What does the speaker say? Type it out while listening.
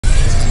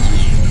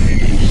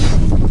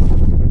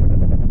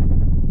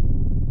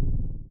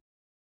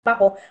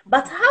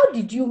But how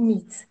did you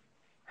meet?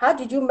 How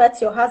did you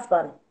meet your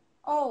husband?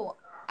 Oh,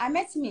 I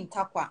met him in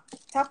Takwa.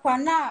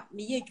 Takwa na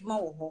miye juma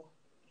wo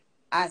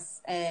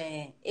as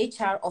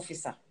HR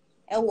officer.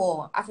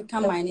 Ewo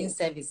African Mining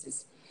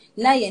Services.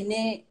 Na ye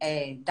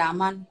ne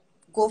Daman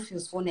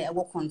Goldfields for na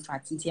ewo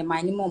contract nti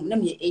mining mom na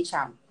me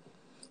HR.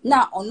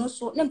 Na ono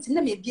so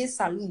na me bie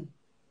saloon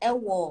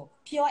ewo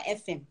Pure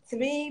FM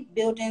 3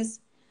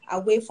 buildings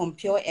away from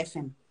Pure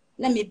FM.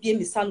 Na me bie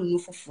me saloon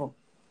foforo.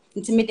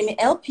 Nti me de me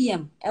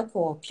LPM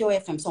eko Pure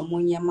FM so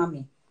monye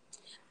mame.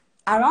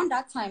 Around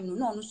that time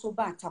no so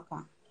ba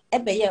Takwa.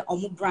 Ebe ye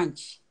omu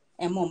branch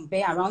mom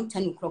be around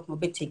 10 o'clock no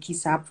be take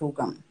his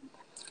program.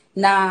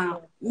 Na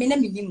me na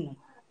minim no.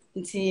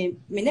 Nti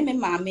me na me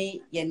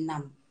maame ye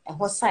nam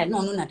ho side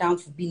no na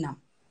downfo bi nam.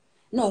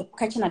 No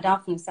catch na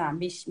downfo sa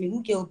me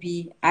hu girl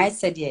bi I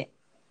said ye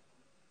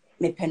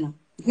me peno.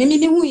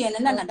 Me hu ye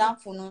na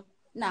downfo no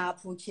na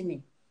approach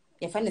me.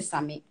 Ye fa ne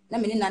same. Na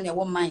me na na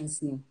wo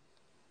minds ni.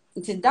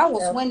 Nti that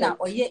was when na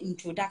oye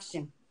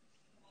introduction.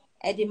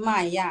 Edi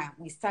ya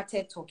we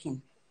started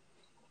talking.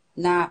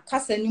 Na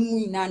kasa ni mu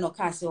ina no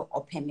kasa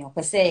opeme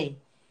opese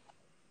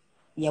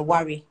ye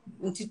worry.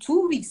 Until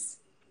 2 weeks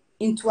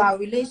into our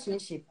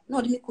relationship,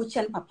 no me coach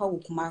and papa wo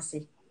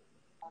kumase.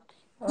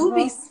 2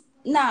 weeks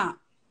na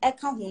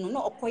eka hu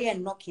no okoye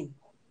knocking.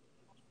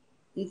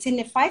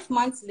 Until 5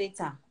 months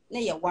later, na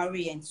ye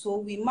worry, and so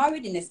we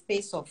married in a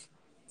space of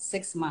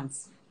 6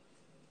 months.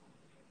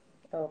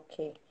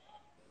 Okay.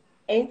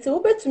 Enti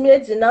ubetumi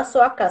agina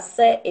so aka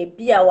se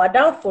ebia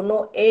wadamfo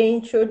no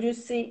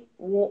introduce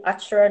wo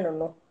akere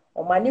no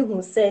omani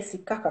hu se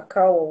sika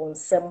kakra wo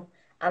nsem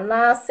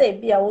ana se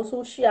ebia wo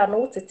so hia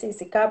no tete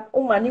sika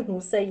omani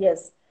hu se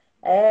yes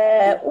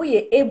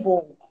uye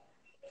able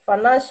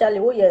financially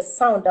uye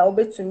sound a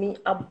ubetumi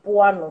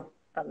aboa no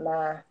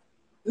ana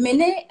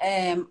Mene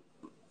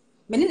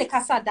ne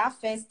kasa that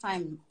first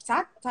time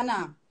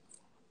tana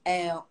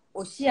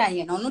Oshia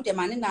ye no de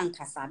mane na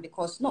nkasa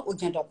because no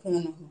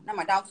ojendokun no na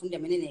madam fun de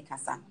mene ne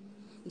kasa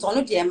nto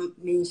no de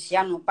me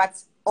nhia no but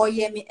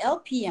oye me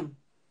LPM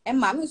e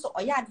ma me so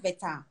oye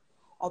adverta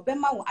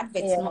obema wo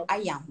advert no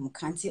aya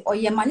hunka nti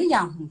oye mane ya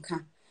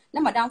hunka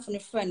na madam fun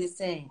friend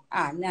say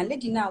na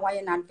lady na wa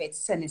ye na advert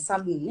say ne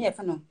salon na ye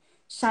fa no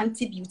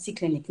Shanty Beauty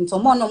Clinic nto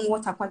mo no mo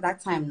water kwa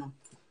that time no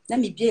na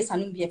me bie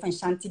salon bie fa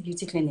Shanty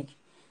Beauty Clinic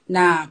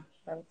na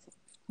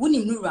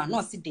wuni mura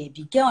no si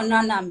baby girl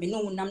na me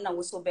no nam na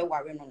wo so be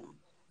ware no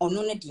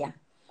ono ne dia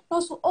no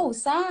so oh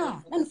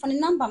sa na no fa ne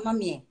number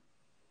mame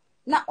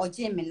na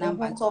oje me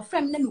number so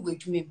friend na me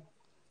wadwumem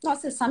no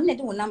say sam na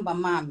de wo number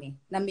mame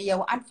na me ye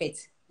wo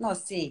advert no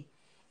say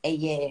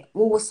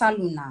wo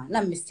salon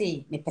na me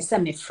say me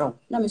pese me from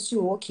na me say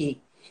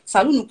okay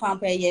salon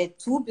pampa ye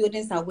 2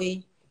 buildings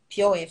away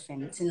Pure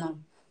FM no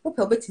wo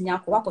pe obetimi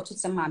akwa akoto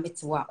tema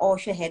mete wa o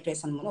hwe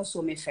hairdresser no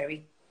so me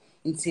ferry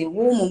nti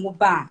wo mo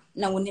ba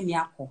na wo ne me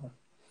akọ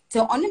te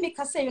one me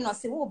ka say you know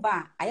say wo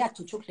ba aya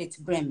to chocolate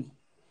brem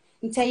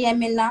nti ye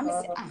me na me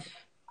say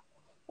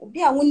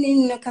obi a wo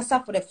ne kasa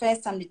for the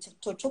first time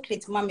to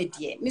chocolate mama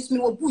die me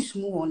wo bush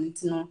mu won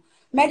nti no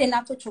me de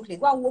na to chocolate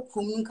wa wo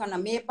krom nka na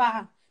me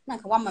ba na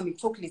nka wa ma me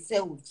chocolate say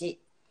wo je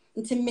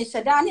nti me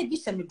sheda na bi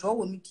se me draw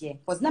wo me die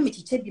cause na me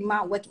chiche bi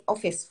ma work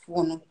office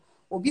fo no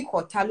obi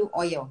ko talo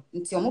oil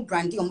nti omo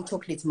brandy omo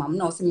chocolate mam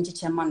na o se me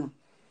chiche ma no.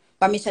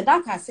 But me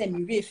shadaka said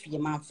me refie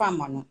man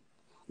farmer no.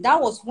 That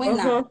was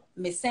when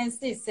me sense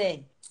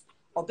say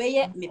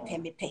obey me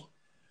pay.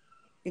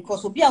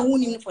 Because obi a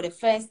wuni for the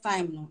first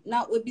time no.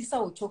 Now we be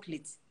so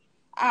chocolate.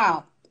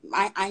 I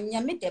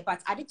nyame de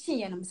but ade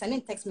chin no me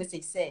send text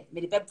message say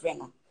me de bebre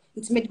no.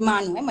 Nti me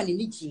man no e ma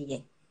ni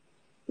giye.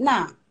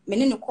 Na me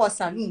ne no call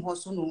saloon ho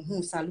so no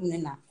hu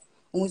saloon na.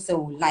 Who say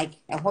like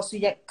a hoso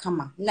ye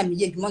kama na me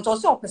ye dwuma so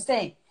so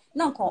opese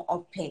na nko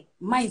ope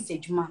mind say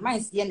dwuma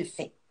mind ye ne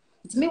fe.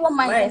 It's me one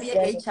mind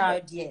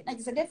HR dear. Like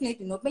I said,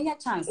 definitely no benya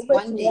chance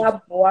one day.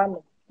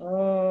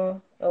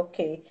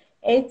 Okay.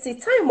 And the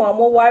time I'm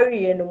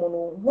worry no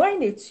no. Why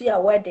need to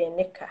a wedding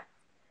nika?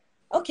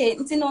 Okay,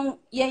 you know,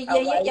 yeah,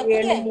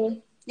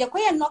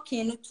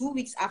 knocking 2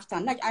 weeks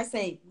after. Like I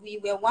say, we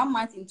were 1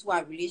 month into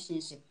our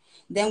relationship.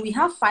 Then we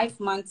have 5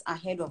 months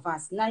ahead of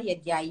us. Now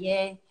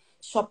yeah,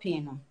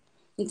 shopping.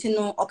 You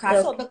know,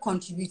 okay, so be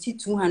contributed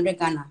 200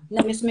 Ghana.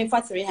 Now me for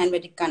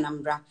 300 Ghana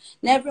bra.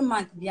 Now every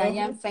month be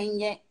I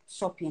fine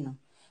shopping.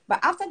 But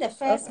after the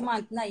first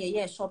month, now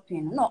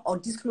shopping. No, or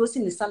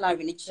disclosing the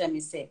salary in me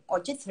say, or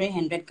just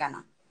 300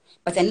 Ghana.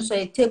 But then so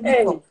a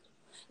tabletop.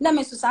 Na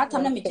me so sa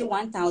time na me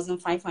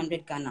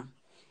 1,500 Ghana.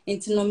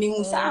 Enti no me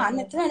hu sa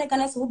na 300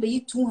 Ghana so be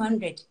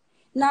 200.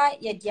 Na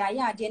ye dia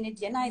ya de ne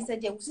de na I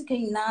said ye usika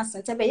nyina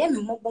sente be ye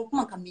me mobon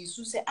kuma ka me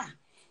su say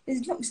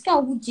this ska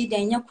wo gi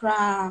den nya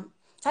kra.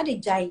 Sa de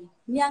jai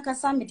me anka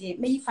sa me de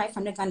me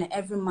 500 Ghana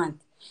every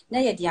month. Na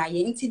ye dia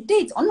ye enti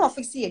date on no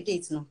fix ye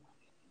date no.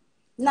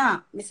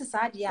 Na me say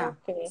sa dia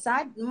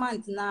sad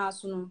month na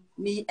so no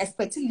me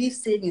expect to leave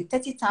saving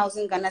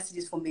 30,000 Ghana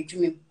cedis for me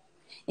dwumem.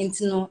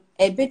 Into no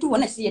a bit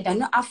when I see it, I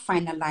know I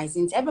finalize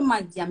it every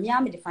month. Ya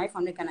me the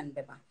 500 and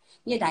beba.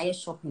 Ye die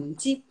shopping.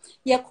 Tea,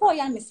 ye call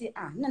ya me say,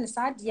 ah, none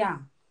sad ya.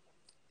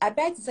 I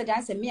bet said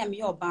I say me and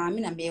me or bar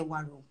me and me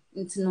waro.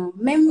 Into no,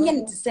 mem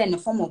yen to send a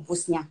form of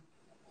Bosnia.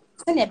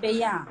 Send a bay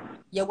ya.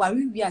 Ye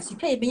worry we are, she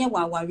pay be a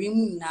worry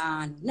moon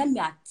na me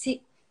a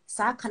tick.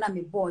 Sa kana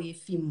me boy a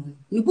film.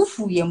 Me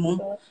bufu ye mum,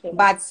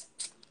 but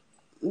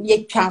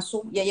ye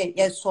cancel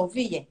ye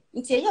survey.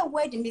 Into your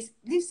wedding, Miss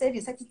Live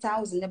saving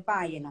 30,000 a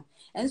buy, you know,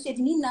 and so it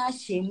need not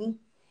shame.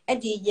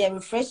 Eddie ye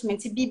refreshment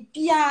to be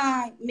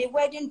bia me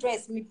wedding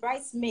dress, me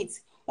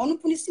bridesmaids, on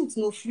put suit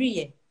no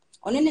free.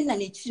 On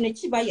any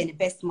chiba ye the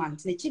best man,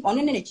 the cheap on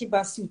any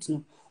chiba suit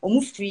no, or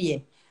move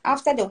free.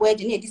 After the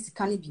wedding, this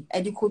can be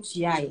educate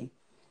ye.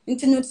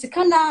 Into no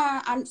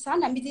Sikana and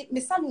Sana,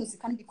 Miss Salons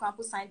can be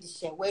quite signed the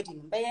share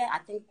wedding. Bear, I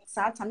think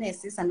Satan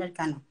 600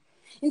 Ghana.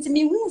 Into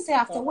me who say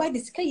after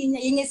wedding,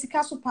 in a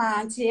Sikasu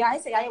panty, I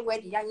say I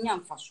wed young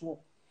yam for sure.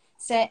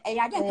 Say,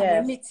 I don't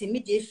have a meeting,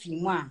 media fee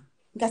one.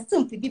 That's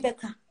simply be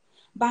better.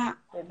 But,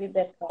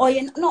 oh,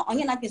 you no, on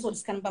your night is all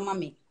this kind of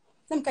mammy.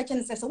 Some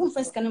catching says, I won't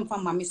first can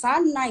from mammy.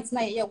 Some nights,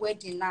 night, your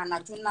wedding,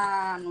 Nana,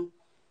 Juna.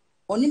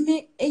 Only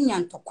me,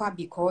 Enyan Tokwa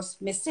because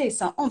me say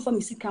some on for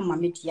me, Sika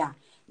mammy, dear.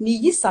 Me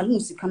ye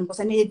saloons can was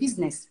a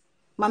business.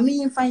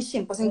 Mammy in fine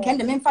shame, because in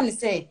Canada, men funny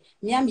say,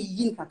 Miami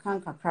yin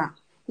kakra.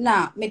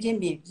 Now,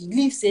 me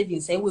leave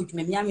savings, I would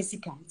me Miami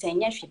Sika,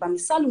 10 years, but me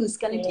saloons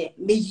can get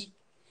me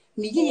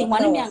ye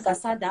one me and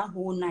Casada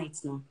whole night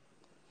no.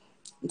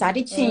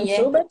 Daddy chin ye.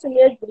 So better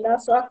ye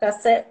so aka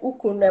say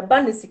uku na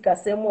ba ne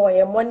sikasem o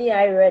ye money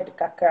I read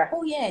kakra.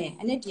 Oh yeah,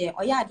 and it dear,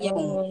 or ya dear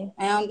bon.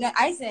 And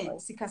I say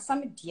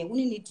Sikasam dear,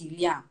 we need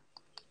dear.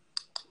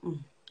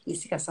 The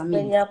Sikasami.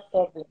 Any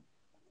problem.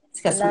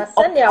 Na Sikasam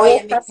send ya oh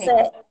yeah, wo ka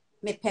say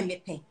me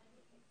pay.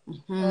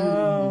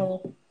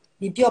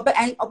 Bibi obe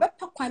and obe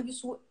kwan bi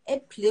so e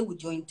play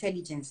with your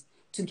intelligence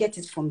to get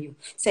it from you.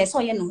 Say so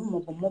you know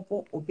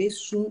mobo obe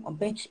soon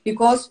obe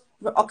because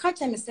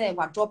Okacha me say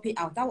we drop it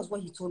out. That was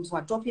what he told me. So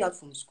I drop it out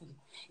from school.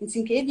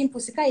 Nti nke even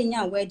pusika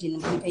nya wedding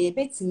no e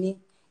betimi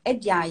e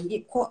dia ye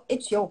ko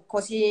etio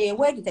cause ye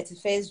wedding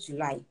 31st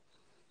July.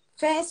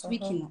 First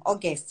week in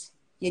August,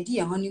 ye di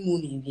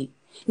honeymoon in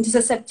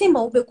nti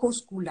September obe ko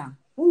school a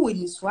wo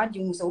ni so ade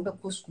mu say obe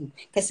ko school.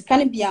 Kesika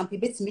ne bia mpe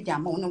betimi dia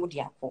ma wo na wo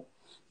dia ko.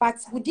 But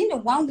within the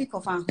 1 week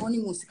of our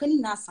honeymoon, Sikani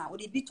Nasa, or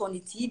the bit on the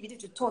TV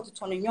to talk to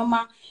Tony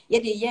Yoma,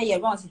 yet the year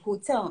around the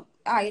hotel,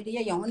 yet the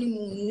year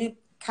honeymoon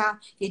car,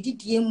 ye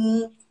did ye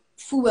moo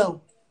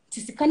fuel.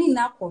 Tisikani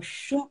na or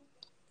show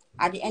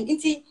at the end.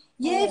 Inti,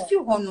 ye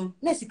few honor,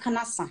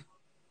 Nessicanasa.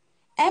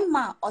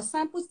 Emma or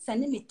sample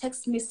sending me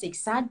text message,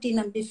 sad day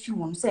and be few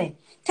one say.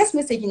 Text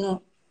message, you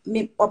know,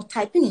 me of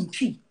typing in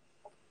tree.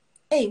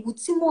 Hey, would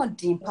see more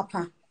dim,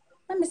 Papa.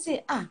 Let me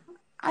say,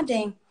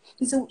 Aden.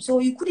 So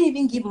you couldn't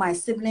even give my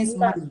siblings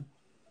money.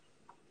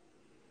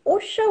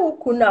 Usha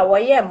ukuna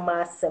waye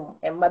masem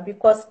emma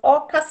because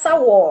all kasa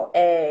wo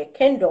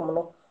kingdom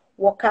no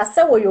wo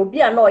kasa wo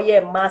yobi ana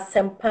oye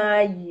masem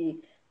pa yi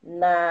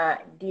na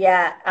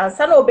dia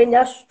ansa na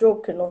obenya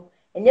stroke no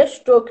enye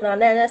stroke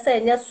na say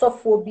enye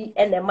sofo bi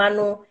enema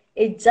no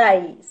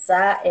ejai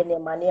sa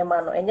enema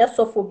no enye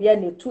sofo bi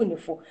na etu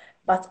nifo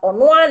but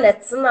ono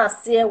anetna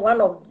say one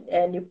of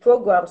the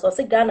programs or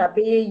say Ghana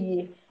be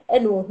yi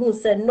ene ohun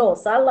say no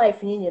sa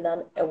life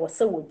nyina e wo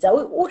se wo ja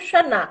wo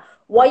hwe na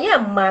woye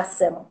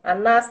masem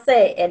ana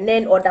say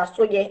enen oda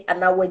so ye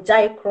ana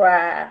wajai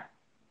kra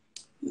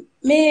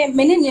Me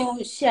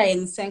ne share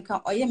in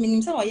senka oye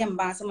minim say oye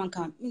mba asem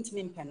anka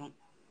ntimi mpeno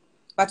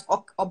but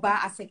oba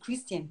as a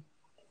Christian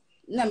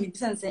na me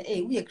bisan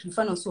say we a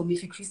Christian so me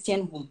fi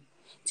Christian home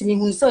timi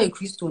hun say a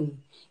Christian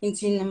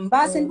nti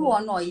mba asem bi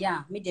won oye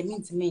a me de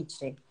ntimi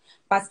nche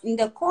but in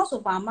the course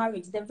of our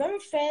marriage the very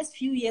first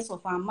few years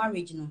of our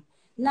marriage no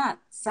na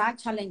sa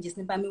challenges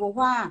ni ba me wo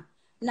ha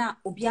na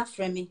obi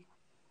afre me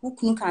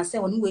wukunu ka say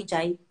onu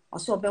wejai o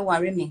say obe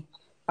ware me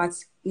but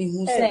me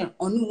who say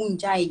onu wu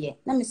njai ye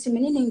na me se me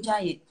ne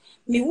njai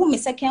me wu me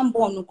second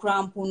born no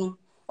krampo no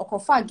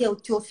okofa girl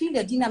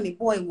Theophilia dina me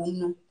boy wo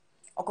no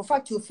okofa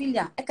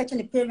Theophilia e ka che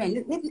ne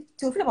parent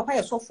Theophilia papa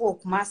ye so for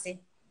Kumase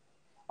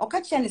oka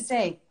che ne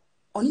say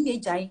onu me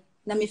jai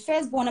na me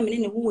first born na me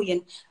ne wu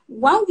ye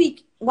 1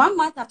 week 1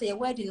 month after your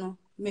wedding no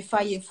me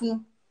fa ye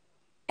funu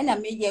and I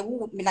me ye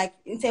wu me like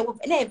say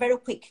na very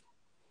quick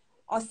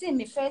or say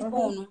me first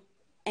born no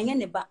enye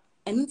ne ba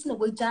enti na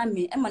wagya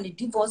me e ma ne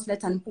divorce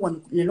letter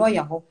no ne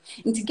lawyer ho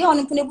nti girl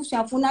no pune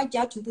busuafo na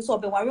agya to so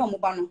be ware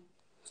omoba no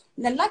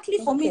na luckily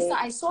for me so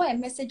I saw a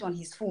message on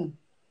his phone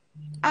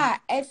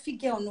every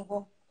girl no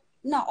ho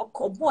na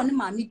obo ne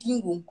ma me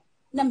din wom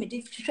na me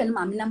de hwehwe ne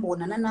ma me number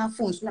na na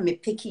phone so na me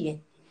pick ye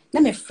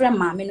na me friend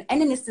ma me no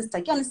ene ne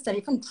sister girl ne sister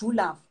you can true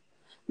love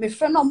me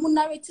friend no mo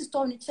narrative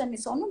story ne che me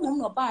so no mo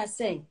no ba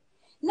say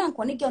na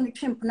nko ne girl no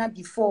twemp na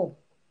before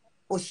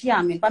o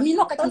share me but me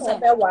no ka tin say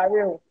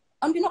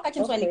on be no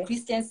catching to any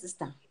Christian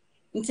sister.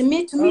 Into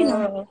me to me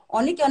no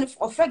only can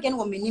of again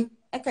wo menim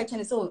e ka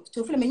chen so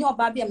to feel me nyo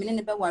ba bia me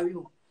ne be ware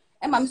o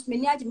e ma me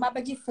nya agi ma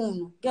baji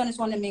phone girl no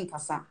so na me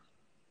nkasa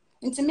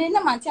Into me,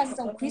 no man tells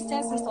some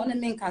Christians is on the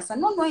main cast,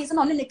 and no noise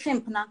on the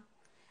camp now.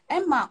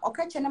 Emma, or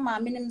catch an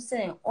mamma, minim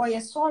say, or you're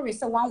sorry,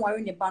 so one worry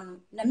in the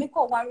bun, na me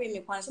call worry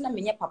me once and I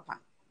mean, papa.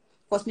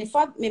 Cause me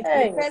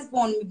first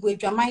born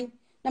with your mind,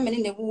 no man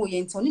in the woo,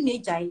 and Tony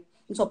Najai,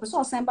 and so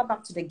person send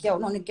back to the girl,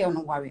 no girl,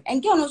 no worry.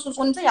 And girl also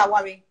won't say I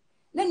worry.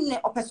 Then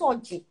the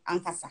opposite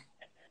and Cassa.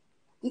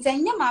 And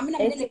saying, your mamma,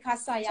 and the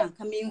Cassa, young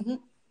coming.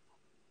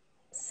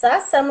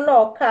 Sasam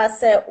no ka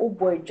se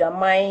ubo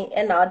dwaman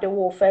e na ade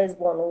wo first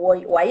born wo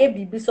ye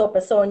bibi so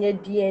person onye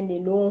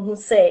DNA no hu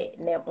se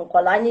ne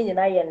nkola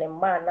nyina ye ne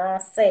ma na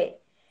se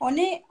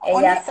Oni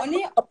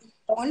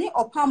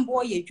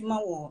opambo ye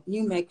dwuma wo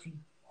New Mercury.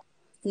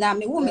 Na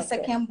me wo me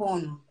second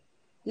born.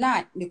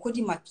 Na me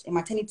kodi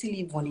maternity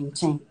leave on in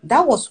chain.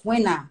 That was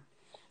when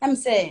I'm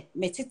say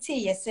me tete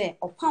ye say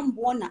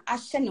opambo na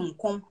ahye ne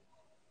nkom.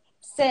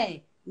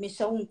 Say me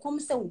hye wo nkom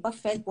say wo ba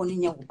first born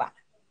nya wo ba.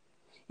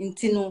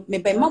 Intino me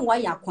be ma wa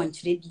ya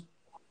kwankyere bi.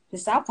 Me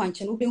sa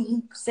kwankyere no be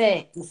hu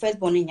say wo first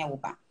born nya wo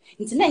ba.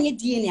 Intina nye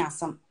DNA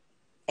asam.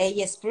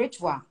 Ye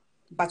spiritual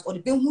but or the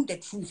be hu the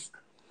truth.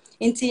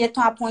 Inti ye to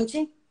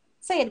aponche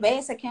say ye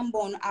be second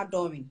born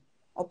adoring.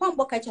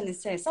 Opambo ka che ne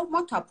say so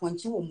mo to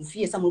aponche wo mu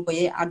fie some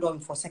be adoring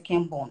for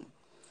second born.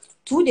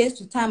 2 days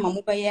to time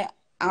mo be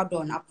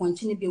adoring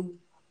aponche ne be wu.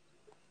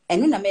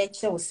 Enu na me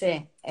che wo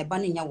say e ba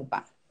ne nya wo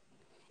ba.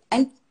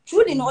 And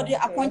truly no the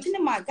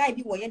appointing my guy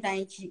be woye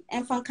danchi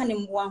enfan ka ne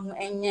mboa ho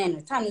enye no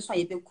time so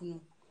ye bekunu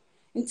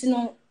nti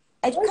no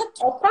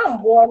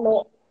opambo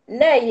no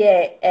na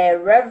ye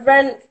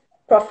Reverend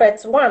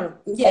Prophet 1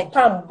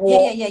 opambo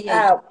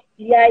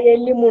ya ye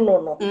limu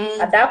no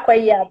adakwa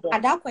ye ado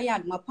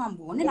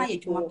opambo ne na ye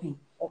dwuma pen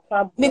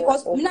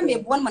because me na me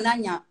bon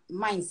mananya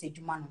minds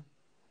edwuma no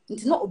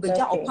nti no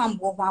obeja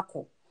opambo ho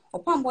akọ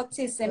opambo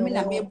te se me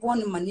na me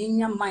bon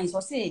mananya minds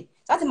o say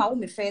that ma wo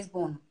me first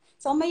born.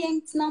 So me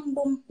yent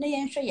nambom na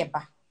yen hwe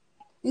yeba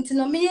nti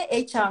no me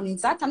HR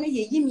nti ata no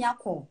ye yimi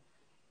akọ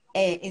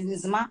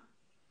enzima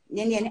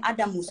ne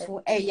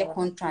Adamusfo ye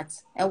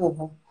contract wo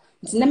ho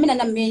nti na me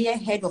na me ye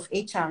head of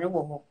HR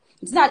wo ho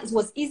nti that it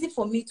was easy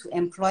for me to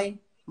employ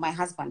my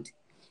husband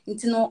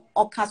nti no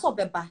okaso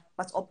obeba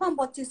but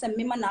opambo ti se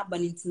me ma na aba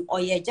nti o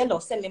ye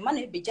jealous se me ma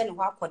na be je ne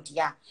ho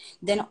akodia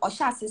then o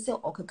sha se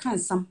okeka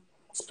nsam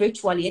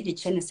spiritually e de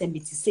chene se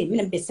meti se me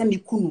na be se me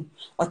kunu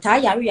o ta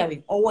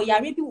yare o wo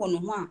yare bi wono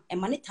ho a e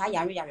ma ne ta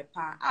yare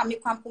pa a me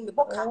kwampo me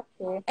boka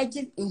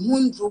eje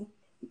ehundro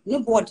ne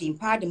body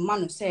pa de ma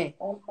no se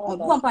o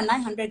bi won pa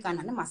 900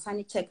 Ghana na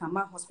masani check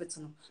ama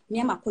hospital no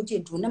me ma koje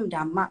du na me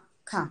da ma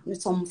ka ne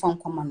so mfa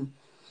nkoma no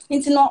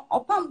nti no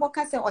opambo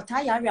ka se o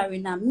ta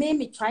yare na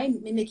me try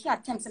me make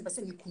attempt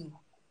se me kunu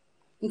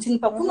nti ni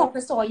pa kunu o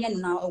pese o ye no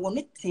na wo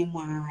ne temu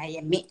a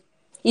ye me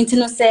nti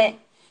no se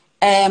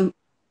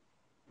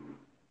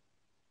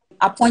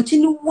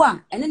appointing no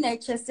one and then I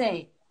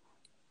say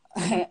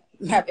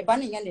have a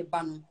banning and a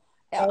ban.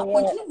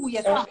 Appointing who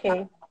yes,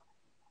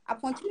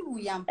 appointing who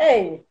yam.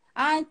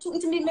 I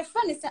took to me my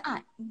friend is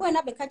I when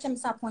I be catch him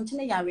appointing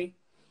a yari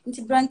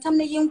into Brantam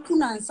the young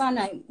kuna and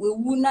sana will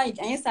woo night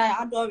and yes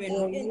I adore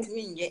no into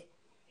me yet.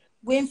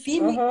 When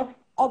female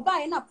or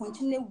buy an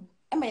appointing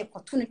am I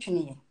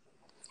opportunity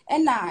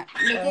and now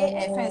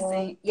a friend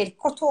saying yet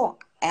koto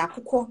a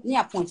cocoa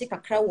near appointing a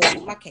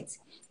crowd market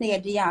near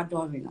the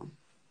adoring.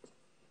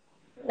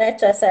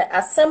 Nature say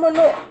asemo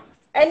no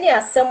any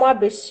asemo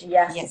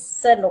abehia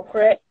se no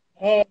kre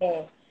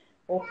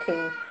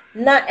okay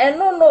na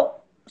eno no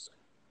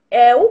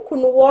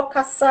ukunu wo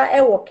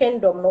kasa wo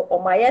kingdom no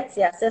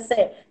omayete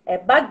asese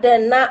back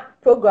then na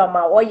program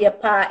a wo ye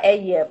pa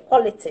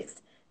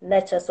politics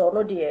nature so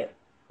no de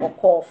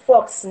okọ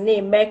Fox ne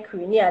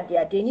Mercury ni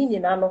ade ni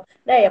nyina no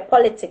na ye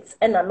politics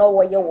na no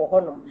wo ye wo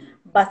honom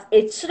but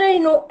echire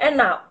no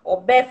na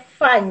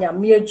obefa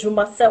nyame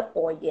adwuma se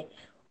oye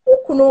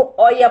ukunu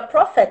oye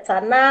prophet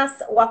anas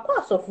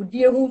wakwaso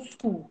fudie hu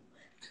school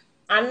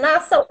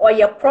anas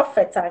oye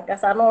prophet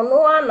ankasa no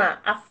no ana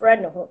afre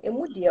ne ho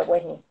emu de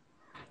ewe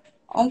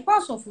on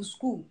pass of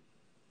school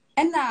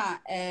and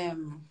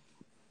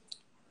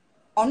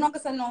on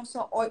ankasa no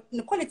so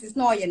the qualities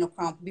no oye no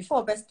crown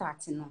before best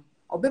starting no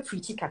obe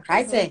preach kakra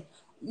I say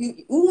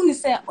you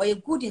say oye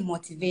good in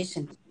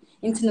motivation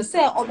into no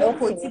say obe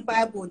quote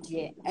Bible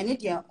there and it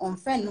there on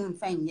friend no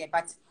friend here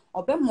but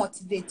obe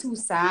motivate to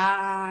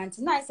sa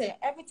and I say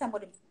every time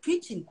what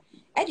preaching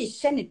I dey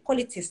share the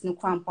politics no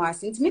crown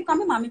pass into me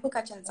come mama people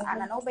catch and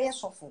na obe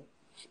suffer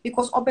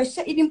because obe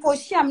even for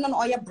share no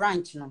oye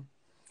branch no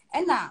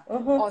and now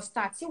or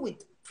starting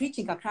with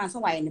preaching kakra so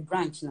why in the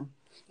branch no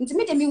into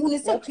me dem hu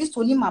say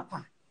Christo ni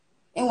mapa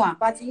enwa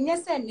but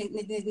in say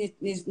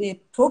ne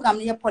program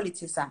ne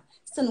politics a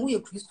still we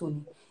Christo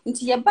ni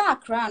into ye ba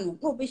akra no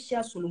obe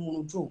share Solomon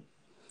Ojo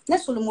na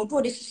Solomon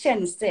Ojo de share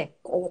no say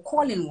or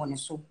calling one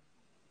so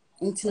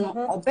into no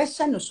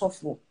obesha no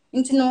sofo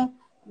into no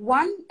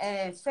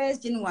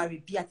 1st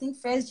January I think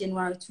 1st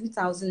January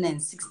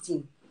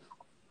 2016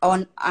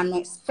 on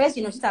 1st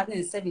January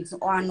 2017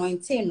 or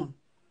anointing no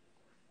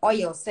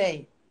oil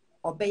say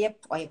obey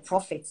or a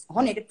prophet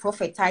honey the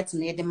prophet title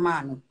near the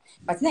man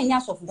but then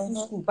yes of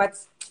school but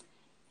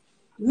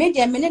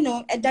media mene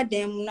no eda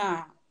dem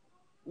na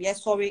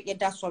yes sorry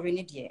yeda sorry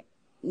ne de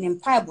ne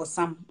Bible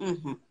sam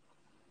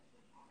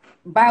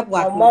Bible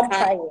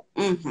akunka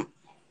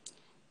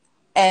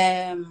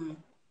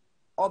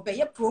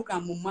obeye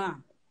program mu a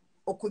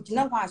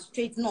okogina wa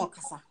straight na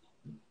okasa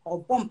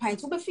obom pan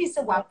to be feel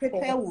say wa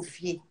prepare wo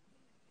fie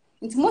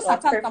nti most of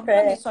time come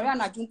me sorry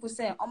na jumpu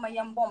say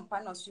omaye mbom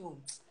pan no so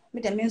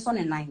me de me nso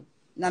ne nine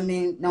na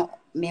me no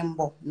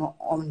membo no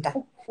onda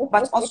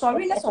but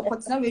sorry na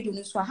support na radio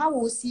no so how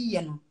we see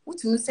ye no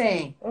wutumi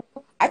say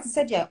I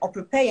said yeah or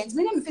prepare and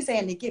me na me feel say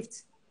a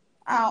gift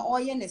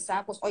oye ne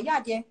sa cause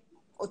oya de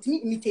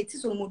otumi imitate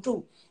so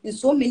modo in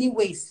so many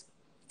ways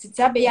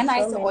titia be ya na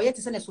say oye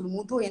te say na so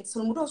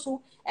modo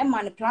so e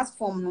man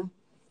platform no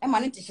e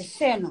man te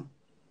share no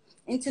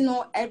nti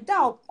no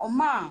eda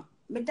oma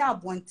me da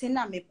abonte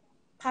na me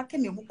pack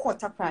me hu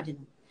quarter prade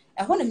no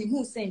e ho na me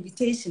hu say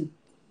invitation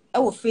e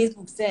wo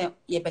Facebook say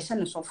ye be hye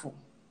no sofo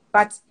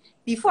but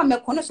before me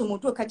kono so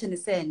modo ka che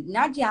say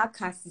na de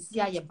aka sisi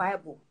ya ye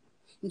Bible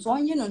nti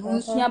onye no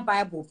nsua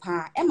Bible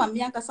pa e ma me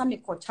ankasa me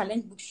ko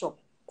challenge bookshop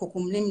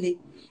kokumlemle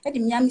e de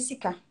me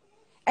amisika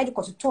e de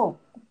ko to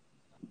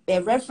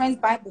reference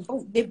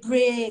Bible be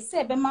pray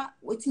say be ma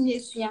wetinye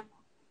esua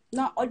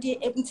na odi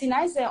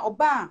ebutinize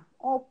oba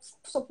or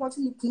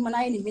supporting the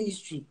Kumana in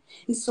ministry.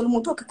 In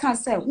Solomoto can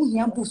say, who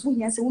here books, who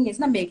here say, who is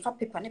not make for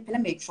paper,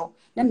 and metro,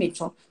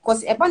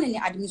 because a ban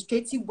in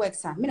administrative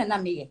works are mina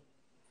me.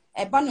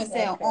 A ban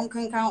say, on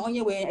can count on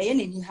your way,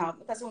 any how,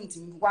 because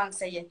one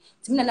say,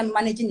 to me,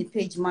 managing the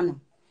page money.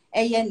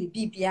 A yen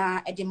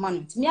BBR at the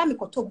money. To me, I'm a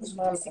cotobus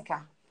with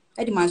Jessica.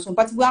 At the mansion,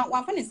 but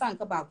one funny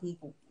sank about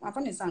Kumpo, one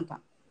funny sanka.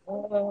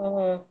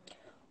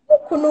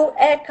 Kunu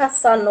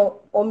kasa no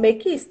o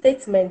make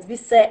statement bi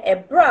say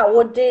ebra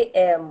wo de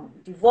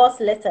divorce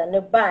letter ne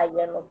ba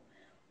ye no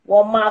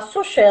wo ma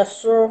so hwe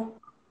so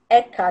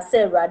kasa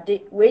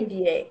erade we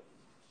de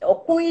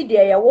okun yi de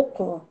ye wo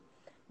kun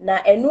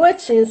na enu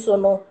achi nso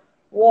no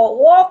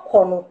wo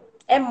kono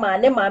ma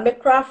ne ma me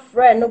cra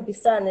friend no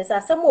bisa ne say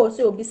asem o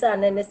se obisa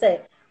ne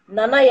say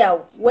Nana Yaw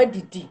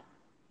wadidi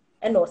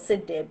na o se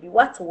there bi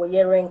what wo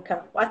yere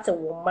nka what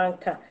wo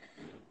manka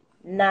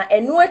na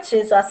enu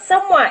achi so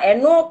asem a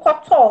enu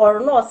kwato horo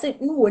no se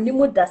nu woni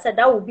mu da say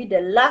that will be the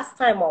last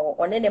time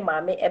on ne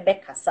maame ebe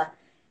kasa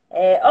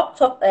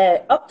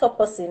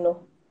octopus no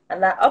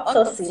ana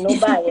octopus no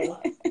ba ye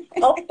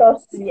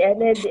octopus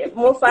ene de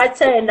mo fa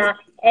che na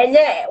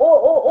enye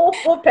o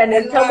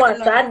penentem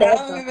asa na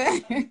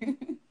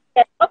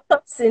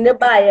octopus ne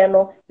ba ye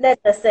no na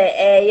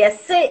say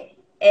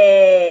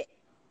yesi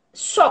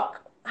shock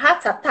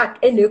heart attack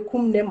ene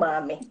kum ne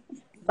maame.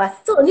 But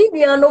still, ni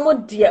bia no mo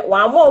de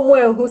wa mo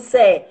ehu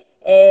say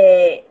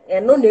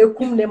no na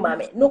ekum ne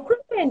mame no kure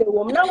ne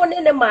wom na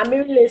woni ne mame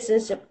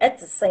relationship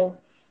etisen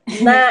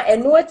na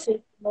enu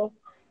achi no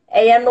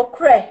no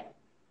kure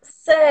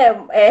say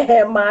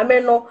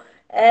mame no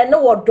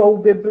no wodo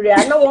bebre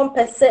na won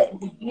pese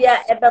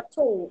bia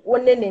ebeto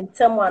woni ne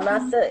ntem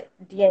ana se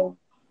de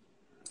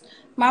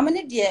mame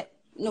ne de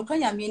no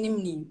kwanya me nim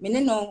ni me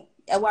ne no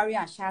eware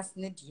ahas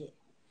ne de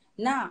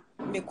na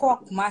me call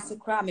Kumasi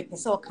kra me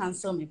pese o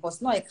cancel me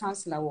because no a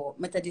counselor wo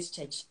Methodist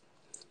Church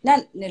na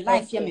ne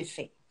life ya me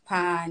fe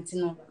pa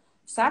ntino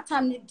sa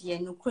time ne de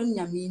no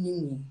kwanya me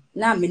nim ni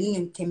na me ne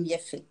ntem ye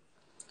fe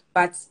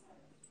but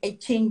a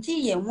change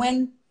ye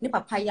when ne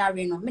papa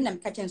yare no me na me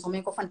ka chen so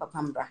me ko fan papa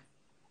mbra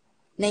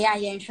na ya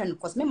ye nhwe no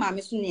because me ma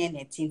me so ne na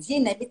tinti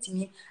na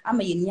betimi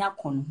ama ye ni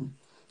akon ho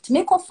ti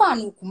me ko fa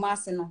no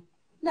Kumasi no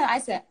na I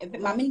say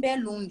ma me be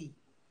lonely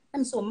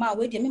am so ma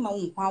we de me ma wo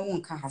nkwa wo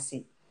nka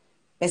hase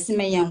besi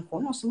me yanko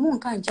no so mo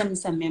nka ncha me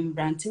se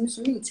membra ntimi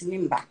so ntimi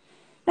mba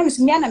na me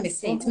so me ana me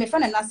say ntimi fa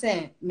na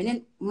say me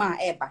ne ma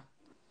eba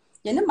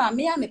ye ne ma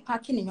me ya me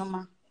packing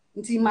nyoma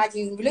nti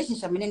imagine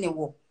relationship me ne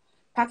wo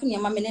packing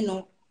nyoma me ne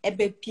no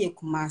ebe pie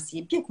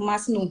Kumasi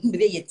no hu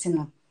be yete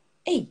no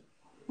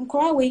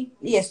nkora we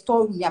ye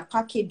store ya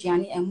package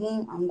yani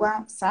emu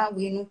angwa sa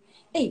we no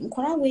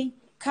nkora we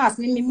cars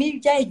me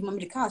ja ejuma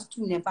me cars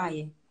tu ne ba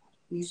ye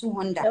me so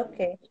Honda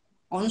okay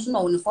on so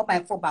no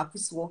 4x4 ba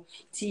kusiwo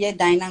ti ye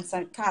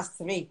dynamic cars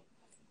 3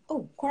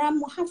 kora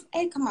mo have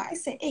come I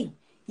say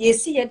ye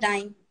see ye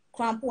dying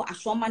crampo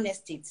asoma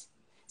estate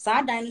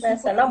sa dying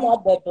so na mo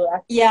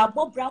bobra ya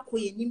bobra ko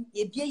ye nim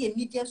ye bie ye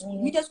media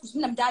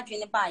school na me da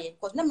adwene ba ye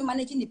cause na me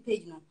managing the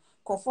page no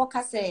ko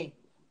focus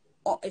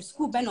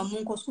school ben no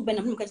mo school ben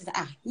no mo ka say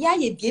ya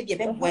ye bie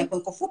be boy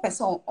ko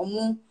 4%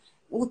 omo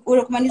we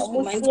recommend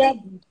school man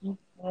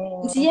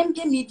nti yem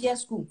be media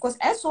school because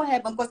eso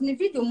help because the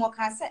video mo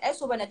ka say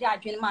eso be na dey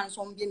adwene man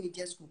so be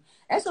media school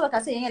eso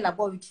ka say yen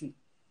laboratory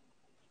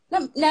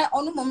na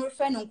onu mo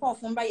refer no nko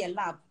ofo mba ye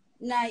lab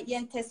na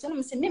yen test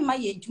no say me ma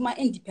ye adwuma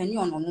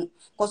independent on no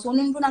because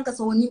onu ndu na ka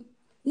say oni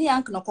ni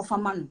yank no kofa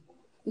ma no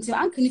nti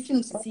ank ni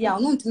film sisi ya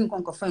onu ntimi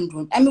nko kofa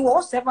ndu I mean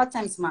we several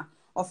times ma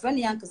of friend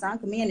yank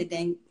zank me yen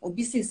den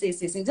obi say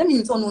nti me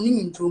nti onu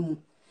ni ntro mu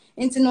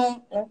nti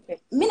no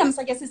me na me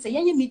suggest say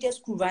yen media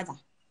school rather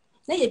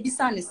na ye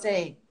bisa ne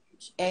say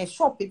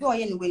shop bi o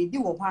ye no we bi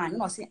wo ha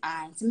no say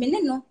nti me ne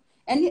no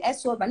any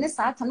SO ba ne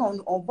saata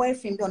no or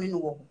boyfriend bi on no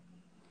wo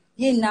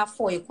ye na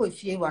for e ko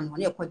fie wa no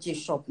ne ko je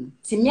shop no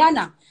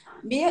timiana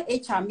me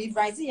HR me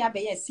rise ya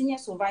be ye senior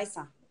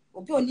supervisor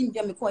obi oni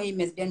mbia me ko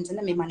MS bi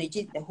na me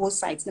manage the whole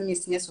site na me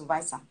senior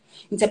supervisor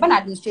nti ba na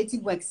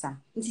administrative works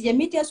nti ye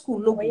media school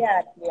logo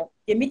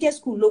ye media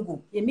school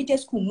logo ye media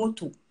school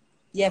motto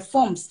ye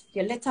forms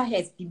ye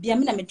letterheads bibia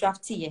me na me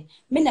draft ye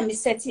me na me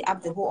set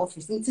up the whole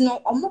office nti no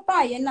omo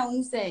ba ye na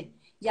un say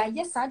ya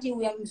yes ade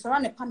we am so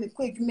na pa me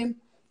ko adwumem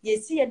ye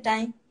see ye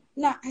dan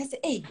na I say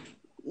hey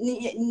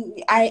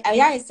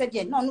I said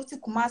yeah no ti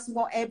Kumasi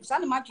wo e so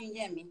na ma dwen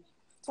ye me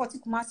so ti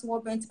Kumasi wo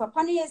bent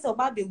papa no yes o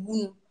ba be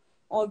wu no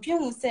o dwen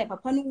hu say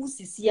papa no wu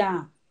sisi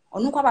a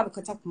onu kwa ba be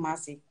kota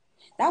Kumasi.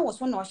 That was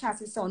when I was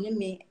say on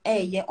me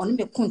ye on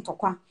me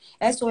kuntokwa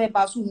eso e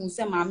ba so hu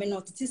say maame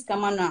no titi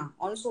skama na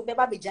on so be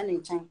ba be jana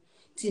nchan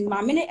ti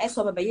maame ne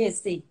eso be ye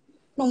say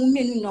no mu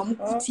menu no mu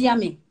kutia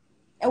me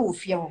e wo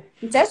fie ho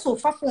nta so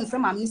fa phone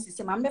from maame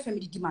sisi maame be fa me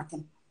didi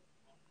matem.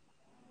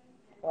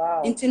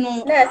 Wow.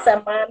 Intino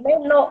Nessa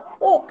maame no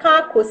o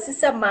ka kosi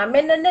se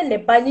maame no ne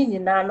ba ni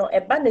nyina no e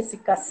ba ne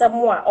sika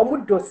samu a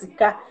omudo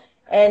sika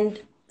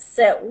and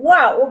se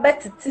wa o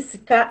betiti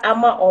sika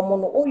ama omo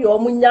no o yo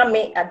omu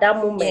nyame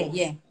adamu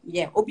me.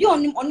 Yeah. Obi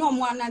onim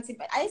omo ananti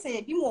I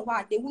say bi mo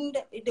wa they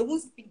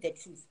won't speak the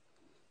truth.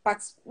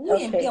 But who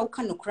am be o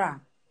kan no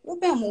kra. Wo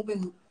be mo be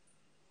mu.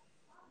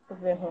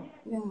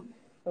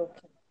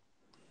 Okay.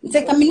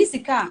 Nte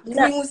kaminisika, nti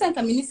me say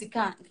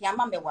kaminisika ya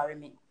ma me ware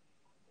me.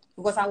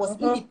 Because I was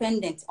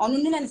independent.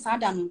 Onu ni na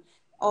sada no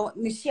or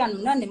machine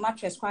no na ne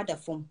mattress kwa da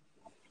form.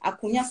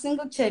 Akunya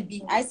single chair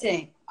bi I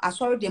say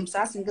asori dem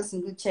sa single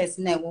chairs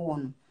na ewo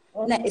no.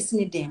 Na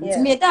esini dem.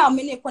 Nti me da o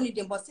me ne kwani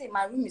dem but say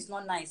my room is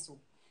not nice so.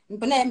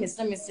 Mpena me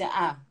say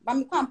ba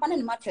me kwa ampa na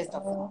mattress da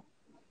form.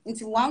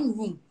 Nti one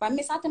room but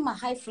me sat my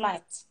high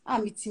flight.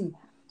 Me team.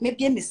 Me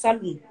bia me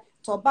salon.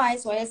 To buy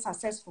so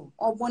successful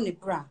or born a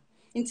bra.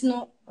 Nti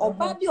no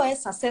oba bi o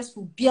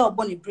successful bia o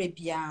born a bra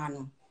bia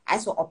no. I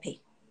saw opay.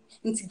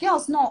 Nti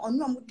girls no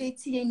onu amu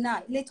date ye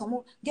na later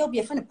mo girl be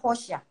a friend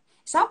Portia.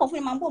 Sa ko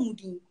fun mambo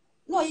mudin.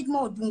 No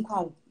idmo odun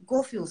kwa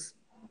go feels.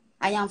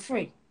 I am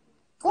free.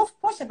 Go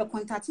Portia be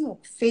contact me on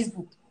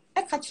Facebook.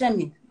 E ka kire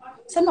me.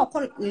 Say no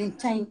call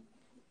time.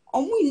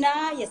 Omu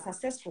na ye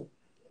successful.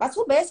 But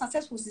who be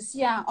successful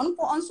sisi a on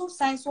po on so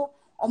sign so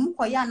omu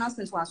ko ya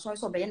announcement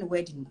so be ye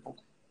wedding po.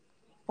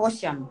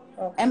 Portia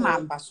no. E ma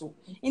amba so.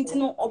 Nti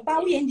no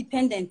oba we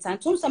independent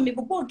and so me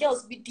bobo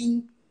girls be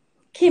din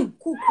Kim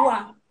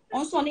Kukua.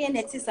 Also, near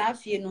Nettis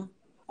afie no.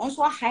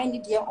 Also, a high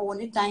need dear or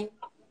one time.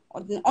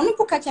 Only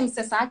put catch him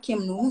says I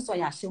came no, so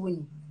I shall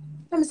win.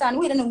 I'm saying,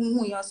 we don't know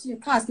who you are, so you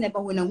can't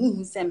never win a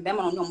woman, send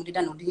Bema no more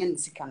than no the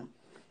sican.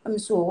 I'm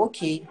so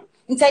okay.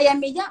 And say, I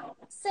may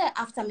say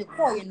after me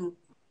call, you know,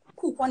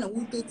 cook one a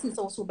wood dating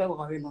also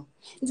better, you know.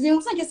 It's been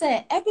just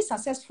say every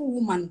successful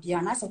woman be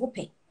an as a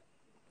whoopay.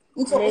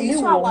 And so you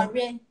saw our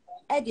rare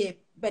Eddie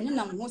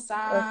Benina Musa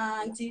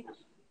auntie.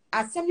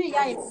 As some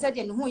ya said,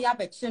 and who ya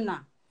bet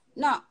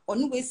na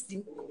onu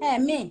wesi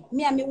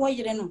me wo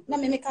yire no na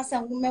me ka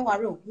sa me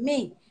ware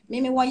me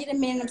wo yire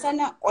me no say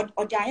na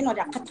odaye no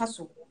da kata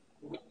so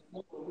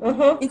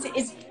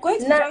it's going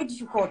to be very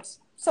difficult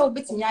so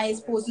bit me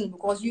exposing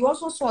because you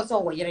also saw so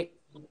wo yire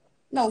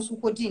na osu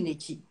kodi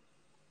nechi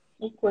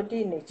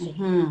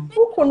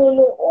ukunu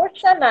no o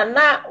hwe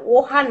na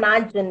wo ha na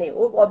agene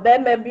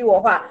obema bi wo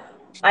ho a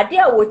ade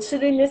a wo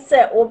chiri ni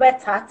se wo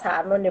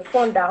betata no ne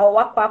fonda ho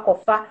wakwa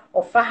kofa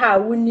ofa ha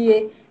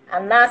wunie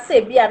ana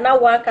se bia na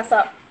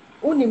wankasa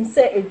unim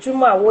se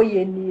ejuma wo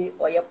ye ni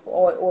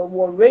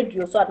wo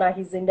radio so na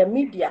he's in the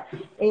media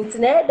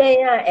internet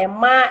den a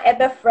ema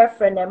ebe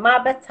frefre na ema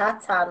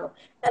betata no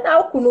na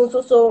ukunu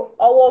so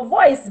our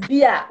voice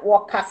bia wo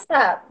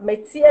kasa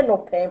metie no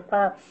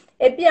pempa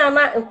ebia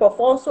na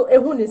nkofo so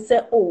ehu ni se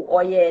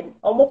oye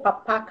omo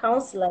papa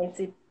counselor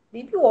nti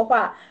bibi wo ho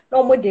a na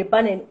omo de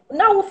banen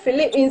na wo feel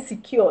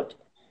insecure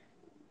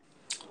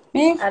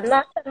me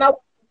na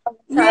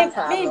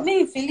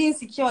me feel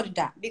insecure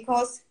that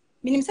because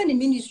minim say the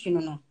ministry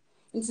no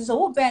nti so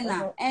wo ben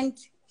na and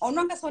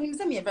ono ka so nim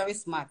say me very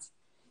smart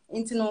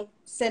nti no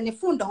send the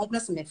phone the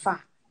hopness me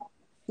fa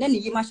na ni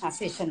yima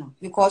chance she no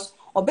because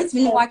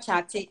obetimi no wa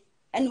chat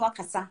and wa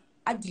kasa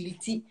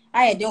adelete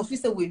aye the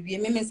officer we wie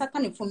me nsaka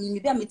ne phone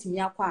me bia metimi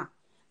akwa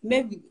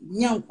maybe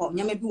nyanko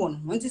nyama bi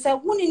won nti say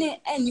woni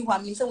ne anyi ho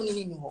am say woni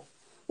ne ni ho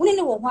woni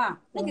ne wo ho a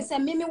na ke say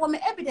me wo me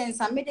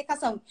evidence and me de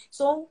kasa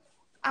so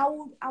I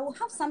will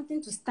have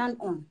something to stand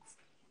on.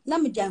 Na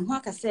me dia ho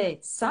aka say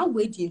sa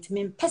we di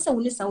ntime pesa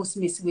woni sa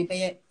osimesi we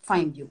be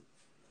find you.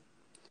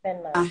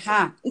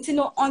 Nti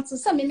no until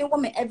say me wo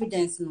me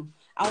evidence no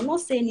I will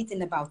not say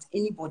anything about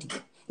anybody.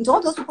 And all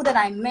those people that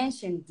I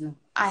mentioned no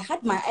I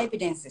had my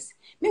evidences.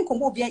 Me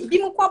nkombo bia bi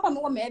me kwa pa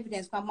me wo me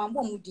evidence kwa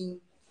mambo mudin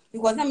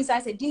because na me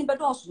say din be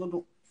do so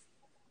do.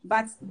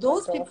 But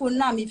those people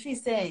now me feel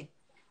say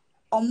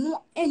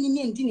omo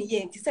enyi ndi ne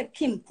ye ti say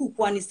Kim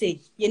Kuku ani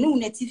say ye ne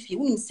unatifie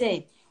unim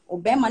say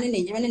obema ne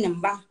yere ne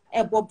mba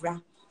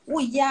ebobra wo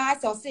ya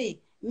say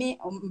me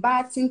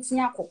mba tintin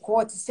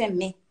akokọ ti say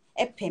me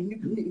epe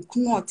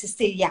kuno to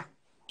say ya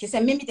ke se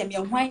me dem ye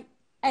hwan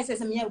I say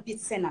me ya obi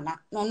se nana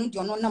no no de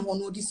ono nam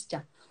ono di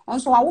sika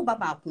onso awo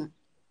baba ko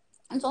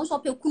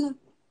onso pe kunu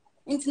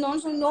nti no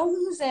onso no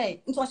hu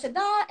say nti o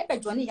sheda ebe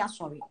joni ya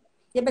sorry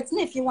ye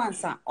betina efi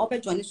wansa obe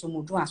joni so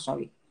mudu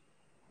asori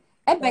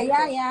ebe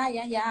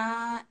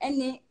ya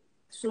any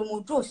so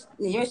mudu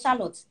ne ye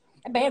Charlotte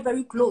ebe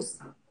very close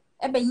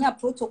ebe nya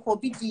protocol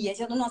bi di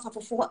ye no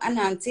asafofo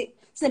anante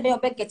se be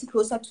obe get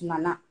closer to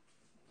nana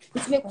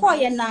it me call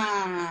ye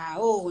na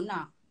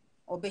na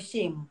obe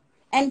shame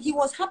and he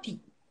was happy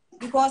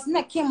because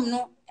na Kim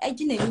no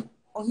ejinani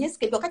onye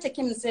ske bi okache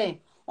Kim say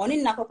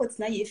oni na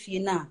kokotina ye fie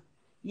na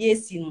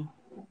yesi no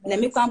na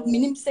me kwa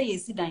minim say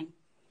yesi dan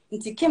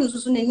nti Kim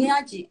so na ni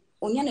age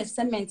onye na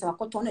cement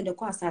akoto na de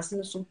kwa asase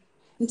no so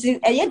nti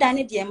eye dan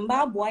ne de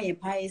mba abo aye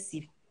pa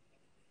esi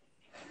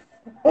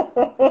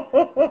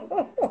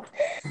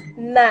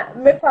na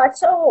me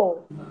pacho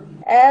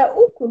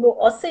ukunu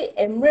ose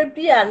emre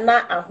bia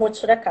na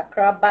ahokyere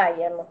kakra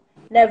baaye no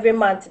na every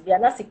month bia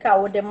na sika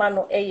wo de ma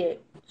no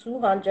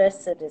 200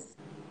 cedis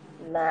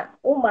na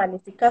woman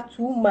sika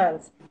 2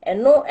 months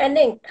eno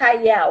ene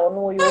nkaye a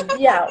ono yo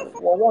bia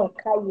wo won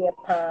nkaye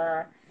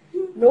pa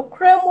no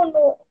kremu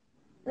no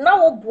na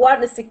wo boa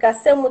ne sika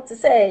semu te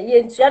say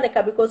ye ntua ne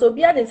ka because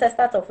obi a the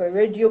start of a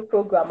radio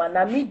program and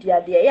na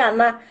media de ya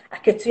na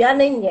aketua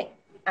ne nye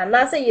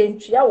ana say ye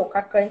ntua wo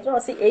kakra nti no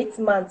say 8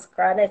 months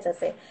kra na te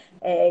say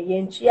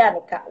ye ntua ne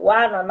ka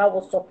wa na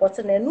wo support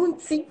na nu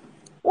nti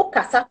wo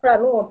kasa kra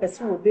no won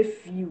pese wo be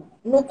fiu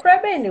no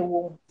kra be ne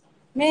wo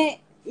me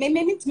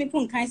ntimi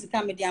pun kan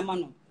sika me de ama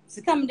no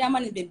sika me de ama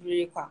ne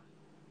bebrere kwa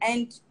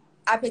and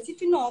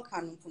apetifi no o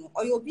kan no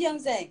oyo obi an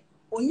say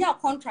onya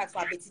contract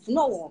for apetifi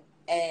no wo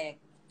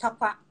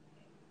takwa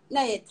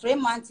na ye 3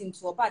 months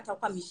into oba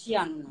takwa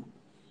mihia no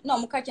na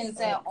omo ka chen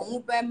say omo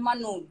be ma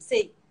no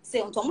say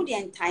onto omo de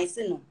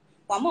entice no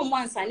wa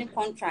mo sign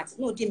contract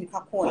no di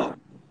mika call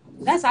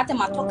that's at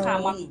my talk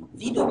ama no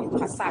video bi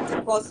passat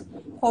because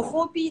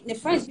kofobi the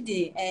friends bi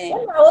de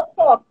na wo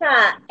talk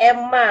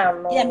ma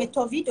no yeah me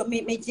to video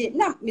me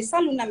na me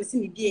salon na me se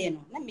me bie no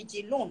na me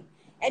je loan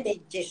e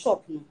de je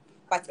shop no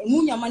but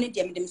emunya money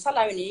de me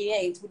salary ne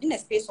year within a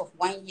space of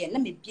 1 year na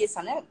me bie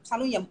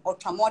salon yam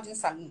ultra modern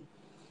salon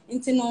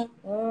nti no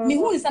me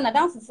hu nsa na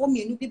danfofo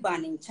mienu bi ba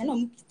ne nche na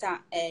mu kita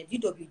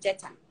video bi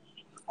jeta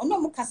ono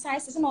mu kasa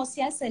ise na o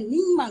sia se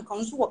ni man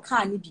kan so wo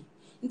car ni bi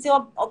nti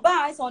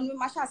oba ise on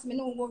ma sha me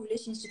no wo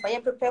relationship I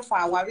prepare for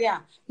aware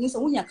a ni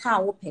so wunya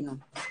car wo pe no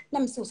na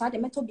me se o sa de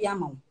meto bi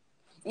ama wo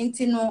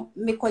nti no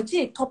me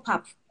kwaje top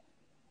up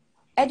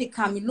e de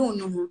ka me loan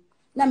no ho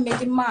na me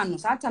de man no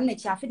sa tam na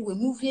chi afi de we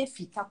move e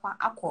takwa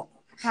akọ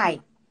high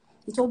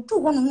nti o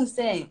du ho no hu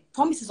se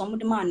promises on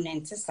de man na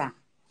ntesa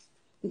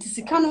nti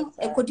sika no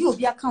ekodi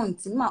obi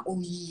account ma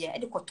oyiye e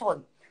de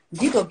kotol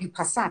video bi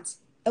passat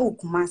e wo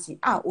kumasi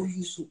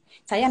oyusu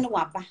taya no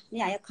waba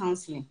na ya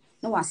counseling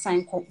na wa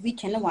sign ko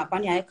weekend na waba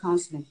na ya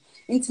counseling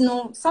nti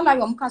no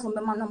salary om kaso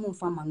be ma na mo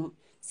fama no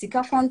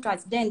sika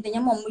contract then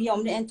yama mo ye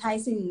om the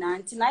enticing na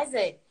nti na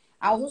say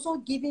I was also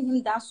giving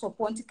him that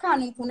support nti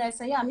kan npo na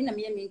say ya me na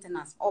me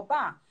maintenance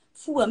oba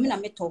fuwa me na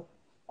meto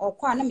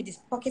okwa na me this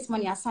pocket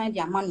money assign the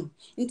amano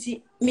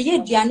nti me ye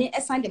duane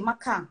assign the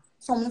maka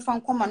so mo fa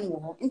nkoma no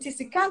wo nti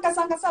sika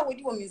nkasa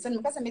wodi wo minse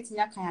no kasa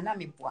metinya kan na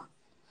meboa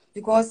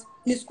because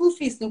the school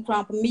fees no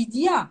cramp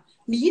media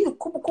me yi no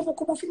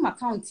kobo film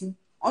accounting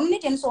on ne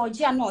dem so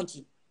oji na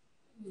oji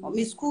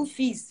me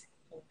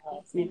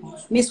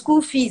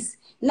school fees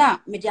na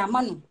media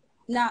amano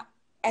na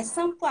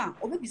example a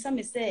obebisa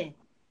me say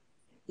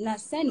na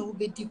say no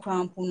be di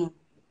cramp no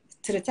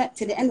till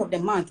the end of the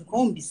month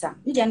ko mbisa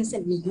media no say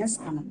me yes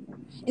kana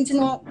nti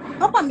no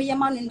papa me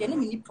yama no ndene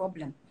me ni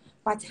problem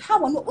but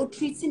how no o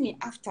treat me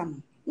after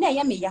me na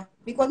ya me ya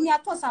because me I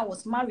thought I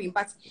was married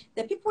but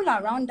the people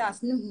around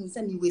us no who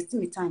say me wasting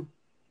my time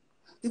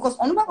because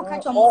on ba ko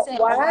catch on say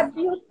why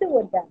do you see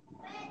with that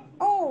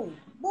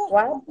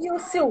why do you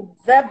see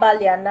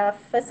verbally and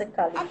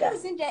physically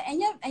abuse in there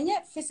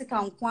enye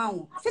physical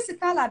nkwan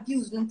physical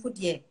abuse no put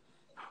there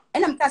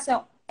and am ka say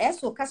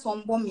eso ka so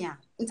mbom ya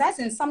ntai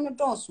sen sam no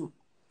doso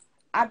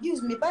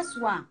abuse me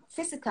best one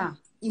physical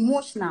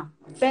emotional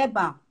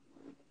verbal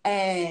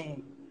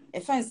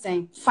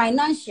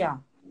financial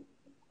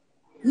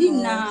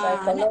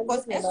Nina na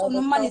because eso no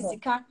man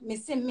sika me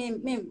say me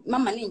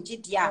mama na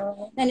nje dia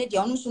na ne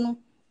dia ono so no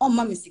on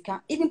mama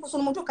sika even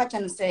person mo to catch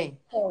and say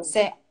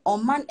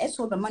on man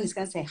eso be man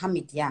sika say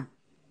hamedia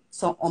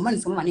so on man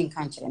so mama na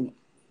nkan kire me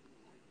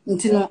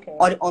ntino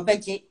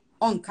obeje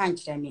on kan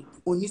kire me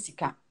oni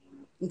sika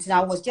ntino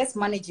I was just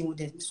managing with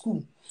the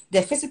school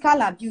the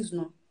physical abuse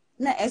no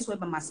na eso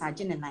be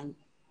massage ne nan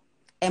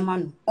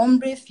emanu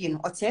ombre fie no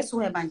oteso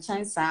he ban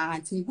chance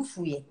antini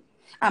bufuye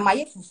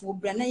amaye fufu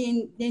bra na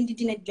yen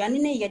didi na dwane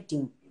na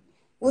yedin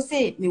wo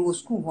say me wo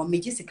school ho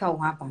meji sika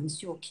wo aba me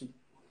si okay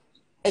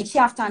echi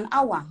after an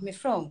hour me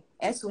from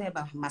eso he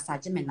ba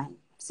massage me nan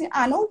say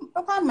no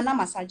papa me na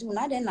massage wo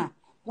na de na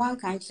wan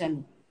kan kire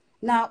me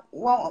na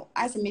wo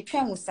as me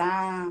twen wo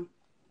sa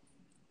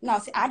na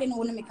say I didn't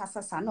want to make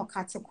asasa no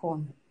catch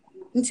call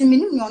Nti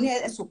minim no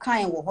ne so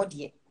kan wo ho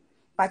de.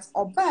 But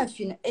oba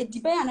afi no edi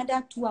be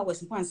another 2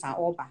 hours once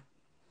oba.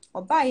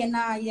 Oba ye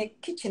na ye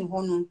kitchen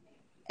ho no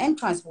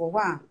entrance wo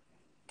wa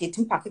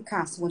getim park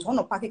cars won so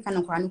no park car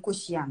no kwa no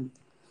kohia me.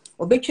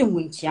 Obetwem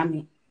wonchia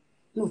me.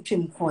 Na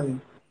otwem koye.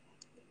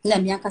 Na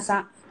mi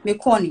akasa me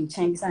call ni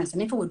nchen bi sanse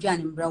me fa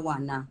woduane mbra wa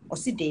na o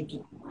si da bi.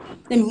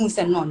 Na mi hu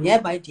se no ye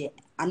ba de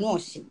ano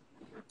ohye.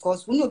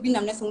 Because when obi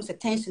nam na se hu se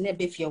tension na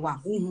be fie wa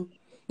hu.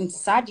 Nti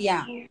saade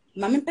a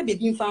ma me pe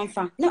bebi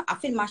mfanfa na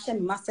afi ma hye me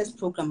masters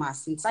program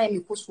as nti aye me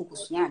ko school ko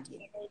sua ade.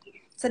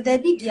 So da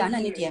bi dia na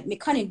ne dia me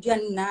ka ne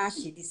duane na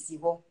hye di si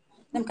ho.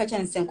 Na me ka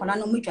chen se nkola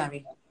no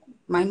mudware.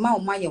 My ma o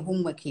ma ye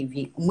homework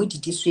ewie, o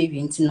mudidi so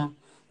ewie nti no.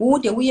 Wo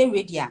de wo ye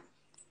ready a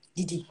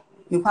didi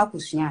me kwa ko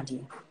sua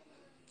ade.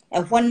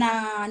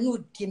 Ehona no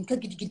dim ka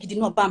gidigidi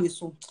no ba me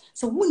so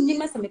wunni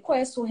ma se me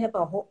koye so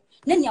heba ho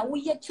na nya wo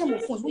ye chemo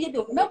phone wo ye be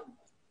na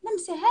me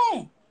say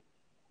hey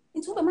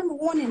into be ma me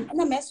warning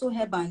na me so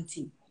heba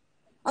anti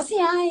o say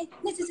ai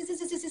na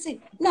si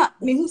na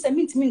me hu se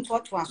mintimi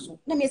ntoto aso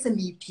na me say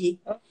me pie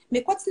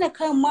me kwatena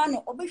kan ma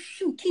no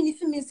obehwu kini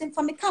fi me se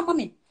fa me ka ma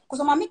me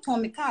cause ma me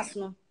ton me cars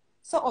no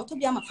so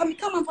otobia ma fa me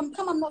ka ma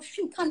no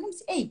hwu kan na me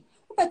say hey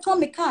wo be ton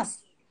me cars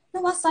na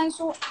wa sign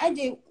so I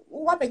dey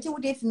what be you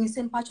dey fimi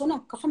sem pacho na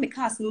ka fa me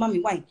cars mama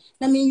why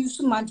na me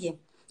use ma de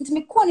nti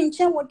me call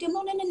nchen wo de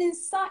no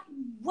nsa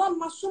wa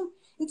masum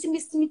nti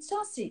me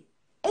chase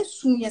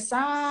esun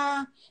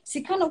yesa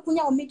sika no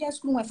kunya o media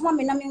school wa fa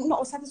me na me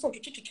no o sate so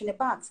twetwetwe ne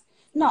bag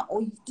na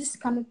o this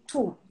kind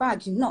to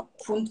bag no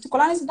from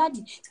kolani so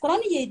daddy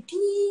kolani ye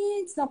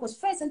din na was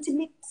first nti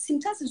me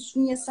sim chase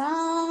sun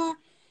yesa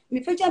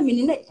me feja me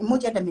ni na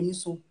emoja da me ni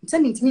so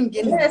nti me ntimi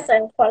mbie me Yes,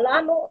 and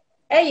Colano,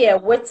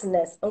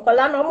 witness. And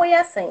Colano,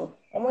 moya saying,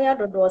 and moya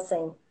do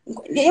saying.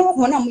 ye wo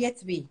ko na mo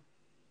yet be.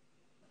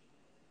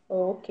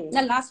 Okay.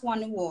 The last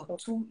one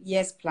was 2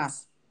 years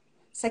plus.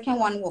 Second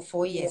one was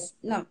 4 Yeah. years.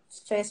 No,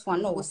 first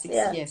one was 6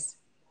 Yeah. years.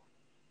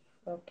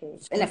 Okay.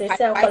 And a They five,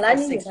 say five or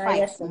Colani, six, five.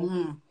 yes,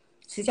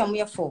 Since I'm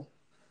here 4.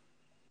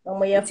 and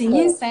moya It's in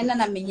 4. sign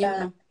and I'm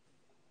in.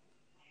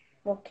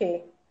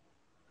 Okay.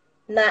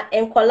 Na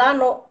en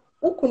Colano,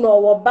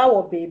 ukuno wo ba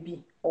wo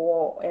baby,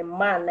 or a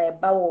man, a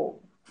bow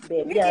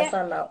baby, and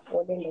son,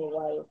 or the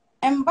while.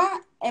 And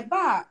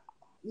ba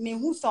me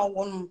who saw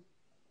one.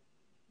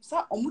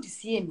 So, almost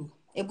see me.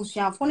 A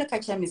bushia phone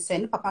catch me say,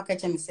 no papa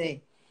catch me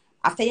say.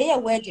 After a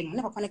wedding,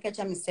 no papa catch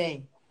me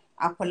say.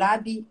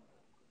 Akolabi,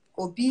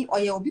 obi, or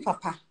your obi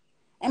papa.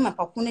 And my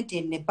papa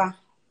de neba,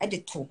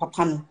 editor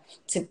papa no.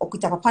 Tip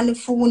okuta papa no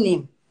full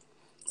name.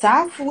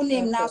 Sa full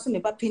name now so me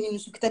ba penin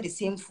so kita the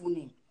same full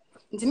name.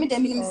 Nti me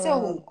dem nim say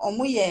oh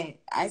omo ye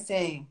I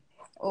say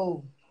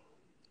oh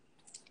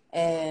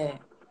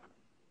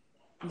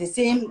the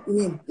same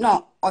name.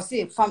 No, or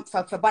say from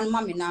ban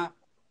mama na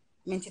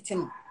mentete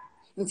no.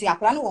 Nti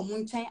akra no wo mo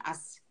nchen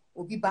as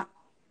obi ba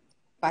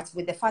but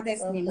with the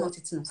father's name not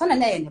it no. So na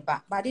ye ne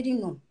ba but I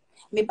didn't know.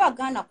 Me ba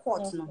Ghana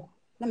court no.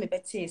 Na me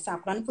bete say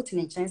akra no put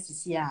in nchen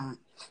sisi a.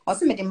 O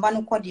say me dem ba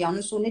no kɔ dia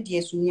no so ne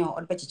dia su ni a o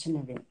de bechiche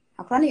ne re.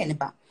 Akra no ye ne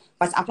ba.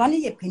 But akra no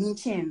ye penin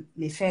chen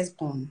me first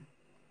born.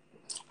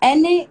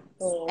 Any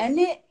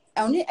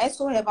only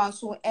eso have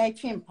so air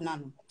trim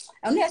panano.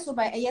 Only eso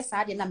by a yes,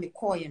 I did not be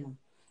coy.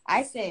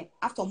 I say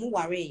after mu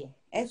worry,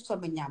 eso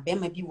benya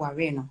bema be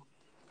worry no.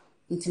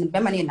 Into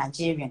Bemani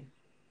Nigerian.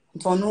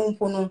 Into no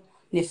pono,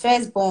 the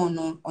first born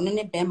no, on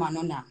any bema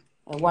no na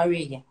a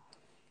worry.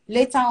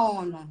 Later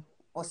on no,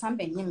 or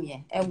something him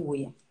ye, a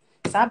way.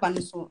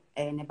 Saban so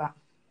a neba.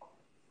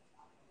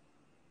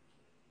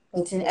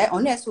 Until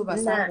only so by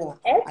some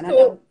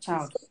another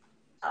child.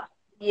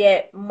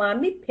 Yeah,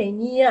 mommy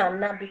penny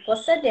na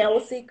because said they will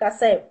see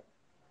say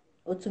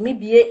to me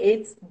be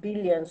 8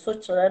 billion so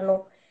children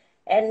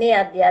any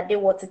ade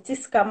what it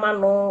is kama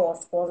no or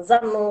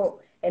sponsor no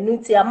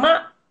enuti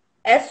ama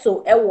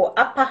eso ewo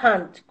upper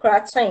hand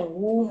cratching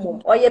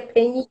womb or ye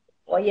penny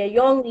or ye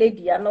young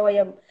lady and or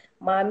ye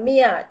mommy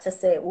a to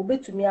say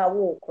obetumi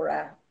awo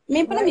kra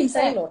Me why not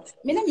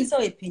me na me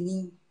say a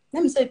penny. Na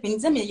me say a penny.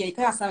 Say me ye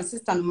ka san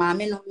sister no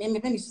maame no. Me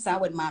me say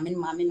word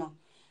maame no.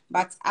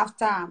 But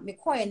after me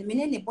call and me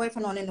ne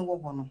boyfriend on no wo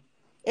ho no.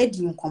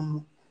 Edi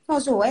nkom. No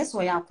so why so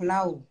ya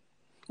kula o.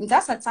 Nti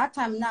at that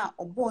time na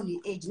obo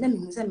ni age na me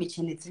hu say me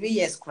chene 3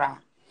 years kra.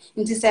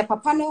 Nti say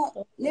papa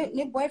no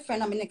ne boyfriend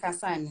na me ne ka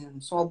san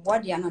so obo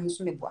dia na me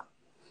so me boa.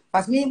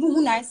 But me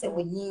hu na say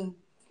we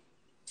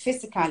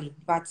physically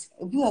but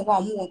obi wo wa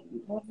mo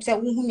say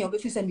wo hu me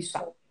obefi say me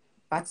swa.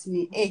 But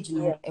me age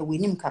no e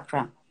wenim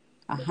kakra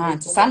aha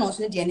nti sa no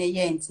so de na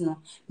ye nti no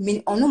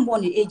me ono mbo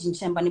ne age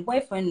nchen ba ne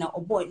boyfriend na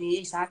obo ne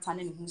age sa ata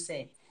na me hu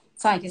say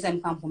sa nke say me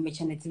kan me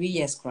chene 3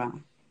 years kra.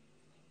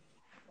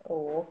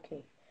 Oh,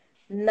 okay.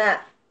 Now,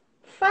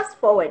 fast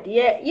forward,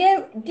 dear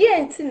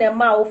nti na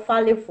ma wo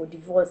file for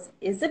divorce.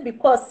 Is it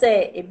because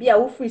say e bia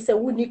wo free say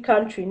wo ni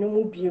country no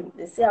mu biem.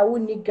 They say wo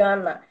ni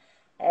Ghana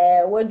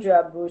wadru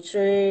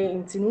abroche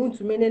nti no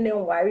ntumi ne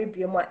nware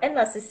biem a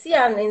na sisi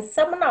a ne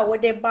nsem na wo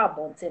de ba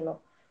bonte no.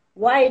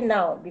 Why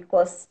now?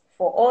 Because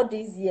for all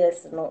these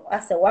years no,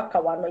 as a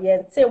waka wa no ye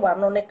nte wa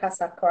no ne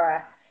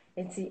kasakra.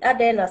 Nti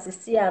ade na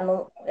sisi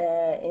ano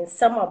in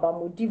some about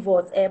mo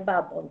divorce eba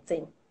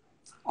abonten.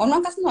 Ono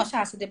nkasa no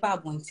sha ase de ba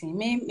abonten.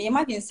 Me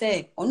imagine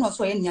say ono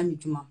so ye nya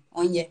medwuma.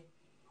 Onye.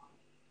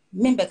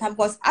 Me be kan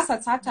because as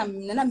at that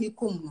time na me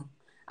kom no.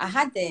 I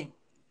had the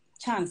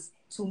chance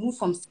to move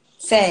from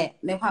say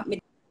me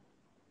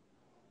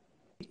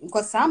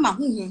because sama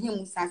hu hia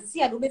mu sa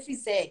sisi ade obefi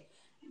say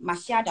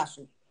mahia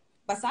so.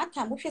 But that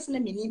time wo hwese na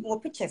me ni mo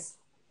pictures.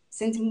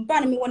 Since me ba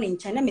na me won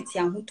nchen na me ti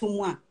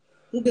ahotomu a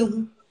wo be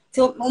hu.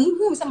 Ti o mu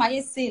hu say ma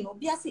ye say no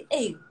bia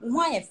say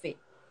wo ayefe.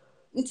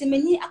 Nti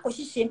meni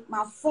akohihye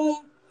ma fon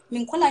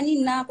me nkola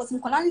ni na because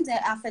nkola ni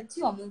affect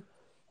omo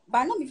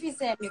ba na me fi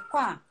say me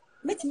kwa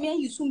metimi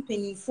ayusu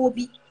mpanimfo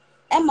bi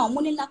e ma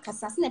mo ni na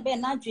kasa se na be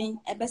na adwen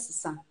e be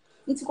sesa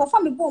nti ko fa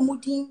me bo mo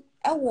din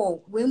e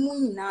wo we mu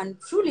nyina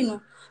truly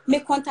no me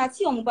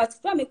contact omo but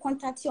fra me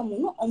contact omo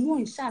no omo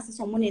nsha ase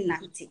so mo ni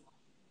nante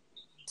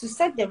to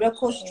set the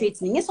record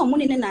straight ni so mo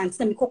ni nante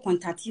na me ko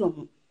contact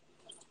omo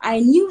I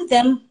knew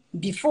them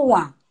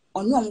before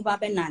ono omo ba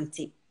be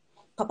nante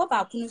papa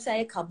ba kunu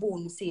say kabo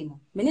no say no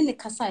me ne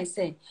kasa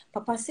say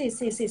papa say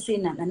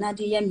na Nana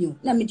de yamio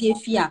na me de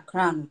afi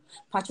akra no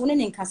pacho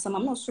ne nkasa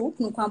mam no so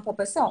kunu kwan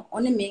papa say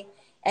one me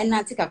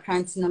enante kakra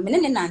nti na me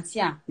ne nante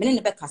a me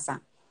ne be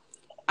kasa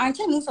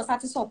anche mu so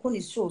sate so ko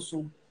ne show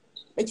so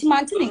eti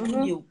mante ne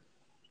nkibio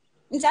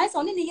nti ai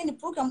so ne ye ne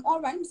program all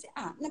right me say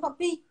na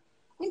papa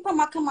nimpa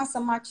maka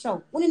masama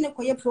chow one ne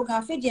koye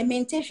program fe de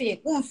mente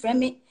hwe won frɛ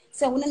me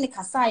say one ne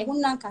kasa ai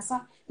won nan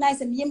kasa na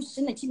say me yem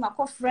hye na chi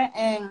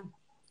makofrɛ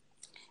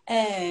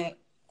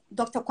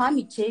Dr.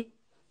 Kwame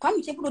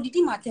Che bro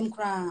didi matem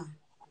kra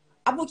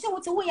aboche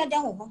wote wo ya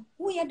dan wo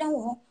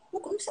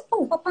wo say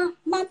oh papa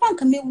man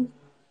bank mewu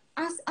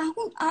as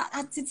ahun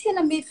atiti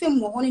na me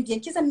fem wo hono de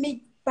kisa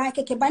me ba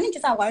keke ba ni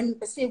kisa aware ni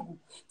pese egu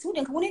ti wo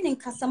de nka woni ne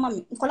nkasa ma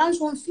me nkola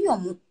nso mfi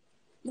omo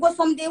because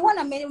from day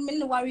one me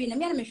no worry na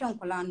me na me hwe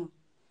nkola no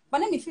ba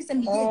na me fi se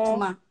me ye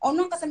duma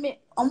ono nkasa me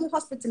omo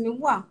hospital me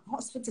wo a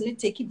hospital ni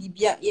take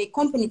bibia ye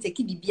company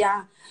take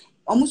bibia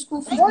omo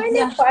school fees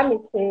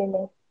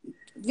bibia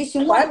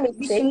Vision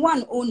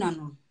one owner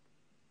no.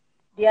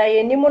 Dia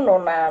ye ni mo no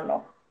na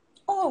no.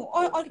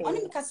 On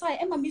me kasa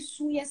e ma me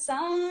su ye sa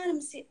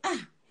me say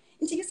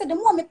nti kisa de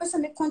mo me pesa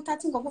me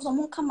contacting go so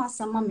mo kama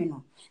sama me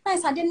no. Na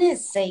isa de na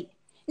say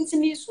nti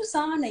me su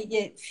sa na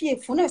ye fie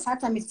fo na sa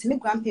ta me ti me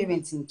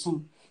grandparents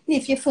nchen. Na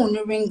fie fo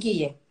no ringi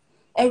ye.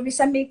 Every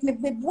time me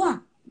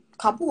beboa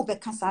kabo be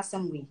kasa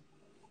asem we.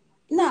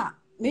 Na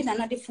me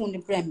na de phone de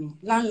brand me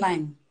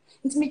landline.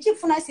 Nti me chi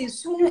phone na say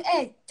su no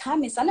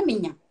time sa na me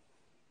nya.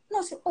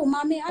 No say oh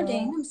mommy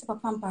aden na say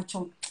papa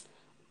mpacho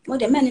mo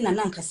de men na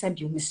nkasa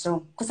bi o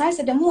misro cuz I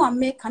said the mo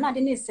ame kana de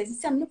na say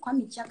sisi am ne kwa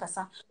mi chia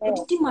kasa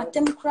odidi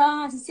matem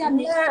kra sisi am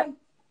ne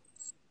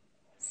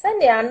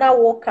sani ana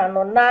wo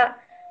kano na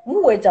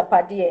mu we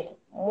japade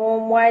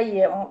mo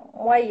aye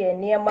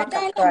niema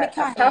kakra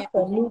apart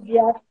from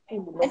media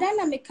school edan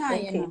na me kan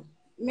ye no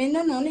me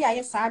no ya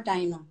ye sa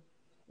dan no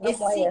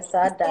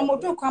esi mo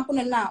do kwampo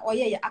na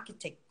oye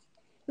architect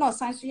no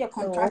sanso ye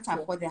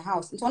contractor for the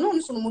house nto no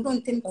so no mo do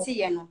ntemti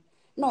ye no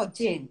no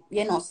je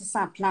ye no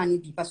sesa plan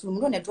bi pa so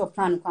mo do na draw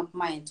plan kwampo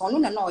mind nto no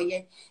na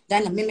oye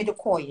dan na me de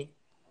call ye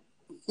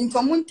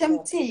nto mo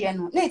ntemti ye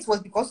no na it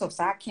was because of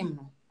Sakim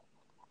no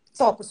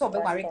so be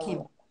worry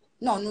Kim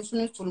no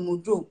so mo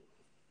do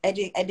e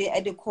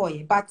de call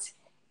ye but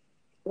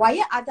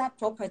why other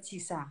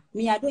properties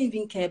me I don't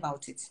even care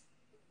about it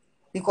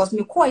because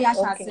me call ya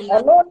chance na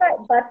no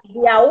but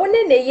dia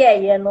woni ne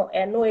ye no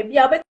eno e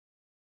bia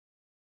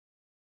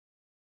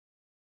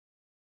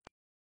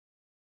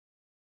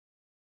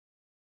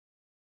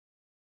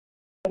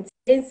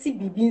ensi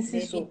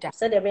bibinsi so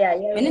se de be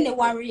aye me ne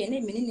worry na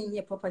me ne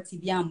nye property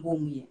bi ambo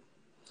mu ye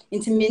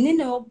nti me ne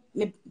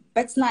me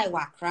betna I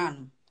wa kra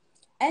no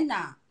e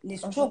na ni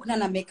stroke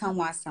na make kan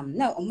wasam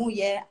na omo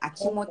ye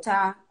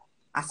achimota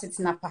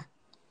asetena pa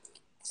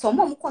so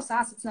mo ko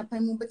sa asetena pa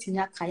mu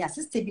betinya kaya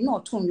sister bi na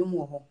oton nwom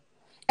wo ho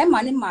e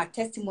ma ne ma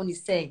testimony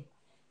say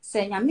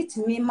nya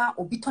metimi ma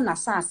obi to na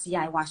saase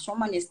ya wa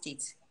Shoman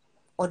estate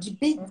odi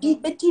be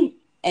beti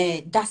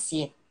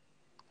dasie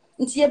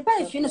nti ye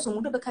ba fie no so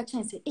mu do be ka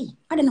chen say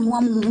ade na mo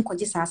amu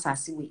nkoje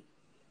saase we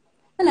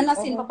na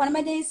say papa na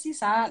me dey si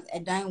sa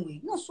edan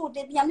we no so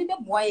de bia me be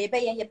boa ye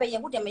be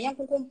wo de me yen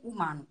konkon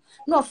woman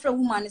no na ofra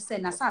woman say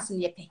na saase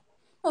ne ye pe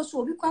no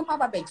so obi kwan pa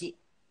ba beje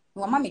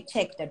no ma me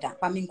check dada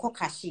pa me nko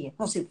cashier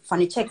no say fa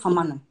ne check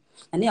fama no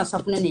na ne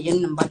osafo no ne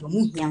yen number do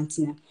mu hia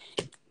ntina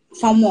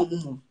fa mo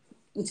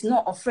nti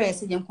no ofra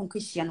say yen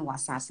konkon hia no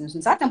wasase no so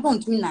that time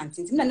ntumi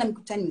nante nti na me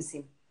kuta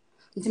nsem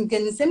nti me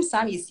kan nsem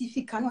sa me si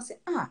fika no say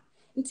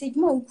nti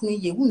ma okunu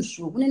ye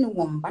wunsuo wona ne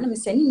womba na me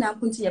say ni na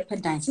nkonti ye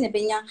pedan se ne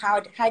benya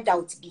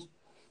hideout bi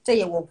say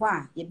ye wo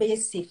hɔ ye be ye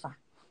safer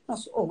no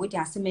so we dey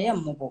ase me ye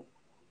mmobo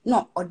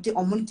no ode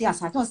omunti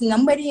asate no so na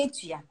mbari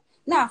etua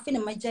na afi ne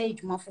magya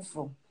edwuma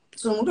foforo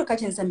so mu do ka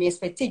chen say me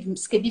expect edwuma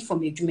ske bi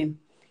from edwuma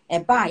e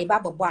ba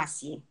bobo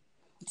ase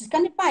nti ska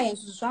ne ba ye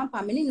nsusu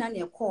ampa me ni na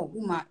ne call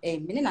wuma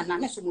me ni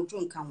na so mu do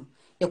nka ho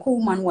ye call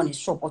wuma no wɔ ne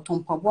shop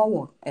otompa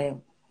bo wɔ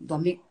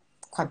domi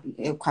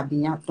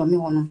kwabinya domi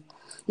hono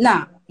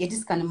na ye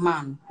diskan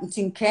man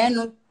nti nke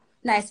no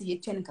na ese ye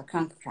twen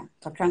kakran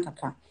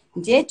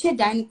nti e twe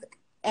dan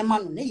ema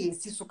no na ye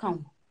si so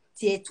kan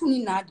ti e tu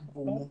ni na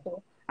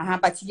adbo aha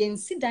but ye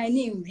nsi dan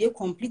na enwie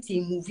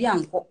complete movie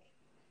anko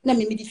na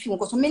me di film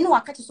ko so me no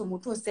akati so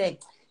moto say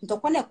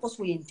ntokwa na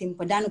ekoso ye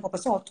ntempo dan no papa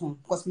so oton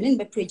because me no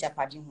be pray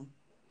japade ho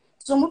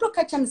so moto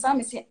ka cham sa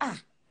me say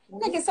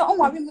na ke say on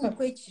ware me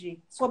ko echire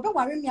so be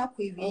ware me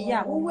akwa ewie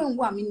ya wo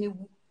wenwu a me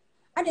newu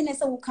ade na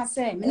say wo ka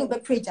say me no be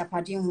pray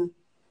japade ho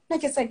na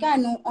ke say guy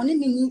no oni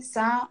ni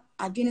sa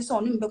adwene say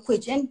oni be ko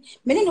echire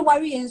me ne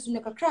ware ye nsu ne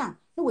kakra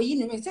na we yi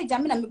ne say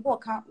jame na me bo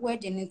ka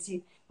wedding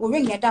nti wo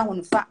ring ya da ho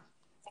no fa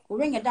wo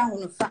ring ya da ho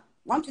no fa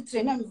 1 to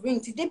 3 na me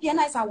ring ti de bia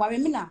na say ware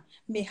me na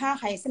me ha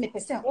say me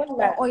pese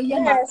o ye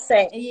ma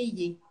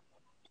ye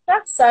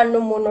Kasa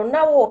no mu no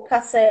na wo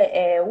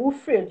kasa wo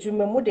free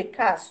adwuma mu de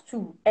cars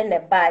too ene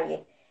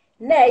baaye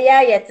na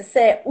ya te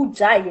se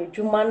ugya ye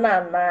adwuma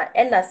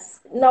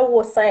na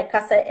wo san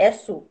kasa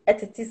eso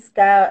etiti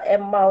ska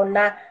ema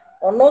na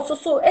ono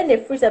so ene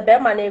free se be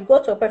ma na go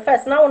to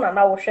perfect na wo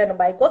na wo hwe no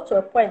by go to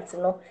a point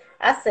no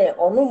ase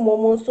ono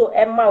momo so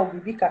ema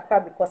obibi kakra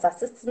because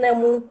assist na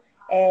mu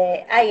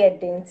aye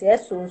denti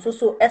eso so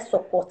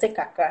support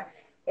kakra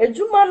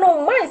adwuma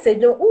no man se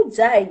jo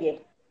ugya ye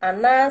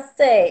ana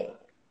se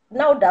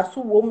now that's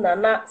womb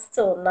na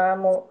still na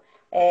no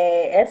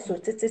eso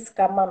titis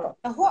kama no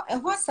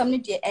eho asam no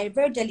de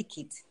very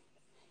delicate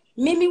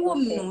mimi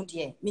wom no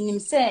de minim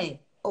say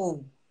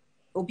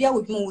obia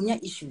wodwuma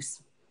wonya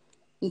issues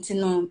nti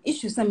no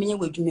issues na menye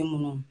wadwuma mu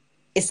no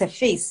it's a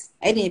face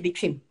I dey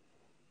betwem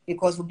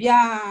because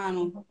obia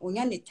no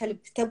wonya ne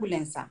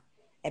turbulence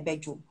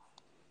ebejo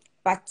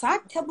but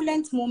that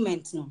turbulent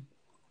moment no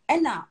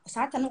ena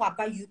sata no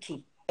waba UK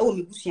ewo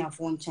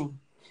mebusuafo nchen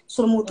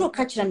so mo to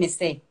ka kira me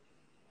say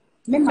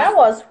that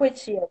was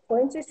which year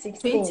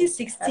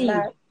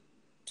 2016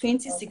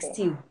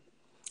 2016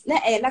 na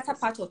latter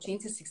part of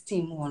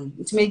 2016 one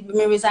it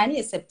me resign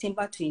in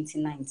September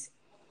 29th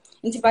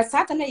nti ba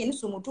sata na ye no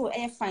so moto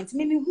fine nti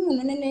me hu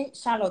no ne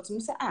Charlotte me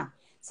say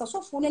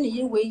so fo na ne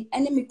ye we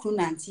ene me kru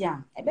nanti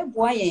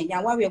ebeboa ye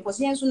ya ware because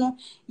yen so no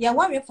ya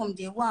ware from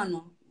day one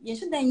no ye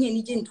should dan ye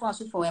ni je nto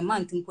aso for a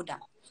month nkoda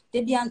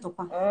de bia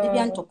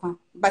ntokwa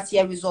but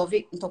ye resolve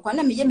it ntokwa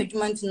na me ye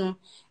medwuma nti no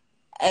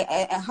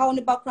how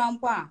ne background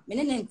kwa me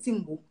ne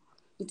ntimbo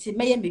nti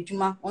me ye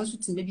medwuma onso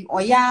timbe bi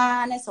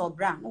oya na se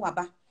obra no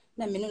waba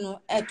na me no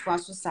eto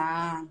aso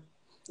saa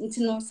nti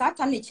no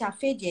sata na chi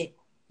afa de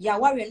ya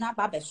ware na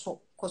aba beso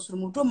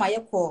kosumudo ma ye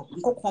ko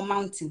nkokọ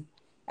mountain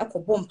ekọ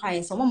bompa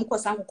ye so mo ko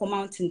san nkokọ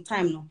mountain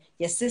time no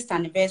your sister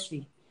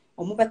anniversary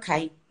omo be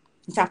kai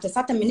nti after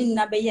sata me ni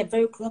na be ye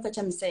very close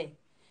ka me say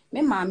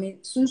me maame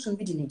sunsun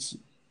bi di nachi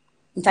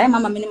nti ay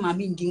mama me ni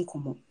maame ndi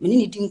nkomo me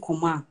ni di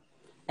nkomo a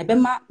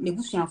ebema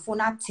mebusuafo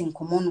na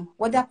atenkomo no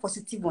whether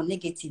positive or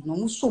negative no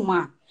muso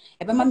ma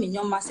ebema me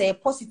nyoma say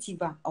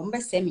positive a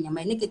ombe say me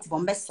nyoma negative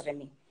ombe sere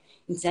me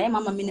nti ay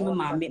mama me ni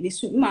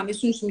maame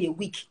sunsun ye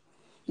weak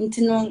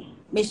nti no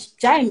me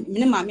jai me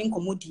ni maame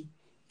nkomo di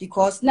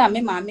because na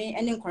me maame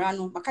ene nkora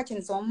no maka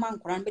kene so mma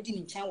nkora no be di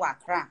nchen wa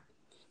akra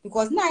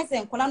because na I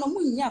say nkora no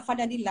munya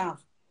fatherly love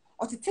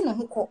otete no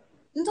hoko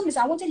nto me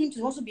say I wanted him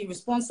to also be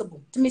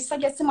responsible to me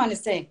suggest man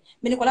say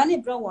me ni nkora na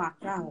ebra wa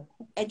akra ho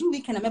edu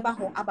weekend na meba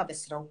ho aba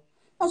besrew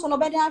so no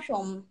be dey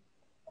ahwom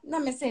na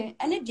me say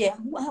ene de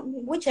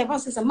whichever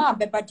says ma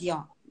beba de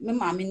me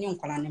maame ni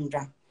nkora na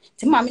mbra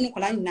ti maame ni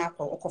nkora ni na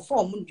akọ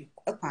okofo mu di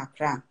ekwa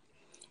akra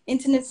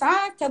internet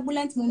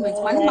turbulent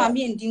moment man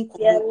maame ndi nko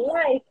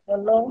life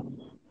no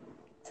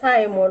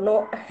time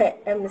no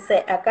em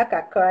say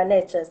akakakra na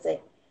eche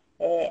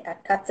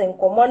akaten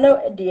komo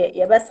no de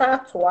ye besa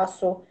ato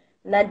aso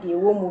na de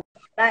wo mu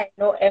line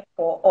no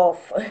echo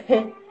off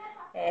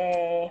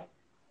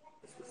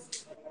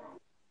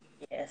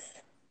yes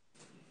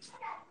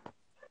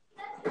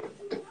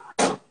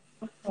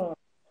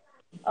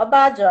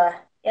obajo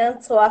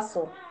ento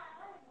aso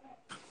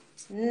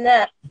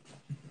na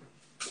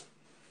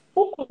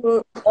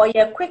ukuru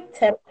oye quick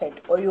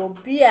tempered oyo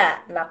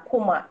bia na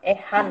kuma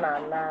ehana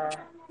na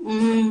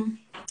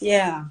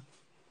yeah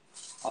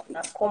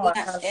na kuma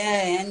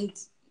and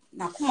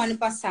na kuma ni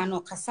basa no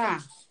kasa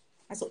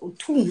as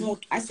otu hu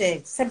I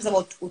say sebs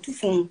about otu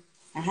fun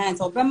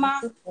so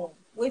bema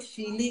we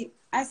feel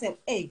I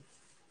say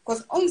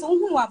cause onzo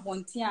hu wa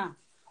bonti a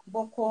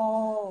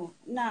boko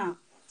na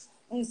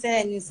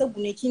unse ni sabu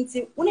ne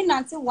kinti woni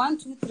nante 1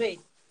 2 3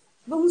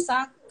 be hu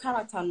sa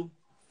character no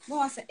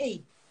no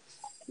say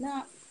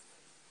na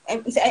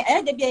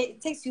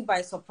it takes you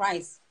by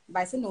surprise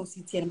by saying no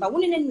city but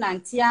woni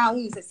nante a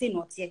unse say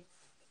no tie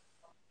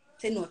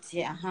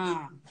tenotie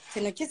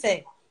tenotie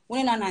say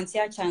woni na nante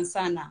a chance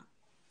na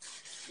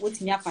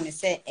wotimi afa ne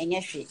say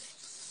enye hwe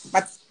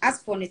but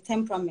as for the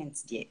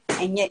temperament there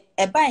enye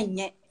eba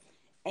enye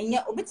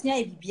obetimi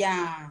aye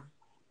bibia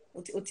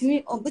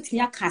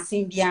obetimi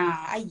akasen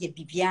bia aye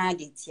bibia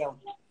de tia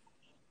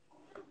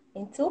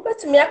nti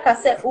obetimi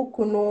akase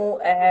ukunu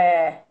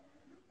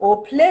o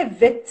play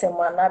victim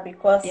ana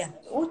because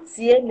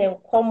utie ne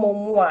nkomo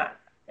mu a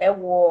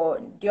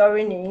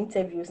during the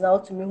interviews now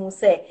to me who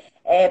say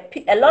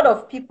a lot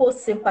of people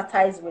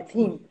sympathize with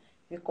him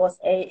because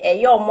a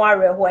young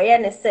mare who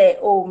I say,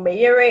 oh,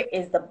 Mayere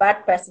is the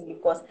bad person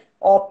because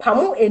or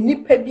pamu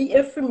enipa bi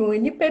efimi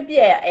enipa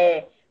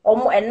bi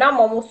omo enam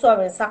omo so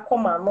nsa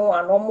koma no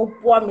and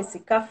omo boa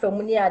mesika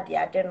fam ni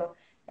ade no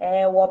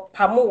wo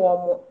pamu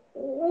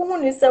wo mo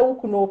ni say wo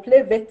kuno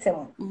play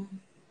victim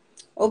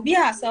obi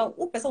a so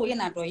wo pese wo ye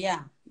na doye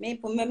a me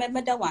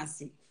da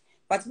wansi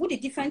but with the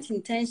different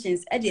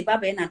intentions e dey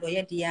baba na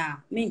doye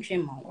dia me ntwe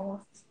mo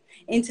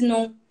enti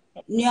no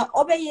ne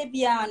obeye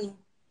bia no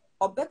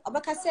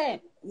obeka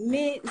say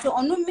me so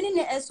ono me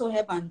ne eso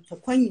heaven to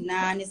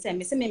kwanyina ne say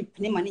me se me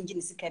mpene ma ne ngi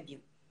ne sika bio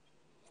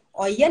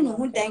oye no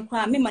hu dan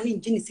kwa me ma ne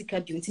ngi ne sika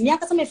bio enti me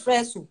akasa me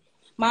frɛ so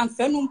ma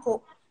mfrɛ no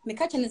mpo me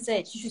ka kyene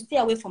say she should stay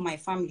away from my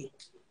family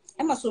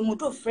Emma so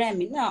modo frɛ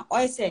me na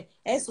oy say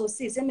eso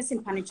see say me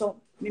simpane cho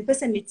me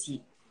pese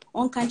meti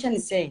on kan kyene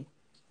say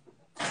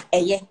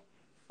eye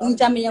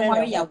unja me yan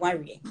ware ya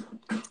ware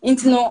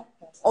enti no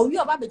owi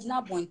oba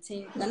begina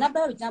bonten na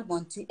ba begina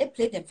bonten e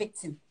play the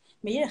victim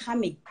me yere ha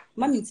me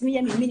mama ntimi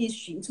ya me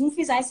ministry ntimi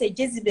fi say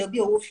Jezebel bi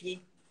o fie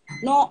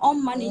no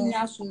on man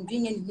nya asumdwe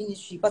nya ni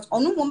ministry but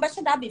onu mo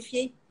mba da be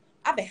fie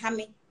abe ha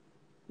me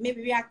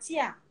react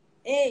a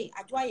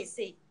adwa ye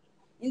say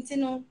enti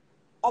no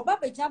oba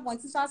begina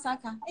bonten so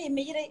asaka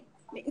me yere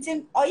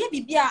enti oye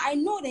bibia I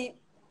know that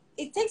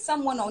it takes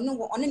someone on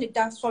the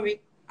dance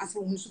sorry as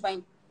we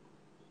musuban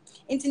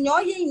enti no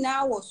ye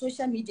na wo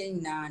social media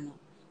na no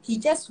he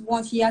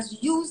has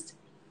used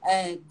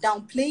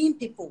downplaying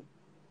people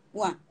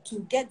one to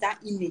get that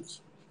image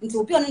into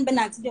obi on be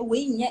nanti the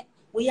way nye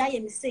we ya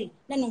me say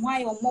na no why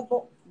your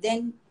mobo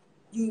then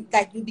you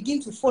begin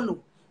to follow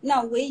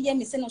now we ya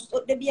me say no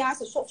de bia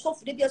so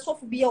de bia so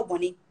bia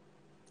oboni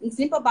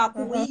nti pa ba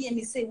ko we ya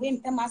me say we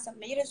mpem asa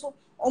me yere so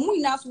omu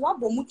ina so wa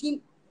bo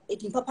mutim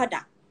edin papa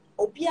da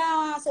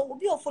obia so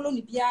obi o follow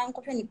ni bia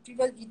nkopɛ ni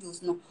previous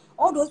videos no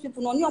all those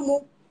people no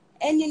nyomo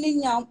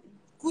any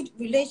good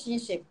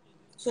relationship.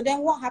 So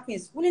then what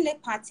happens? When the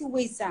party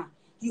ways are,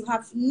 you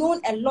have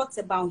known a lot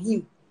about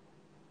him.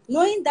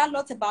 Knowing that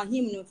lot about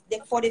him,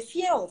 for the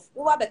fear of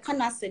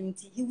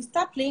he will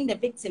start playing the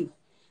victim.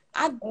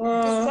 I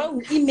destroy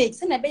image.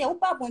 Then I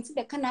want to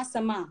be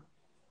kanasama.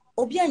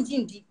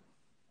 Obianjindi.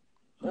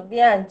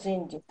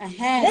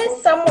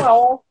 Then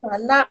somehow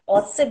na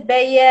or se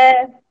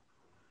beye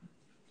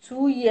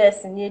 2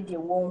 years near the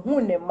one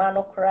who ne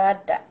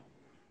manokrada.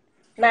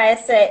 Now I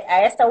say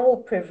will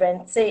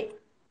prevent it.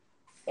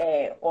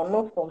 Or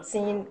not from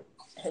seeing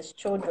his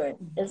children.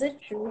 Is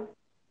it true?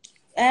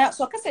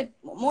 So I said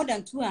more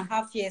than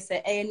 2.5 years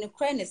in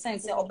the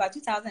sense about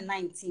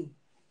 2019.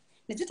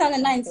 The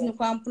 2019 no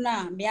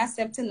crampuna me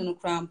accepting no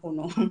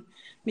crampuno.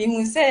 Me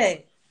mun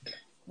say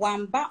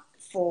one back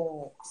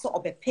for so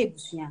of a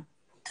pebusua.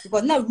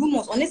 Because now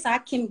rumors on this I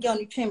came girl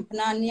on train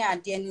na near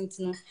the end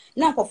no.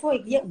 Now for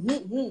who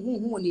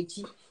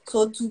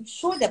so to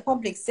show the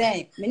public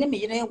say me ne me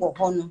yere wo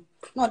ho no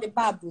na the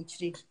babu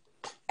chiri.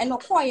 And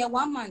acquire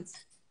 1 month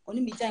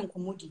only me giant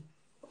commodity.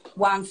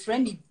 One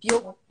friend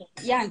bio,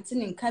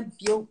 yantin and cat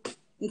bio,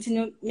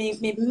 into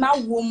me ma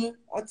woman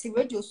or the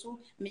radio so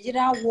me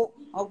walk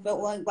of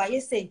why I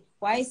say,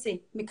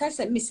 because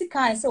Missika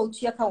I saw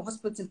Tiaka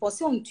hospital in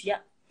Posion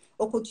Tia,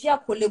 or Cotia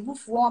colebu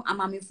form a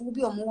mammy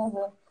phobia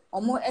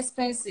or more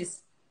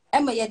expenses.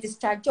 Emma yet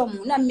discharge your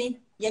moon and me,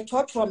 yet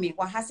taught from me,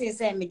 what has he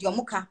said,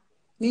 Mediomoka,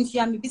 means you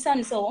am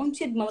beside so on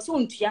tia, my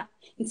son Tia,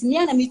 into me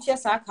and a meteor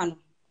sarcano.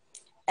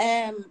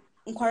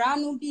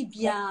 Nkorano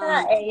bibia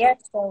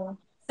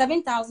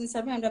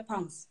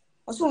 £7,700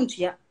 also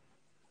untia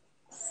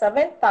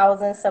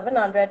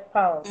 £7,700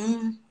 wow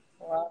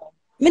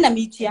me na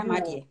metia my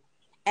dear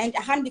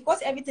and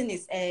because everything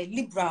is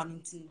liberal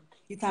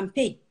you can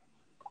pay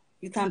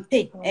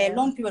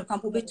long period can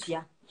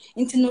pobetia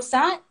into no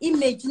sa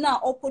image na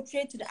or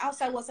portray to the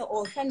outside was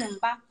or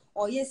number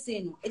or yes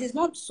no it is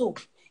not so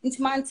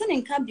into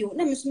maintaining cabio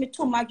na me so me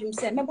to madwum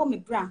say me bo me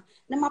bra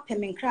na ma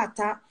pem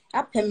nkrata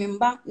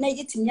apememba na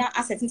yetinya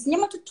asset nti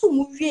nyama tutu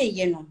mu wie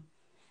ye no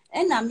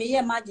na me ye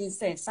imagine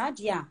say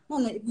sadia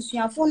no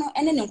ebusuafo no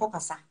ene ne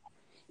nkokasa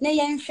na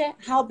ye nhwe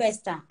how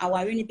best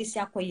aware ne besi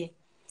akoye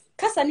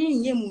kasa ne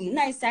nye mu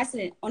na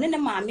isase one ne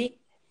maame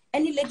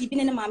ene lady bi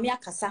ne maame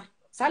akasa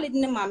sa lady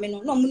ne maame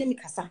no na omu ne mi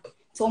kasa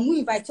so omu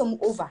invite omu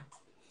over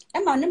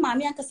ma ne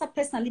maame akasa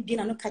personally bi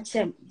na no ka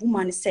chem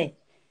woman say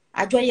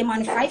adwoye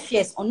man 5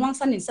 years ono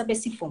ansa ne nsa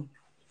besi fom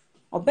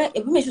oba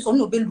ebu me so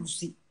no be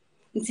lucy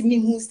nti mi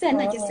hu say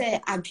na je say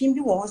adwin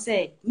bi wo ho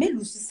say me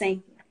lucy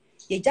sen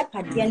ye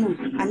japade no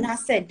ana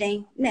say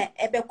den na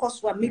ebe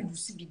koso a me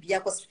lucy bibia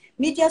cause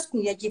media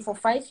school ye for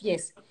 5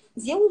 years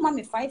nti ye woman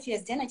me 5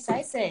 years then I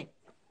say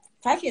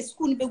 5 years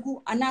school ni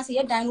begu ana say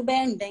ye dan no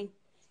be den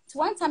so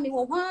one time me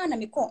wo hwa na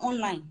me call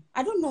online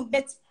I don't know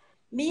but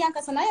me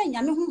yankasa na ya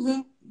nya me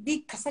hu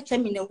bi kasa cha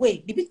me na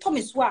way bi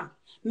Thomas wa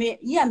me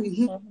ya me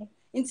hu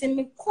nti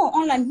me call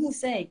online who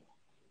say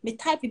me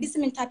type bi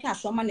me type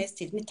ashoma na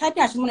estate me type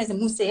ashoma na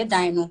who say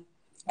dan no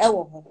e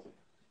wo ho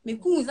me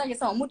ku za je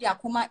say omo de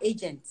akoma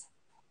agent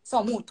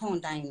So more ton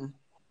dine.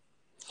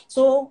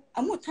 So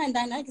I'm more time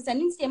dine. I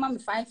didn't see mammy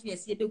 5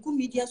 years. You be good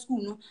media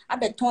school. No, I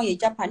bet Tony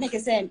Japan. Like I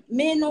said,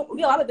 me no,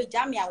 we have a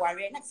jammy our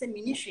next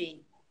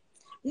ministry.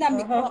 Now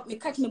me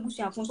catch me bush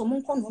and so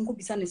mon con won't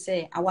be sunny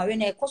say, our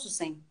rene cost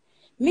sing.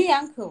 Me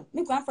uncle,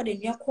 me grandfather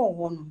near call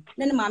one.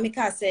 Then mammy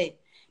car say,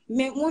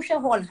 me won't share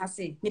hall has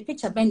say, me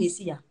picture Ben is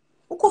here.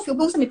 Who coffee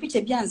won't me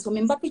picture beyond so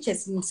me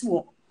pictures in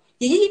two.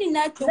 Ye didn't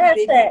not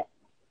baby.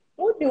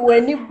 Udi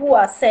weni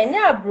bua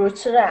senya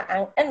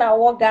abrochira ena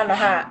woga na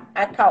ha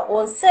aka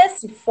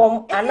onsesi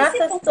form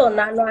anase still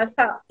na no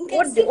aka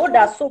udi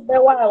oda so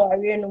bewa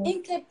aware no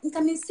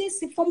inka me say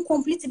form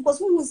complete because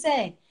who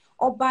say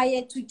or buy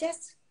it to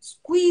just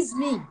squeeze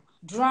me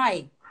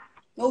dry.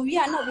 No, we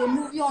are not. We're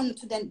moving on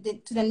to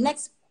the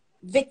next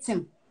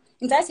victim.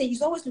 And I say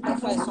he's always looking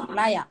for a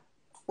supplier.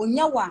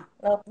 Onyawa,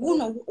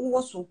 wuno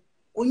uwoso,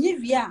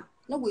 onyevia,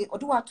 no we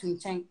oduwa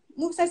tunchen.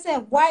 Move say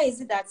why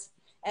is it that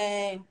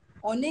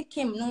oni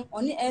came no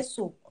oni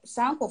eso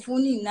sanko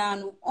funi na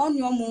no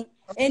onyomu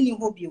any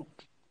hobio.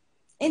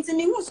 Enti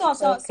me hu so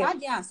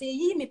sadia say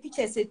yi me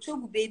picture say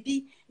trouble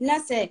baby na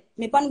say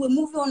me ban we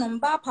move on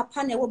mba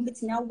papa na e wo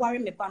betimi aware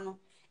me ba no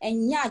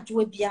enya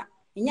adwo bia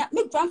enya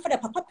me grandfather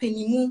papa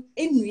panimu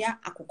enua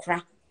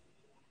akokra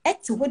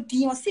eti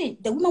hodi o say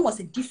the woman was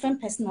a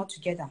different person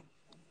altogether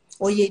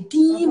oye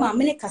din ma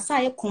me ne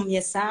kasa ye kom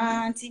ye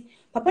santi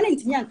papa na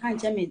ntimi anka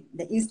nche me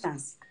the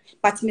instance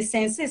but me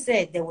sense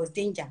say there was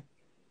danger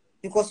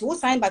because wo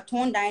sign by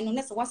turn down no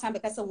nese wo sign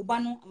because wo ba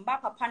no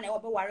mba papa na e wo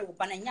be ware wo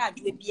ba na nya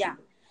adwo bia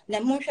na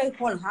mo hwe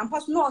Paul han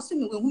pass no so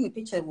me hu me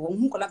picture wo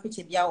hu kola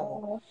picture bia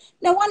wo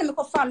na one me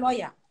ko fa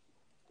lawyer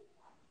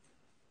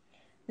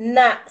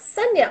na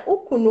senya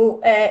ukunu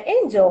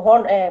angel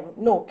hon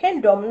no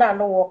kingdom na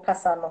no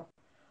wokasa no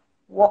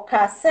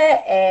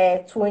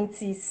wokase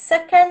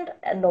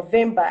 22nd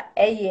November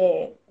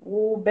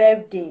wo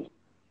birthday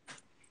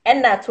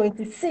and na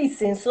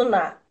 26 so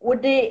na wo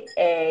de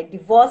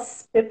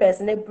divorce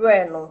papers ne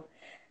bre no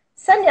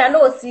senya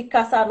no osi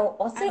kasa no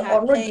o se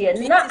ono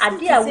de na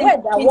ade a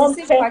word a won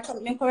pe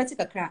me correct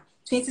kakra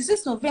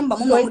 26 November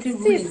mo mo de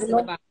ruling se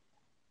ba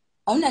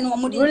ona no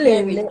mo de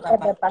ruling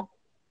baba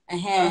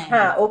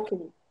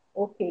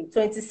okay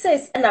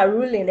 26 and a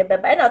ruling the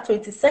baba na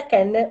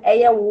 22nd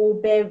wo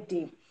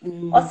birthday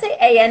o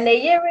say na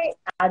yere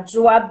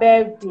adwoa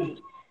birthday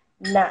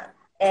na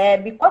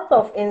because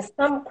of in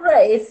some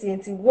crazy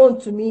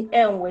want to me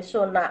we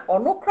so na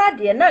ono kra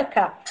de na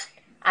nka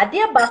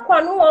ade ba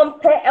kwa no won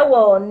pe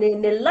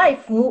ne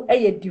life mu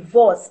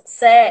divorce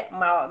say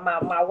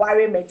ma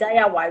ware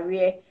megaya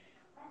ware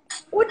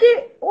Udi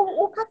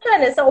ukaka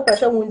ne sa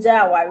upesha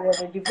munja aware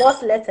the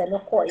divorce letter no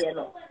call ye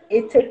no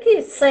it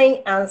take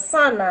sign and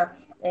sana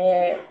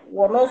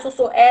wono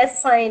so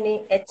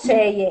signing a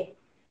chair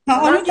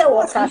on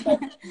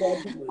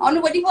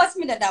divorce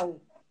me dada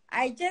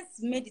I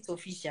just made it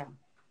official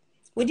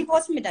we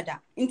divorce me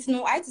dada into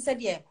no I to said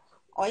yeah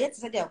or yet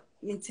said yeah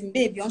into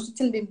baby on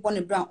shooting baby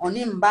born brown on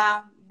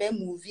mba be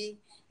movie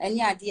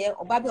any idea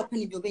or baby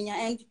open bi obenya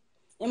and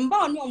mba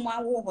on your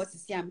ma wo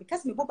horses yam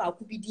because me boba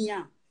ku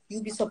bidin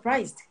you'll be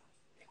surprised.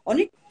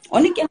 Only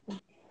can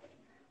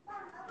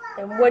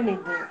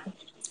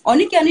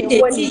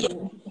date.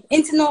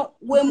 Into no,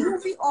 we're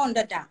moving on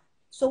that.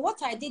 So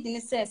what I did in the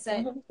says,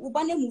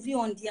 Ubane movie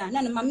on dia.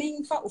 None my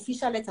main for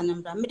official letter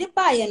number. Me de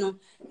buy no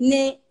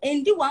ne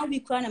and the 1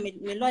 week run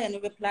me lawyer no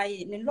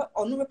reply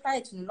or no reply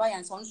to the lawyer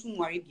and so on soon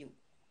worry you.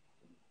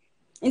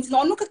 Into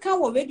no look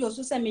account radio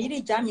so say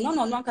me jamming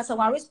no because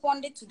I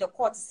responded to the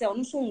court say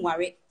on soon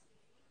worry.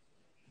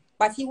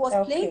 But he was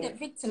playing the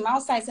victim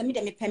outside. So me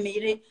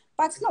pay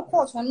but no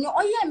court one.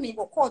 Oh yeah, me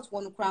go court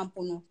one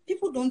crampono.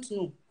 People don't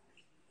know.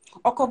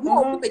 Or come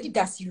more people did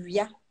that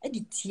Syria.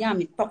 Edit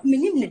yami. But me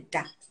name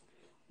da.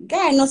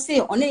 Guy no say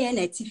on a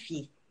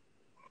NTF.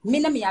 Me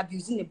na me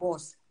abusing the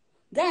boss.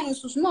 Guy no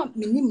so not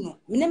me no.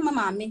 Me name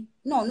mama me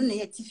no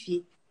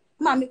NTF.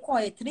 Mammy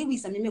call 3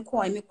 weeks and me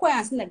call and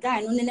send the guy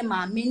no name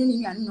mammy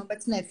no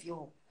but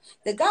nephew.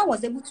 The guy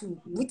was able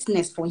to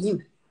witness for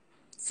him.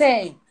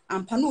 Say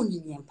I'm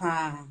panoni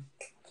pa.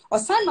 Or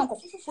sign uncle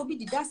for be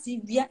the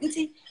dasy via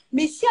nti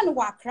me share no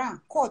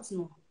wakra court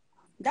no.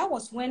 That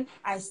was when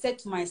I said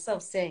to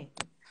myself, say,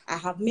 I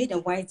have made a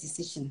wise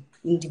decision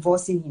in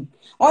divorcing him.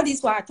 All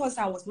this while I thought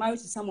I was married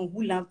to someone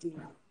who loved me.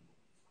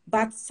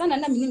 But sana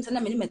na minim sana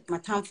meni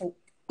matamfo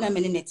na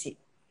meni neti.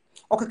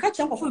 Okaka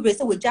chan for be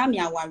say we jam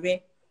ya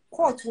ware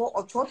court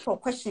or for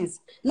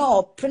questions.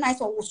 No prenise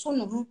or woso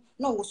no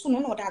no woso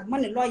no that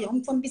man lawyer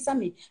hom from bisa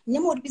me.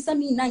 Nyemo de bisa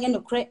me na ye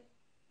no kre.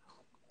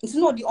 It's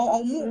not the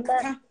on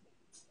kaka.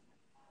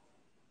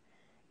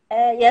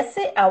 Yes,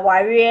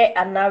 aware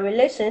and our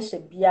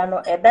relationship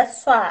biano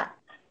ebeso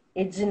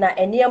ejina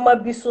eniema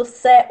bi so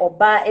se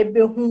oba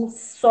ebehu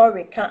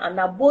sorry kan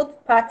and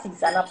both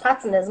parties and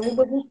partners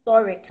mubehu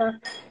sorry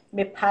kan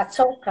me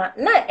pacho kan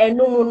na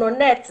enum no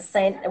net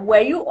sign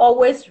were you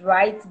always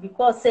right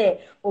because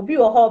say obi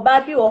wo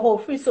ba bi wo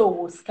free so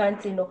was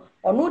scanty no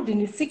onu di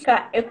ni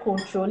sika e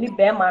control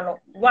be ma no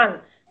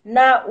one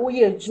na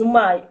uye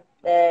juma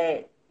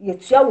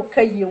yetua wo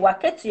kayi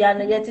waketua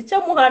no yetiche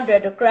mu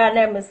 100 kra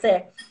na me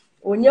say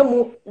onye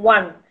mu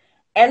 1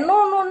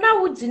 eno no na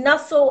wo gina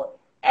so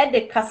e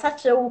de kasa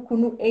kire wo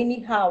kunu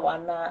anyhow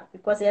ana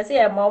because yes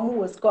e ma mu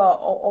wo score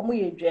omu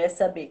ye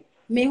dwesa be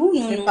me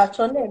hunu me no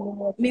patcho na enu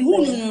mo me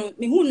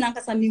hunu na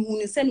nkasa me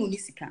hunu se no ni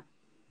sika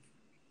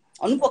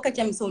onu po ka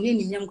chem se oni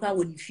enyam kwa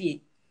wo ni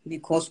fie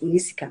because oni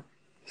sika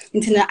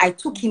ntina I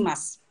took him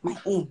as my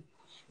own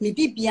me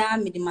bibia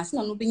me de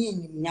machine no benye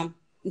enyam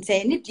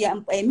nti ne dia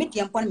me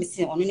dia mpo na me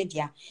se onu ne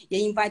dia ye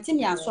invite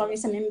me asori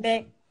se me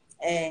mbe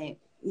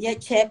ye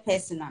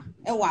chairperson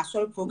e wa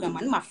asori program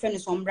na ma friend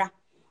so mbra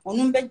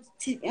onu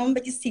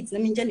mbe ji seat na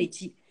me nja na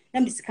echi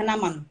na me sika na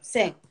ma no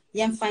se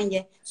ye mfan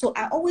ye so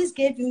I always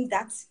gave him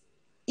that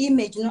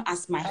image no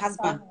as my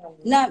husband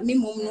na me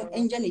mom no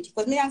nja na echi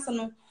because me answer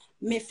no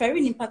me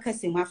ferry nimpa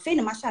kase ma fe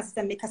na ma sha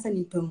asem me kasa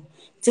nimpa mu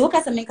ti wo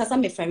kasa me kasa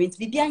me ferry nti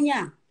bibia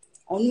nya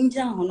onu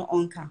nja ho no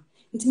onka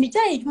nti me ja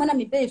edwuma na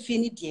me ba efie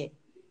ni de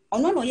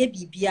ono no ye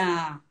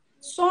bibia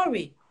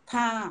sorry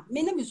pa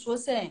me na me so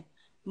say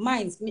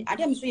minds me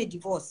ade me so ye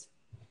divorce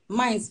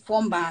minds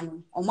form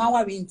ban o ma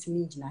wa rent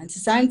me ngina nti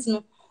sant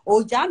no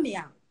o ja me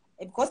a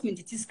because me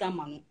titi scam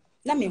no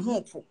na me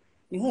hope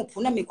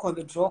na me call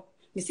withdraw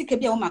me sika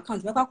bia o ma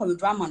account me call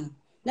withdraw ma no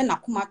na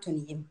nakoma to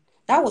ne yim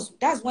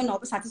that's when I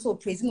was started so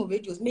praising my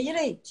radios me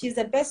yere she's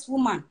the best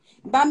woman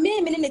but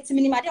me ne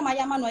timi ni ma de ma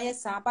ya ma no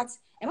yes but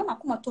e ma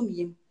makoma to me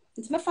yim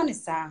nti me fa ne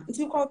sa nti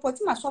me call report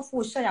ma so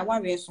fo share ya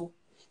ware so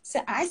say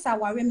I say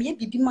ware me ye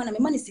bibi ma na me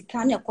ma ne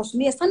sika na ekoso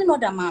me stand no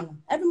da ma no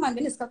every man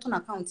be ne sika to na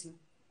account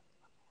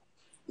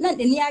na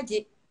de ni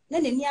age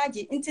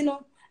nti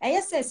no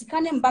eye say sika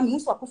ne mba me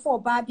nso akofo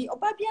oba bi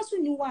aso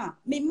ni wa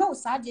me ma o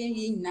sa de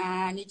ye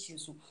nyina ne chi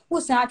so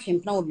wo sa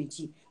atwem na o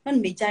meji na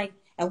me jai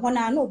e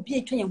wona na obi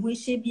atwa ye ho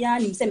ehye bia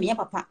nim se me ye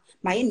papa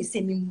ma ye ni se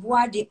me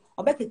mbuade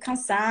obekeka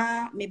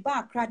saa me ba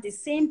akra the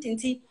same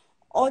thing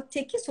or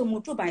take so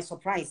mutu by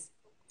surprise.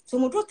 So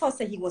Mutu thought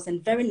that he was a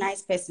very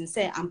nice person.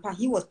 Say, Ampa,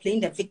 he was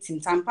playing the victim.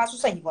 Ampa so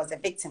said he was a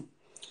victim.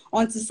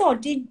 Until so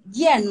did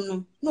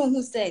no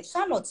who said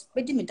Charlotte,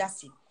 but me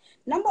dasi.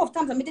 Number of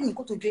times I made him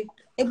go to drink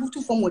able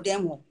to form with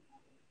them.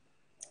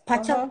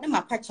 Patch out,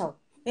 my patch out.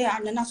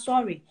 Nana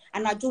sorry,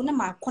 and I don't know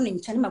my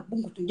calling channel my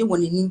book to you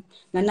one in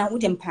Nana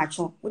wouldn't patch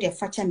out, would have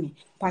fetch me.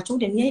 Patch out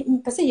the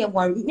name, per se, you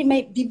worry, me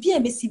may be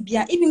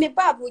beer, even me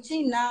babu,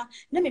 Gina,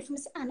 let me from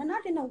and I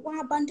don't know why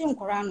abandon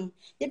Corano.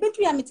 You bet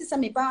we are meeting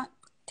me ba.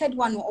 Third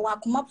one or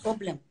akuma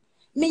problem.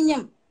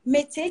 Minyam,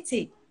 me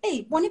tete,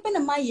 eh, one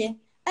even my ye.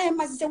 I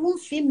must say, won't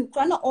feel me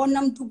crana or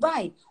nam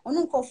Dubai, or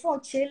no call for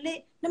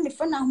Chile, let me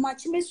find out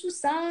much me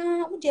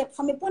susa, would you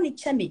from a bonny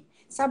chemmy,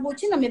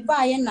 Sabotina me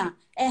buy na,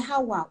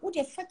 how would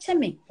you fetch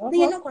me?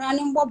 Me no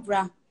craning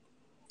bobra.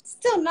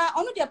 Still now,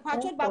 only the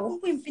part back who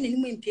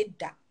infinity paid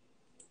that.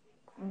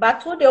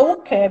 But who the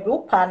okay,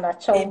 Bupana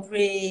chow.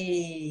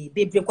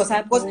 Baby, because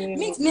I was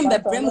meet member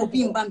Bremo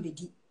being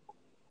bambidi.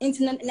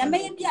 Internet na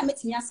may be a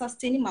metting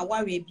sustaining my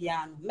worry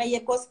piano. May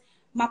cause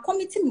my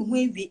committee me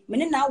wavy,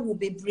 many now will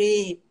be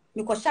brave.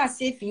 Because shall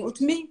saving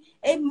to me,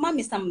 a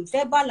mammy some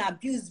verbal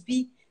abuse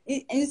be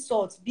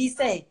insults be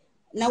say.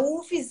 Now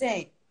wolf is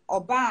say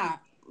or bar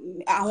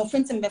our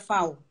friends and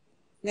befoul.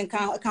 Then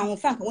can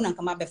find one and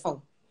come up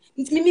before.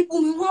 It's me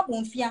boom hop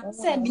on fear,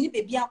 say mini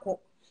baby ako.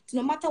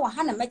 No matter what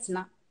Hannah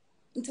metina.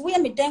 Into where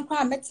me then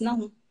cry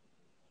metina.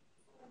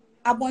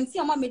 I won't see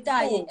a mammy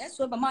die, as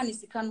well, man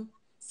is the can.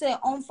 Say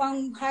on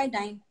found high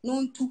dine,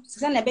 no to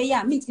Susanna Bay,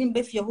 meet him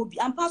before your hobby,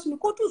 and pass me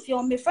go to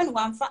your my friend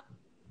one fat.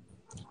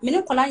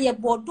 Minocola ye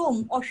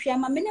boredom or share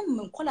my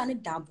minimum colony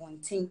dab one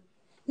thing.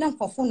 None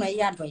for phone a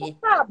yard or ye.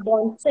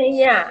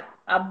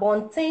 A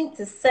bontain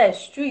to say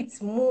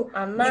streets move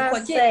and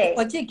not say.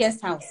 Nicoje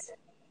guest house.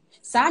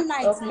 Some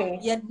nights no,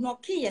 yet no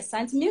key a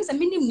sign means a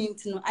minimum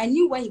to know. I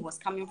knew where he was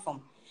coming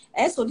from.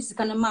 As so this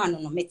kind of man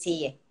on a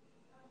metier.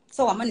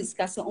 So a man is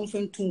casting on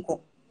friend Tunko.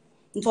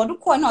 Into the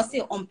corner say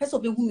on peso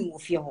be whom you will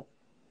fear.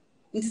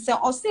 Nti say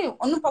or say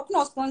on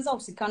no sponsor of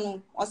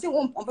Sikano or say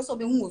one person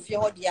be whom fear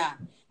dia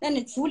then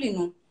it truly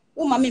no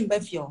wo ma me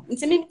mbafio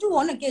nti me do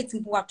one gate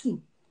mpo atum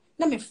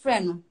na me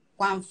friend no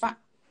kwanfa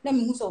na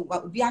me hu so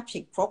obi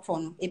atwe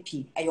prokro no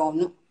epi ayo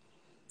no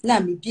na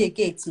me bie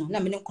gate no na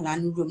me ne kola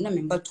no room na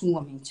me mbatum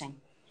wo me nchen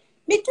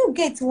me do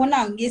gate won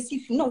na ngesi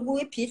fi no wo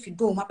epi fi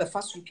do ma be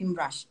fa sweeping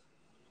brush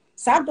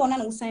sa do na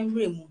no san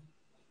remu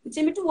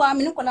nti me do wa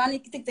me ne kola no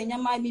kitekta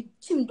nyama me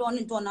chim do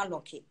na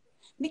lock it.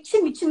 Me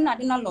chim na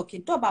de na lock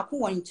it. Do ba ko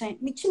won nchen.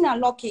 Me chim na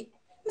lock it.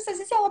 Me say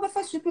we be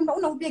first sweeping ba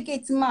una wo be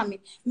gate mami.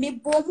 Me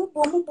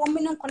bom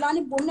me no kola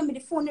ni bom na me the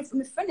phone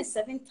me friend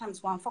 7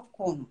 times one for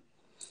call no.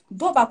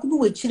 Do ba ko bi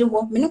we chire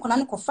wo. Me no kola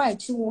ni ko fa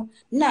chire wo.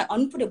 Na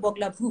on put the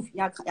burglar proof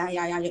ya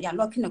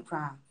lock in the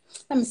car.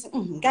 Na me say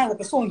guy wo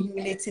be so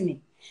humiliate me.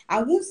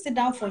 I won't sit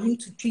down for him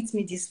to treat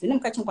me this way. Na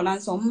me catch kola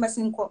nso mo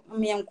mesin ko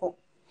me enko.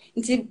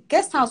 Nti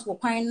guest house wo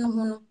kwan no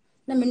ho no.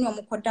 Na me no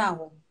mo koda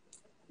ho.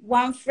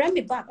 One friend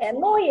me back.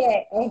 No,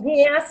 yeah, and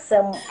he has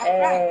some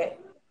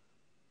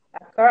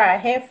Accra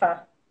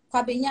Hefa.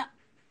 Kwabenya.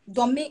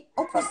 Domi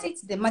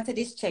opposite the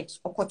Methodist Church.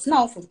 Okot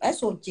now for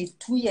SOJ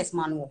 2 years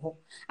man wo.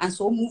 And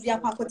so move ya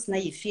pakot na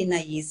ye fee na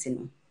yes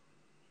no.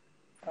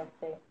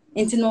 Okay.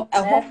 Enti no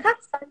eho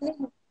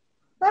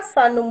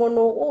Kasa no mo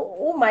no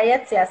wo ma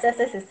yete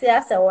asese sisi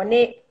ase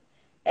woni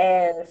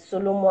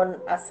Solomon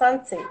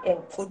Asante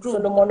Odro.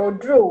 Solomon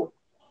Odro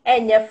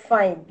enye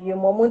fine bi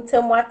mo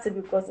muntemu ate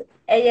because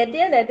eye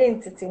de na de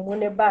ntitimu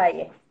ne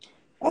baaye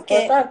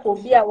because Okay. anko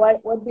bi a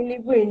wa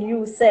believe in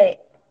you say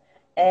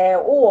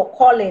wo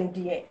calling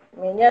die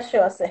me nya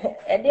sure say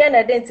e de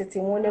na de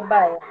ntitimu ne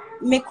baaye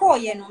Me call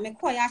ye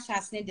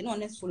ashas ne de no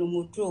ne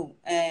Solomon Odro.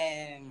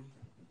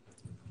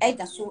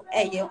 Eda so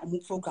eye omu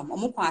program.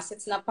 Omu kwa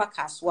asetina pa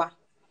kaswa.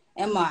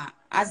 Emma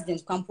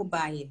accident kwampo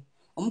baaye.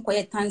 Omu kwa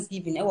ye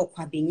Thanksgiving ewo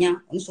kwa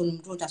benya. Omu Solomon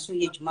Odro da so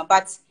ye juma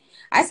but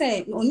I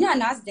say onya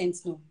an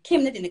accident no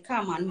came ne de ne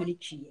car man money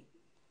twie.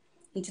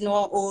 Nti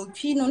no o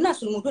twi no na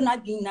Solomon Odro na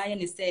bin na ye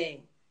ne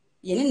say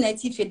ye ne na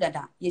ti fe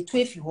dada ye to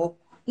efi ho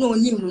na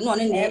onyim no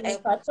na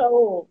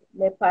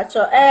me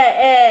pacho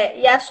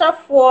ya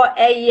shafo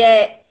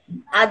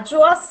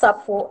Agyapong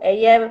Sarfo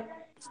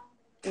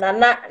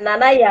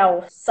Nana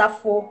Yaw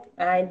Sarfo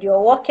and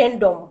your war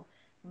kingdom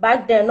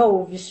back then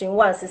no vision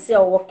one say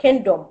our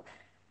kingdom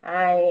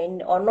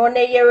and ono na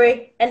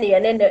yere and ye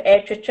ne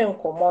twetwe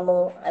nkomo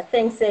no I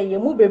think say ye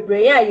mu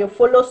bebre ya you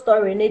follow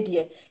story ne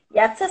de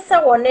ya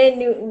tesa wona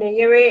ne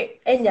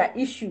yere enya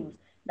issues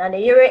na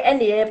ne yere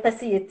ene ye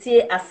pese ye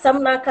tie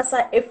asam na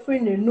kasa efri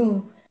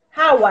nenum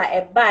how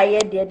a buy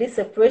the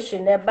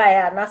separation e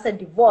buy na say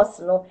divorce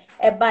no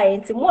e buy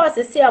nti mo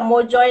asese a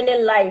mo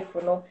joining life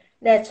no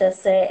na che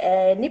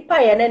say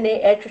nipa ye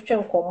ne twetwe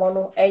nkomo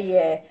no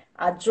ye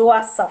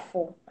Agyapong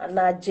Sarfo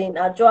na Jane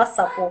Agyapong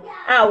Sarfo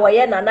a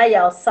woye Nana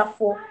Yaw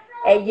Sarfo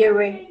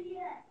yere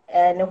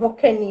ne ho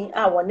kani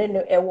a wone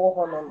ne ewo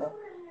ho no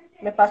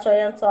me pa cho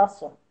ye nto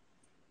aso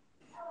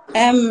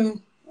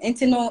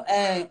enti no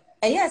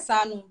yes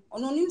anu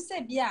ono nim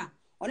se bia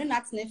ono na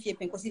atena fie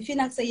pen cause fie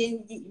na say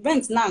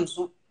rent na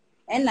nso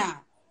e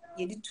na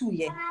ye di 2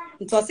 ye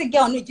nti o se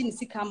girl no gi ni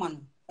sika ma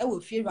no e wo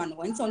fie ra no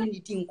nti ono ni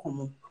di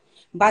nkomo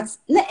but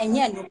na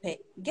enye no pe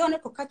girl no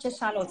ko catch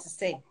Charlotte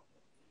say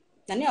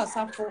Nana Yaw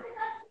Sarfo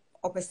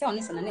opese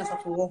ono se Nana Yaw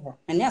Sarfo wo ho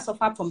Nana Yaw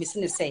Sarfo promise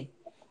ne say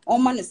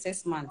on man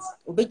 6 months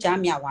obeja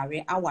me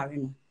aware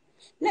no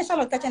na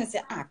Charlotte catch ne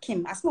say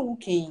Kim asma wo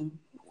ken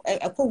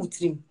ekọ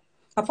wutrim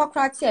papa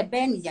krati e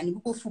be ni ya ne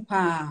buko fu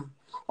pa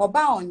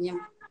oba onyem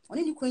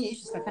oni ni kwen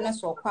issues kaka na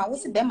so kwa wo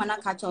se be ma na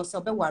catch us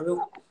obe ware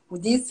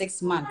within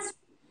 6 months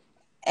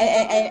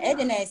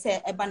de na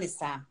say e ba ne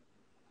sa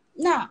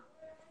na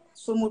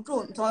so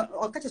moto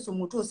o catch so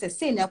moto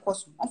say na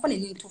ekoso on fa na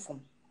ni ntufom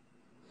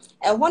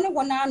wona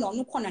na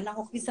no kona na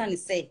ho bisa ne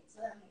say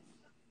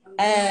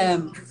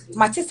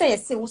machi say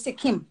say wo se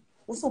Kim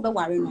wo so be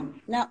ware no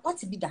na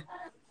what bi da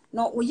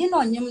no wo ye na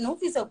onyem no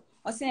fi say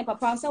o se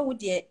papa say wo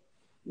de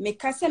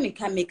meka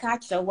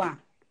akyerewa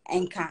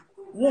enka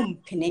wo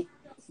mpene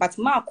but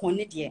ma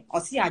akone de o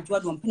se adwo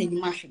do mpene ni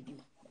ma hwebi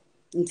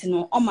nti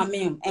no o ma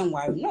me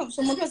enware no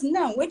so mo just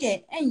na we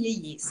de enye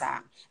yi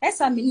sa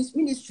esa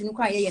ministry no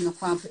kwa ye no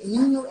kwa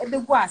enim no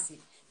ebegu ase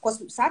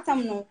cause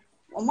satam no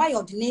on my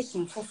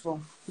ordination foforo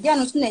dia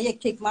no so na ye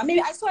cake ma maybe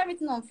I saw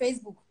everything on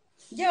Facebook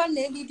dia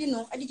na ebi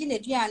no adigi na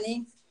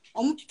duane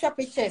o mu twitwa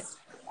pictures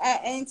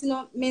nti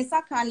no me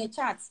saka ne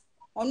chat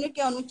onu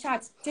ke onu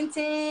chat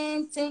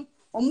tin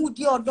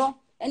omudi odo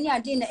any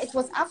ade na it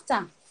was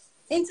after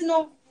nti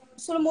no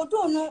Solomon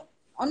Odro no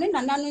ono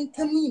nana no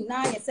ntami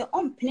na ye se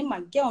ompene ma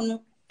girl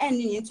no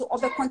eni nti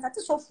obe contact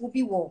sofu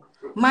bi wo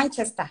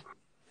Manchester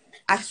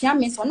achia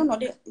me so no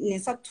de ne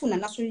sa tu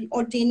nana so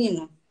odeni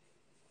no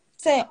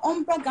say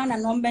ombra Ghana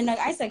no mbe na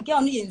I say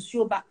girl no ye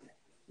nsuo ba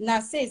na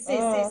say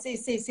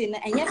na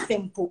enye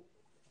fempo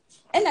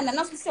ena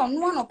nana so se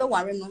ono na obe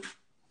ware no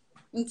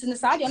nti no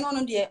sa de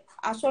no de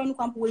asoro no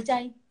kwampo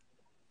wejai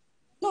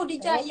no di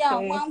ja ya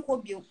wan ko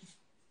bio.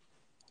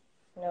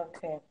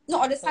 okay No,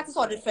 or the status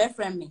or the fair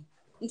friend me.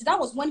 And that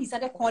was when he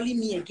started calling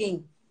me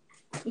again.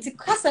 Nti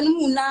kasa no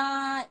mu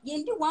na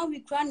yendi 1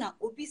 week rana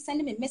obi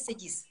sending me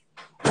messages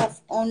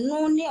of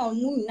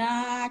unknown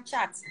na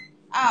chat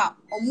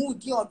omu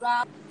di odo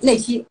na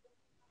hi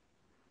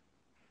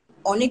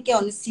onike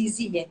on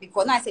CZ here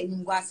because na say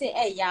ngwa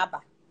say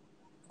yaba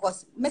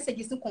because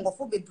messages no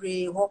kongofo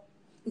bebre ho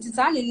nti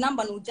sa ne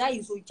number no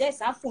jai so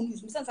just a phone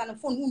use me sense na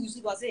phone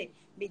use was say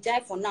me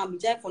jai for now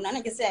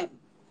na get say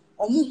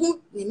omuhu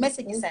ni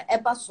messages a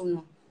eba so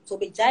no so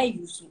be jai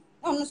use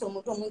no so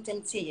mo do mo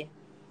ntemtie ye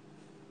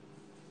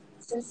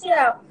sisi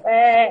a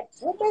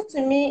wo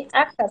betumi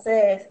aka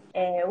se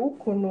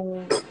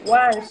ukunu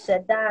wan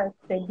sheda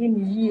sedi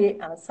ni yie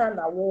ansa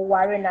na wo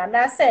ware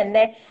na se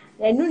ne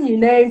enu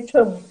nyina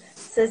ntwam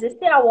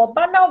sisi a wo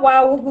ba na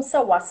wa wo hu se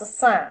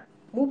wasesa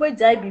mu be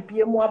jai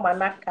bibie mu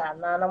amanaka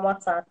na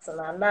mata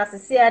na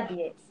sisi a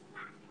de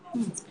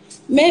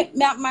me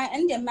my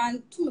and the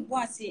man to me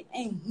boase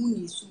enhu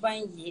ni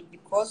suban ye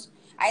because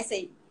I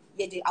say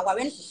ye the our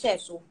when she share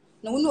so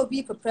no we no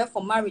be prepare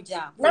for marriage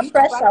for na you to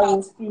back pressure wo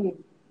out fie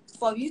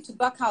for you to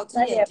back out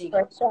na here.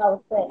 pressure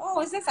out there. Oh,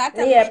 it's just that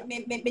time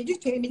me do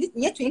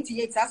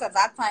 28 as at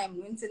that time,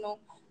 you know.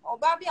 Oh,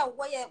 baby,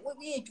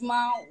 we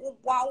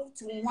wow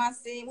to one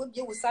say we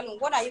be with salon.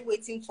 What are you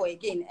waiting for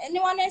again?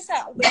 Anyone else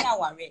when you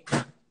worry?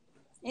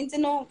 You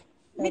know,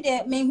 me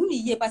the me who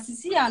ye but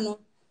see no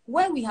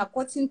where we have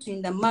gotten to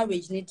in the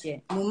marriage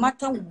nature, no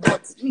matter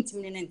what,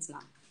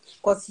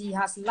 because he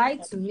has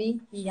lied to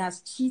me, he has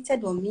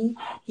cheated on me,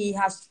 he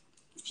has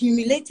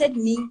humiliated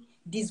me,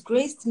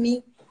 disgraced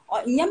me.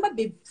 Or remember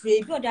be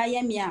brave or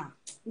die me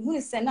who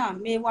is now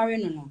me worry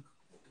no.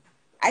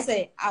 I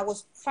say I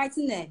was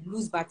fighting a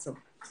lose battle.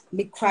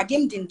 Me cried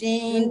him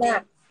din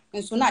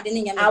and so not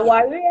any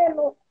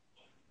no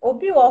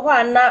obi wo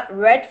ho na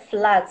red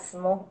flags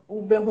no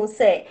ubehu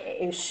say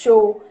a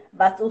show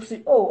but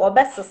osi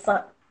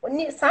obesesa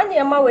ni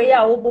sanya we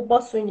ya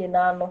obobo so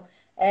nyina no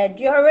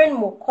during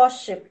mo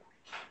courtship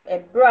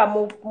bra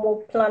mo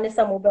plan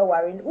say mo be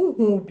ware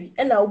uhu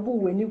bi na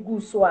obu weni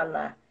gu so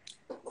ana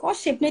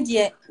courtship ne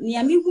de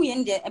ni me hu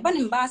ye de eba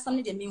ne mba asam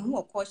ne de me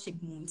hu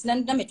courtship mu ntina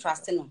na me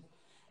trust no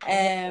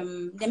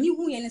de me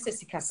hu ye ne se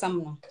sikasam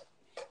no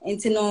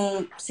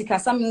ntino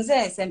sikasam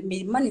se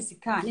me mani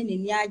sika ne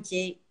ni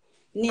agye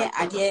ne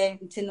ade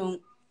ntino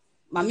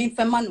mama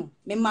mfema no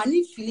me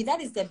mani feel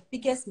that is the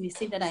biggest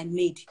mistake that I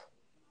made.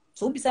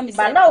 So bisa me say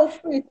but now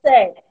free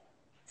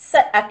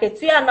say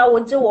aketua na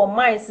woje wo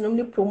minds no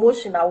ni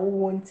promotion a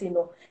wo wonti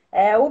no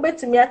wo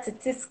betumi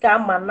atete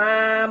scam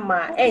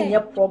ma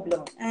enye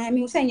problem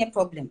me say enye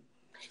problem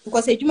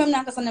because edwuma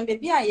na akasa na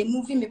baby a ye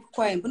movie me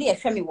kwa mbo ye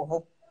hwe me wo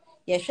ho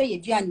ye hwe ye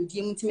dua ne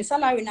die ntimi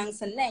salary na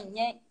nsa na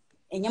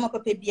enye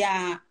mapapa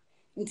bia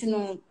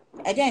ntino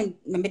again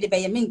me de be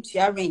ye me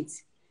ntua rent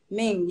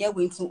men ye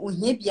we ntu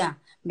ohia bia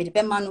me de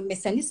be ma no me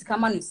sani sika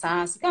ma no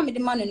saa sika me de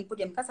ma no ni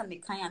podem kasa me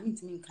kan a me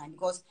ntimi kan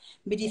because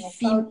me de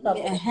feel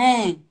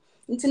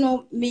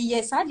ntino me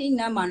yes I didn't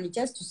know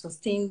just to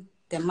sustain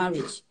the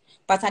marriage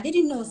but I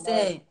didn't know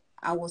say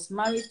I was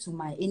married to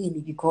my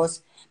enemy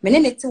because me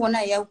ne te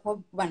wona ya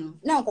ko ban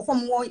na ko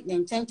fom wo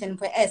nchen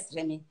for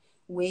esre me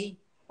we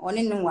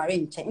one no ware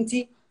nche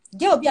nti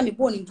ge obi a me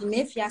bo ni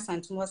me fia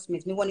santum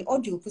smith me woni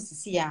audio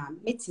pusisi a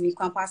metimi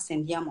kwan pa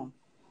send ya mom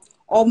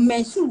o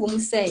mention wo mu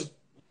say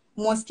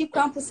moski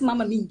kwan pusi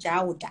mama mi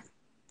nja woda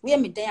we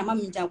me dan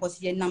mama mi nja ko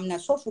se nam na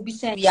so for bi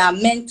say we are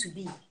meant to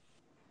be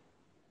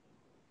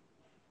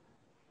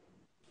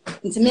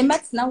nti me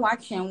met na wa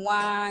twen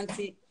wa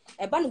nti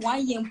eba no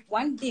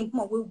one day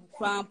mpo we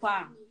kran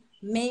pa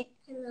me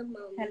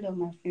hello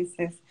my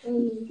princess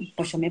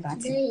posho me ba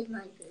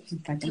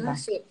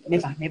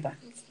me ba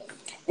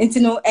nti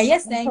no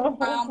yes then kran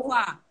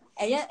pa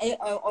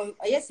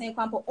yes then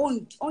kran pa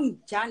on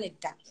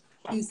Janet da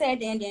you said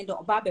then the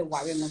oba be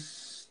ware no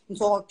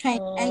so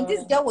and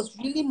this girl was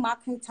really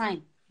marking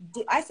time.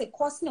 I said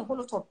causing a whole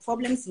lot of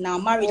problems in our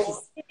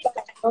marriages.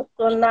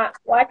 So na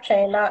wa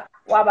twen na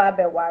wa ba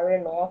be ware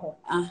no ho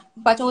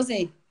but I was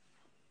saying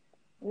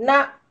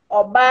na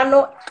oba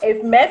no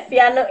if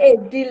mefia no e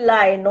di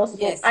line no so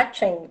yes.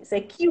 atwen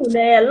se kiu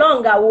na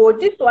longer wo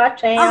di so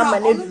atwen ama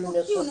na du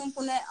no so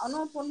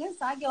ono pone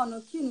sage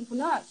ono kiu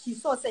no she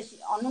saw say she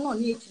ono no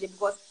ni actually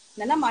because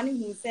nana mani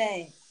hu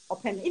say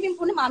open even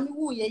pone mami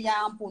wu ye ya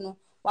ampo no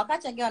waka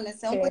chege ono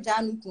say onko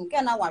ja nu kun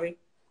ke na ware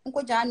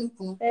onko ja nu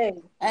kun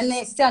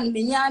ene still no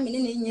benya me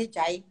ne nye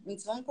jai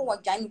nti onko wa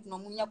ja nu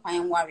kun mu nya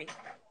kwan ware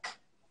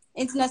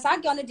nti na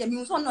sage ono de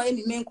mi so no e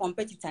mi main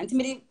competitor nti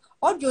me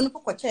audio no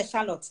ko che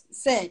Charlotte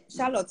say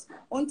Charlotte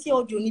onti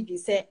audio ni bi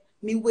say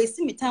me waste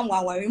me time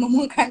wa ware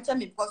mo kan cha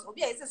me because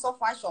obi a say so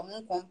far show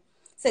mo kon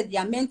say they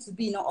are meant to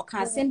be no o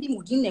kan send bi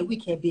mudin na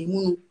week e be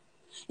mu no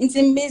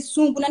nti me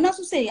sun bu na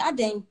so say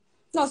aden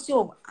no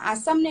so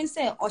asam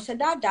say o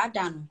sheda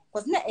da no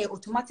because na a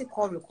automatic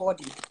call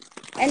recording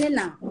ene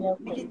na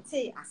me dey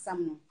say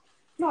asam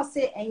no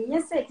say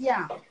enye say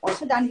dia o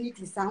sheda ni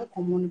ti san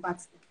komo no but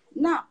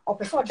na o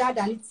person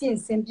da ni tie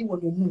nsem bi wo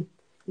mu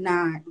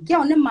na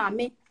girl ne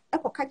maame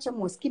ekoka che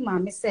moski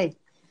maame say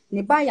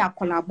ne ba ya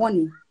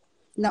kolaboni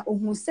na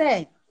ohun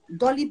say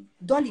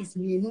dollies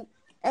mienu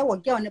e wo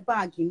girl ne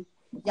bag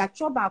ya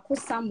choba ko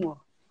Samuel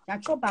ya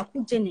choba ko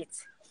Janet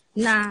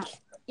na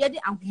ye de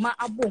ahoma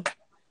abo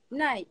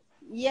na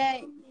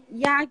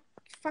ya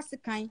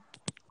fasikan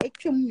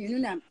etwem mienu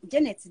na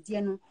Janet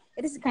de no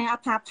e de sikan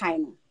apapai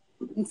no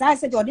nta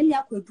say de ode me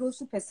akwaduro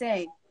super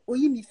say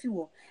oyi mi fi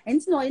wo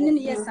enti na oyene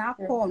ne yes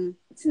akọ no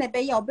ti na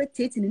be ya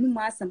obetete ne numu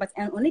asem but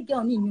only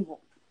girl ni ni wo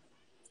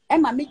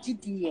Emma me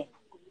GDA.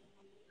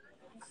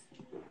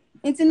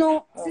 Into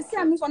no, Sissy,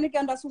 I'm so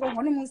again that's what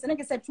one months and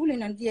I said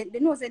truly and they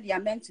know that they are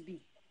meant to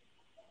be.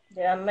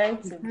 They are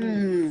meant to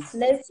be.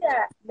 Let's say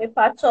me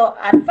pacho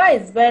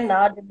advice ben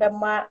na de be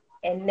ma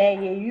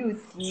ene ye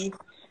youth yi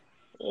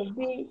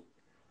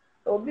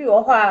obi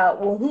wo ho a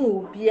wo hu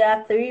obi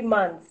a 3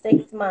 months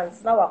 6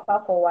 months na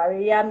wakwa ko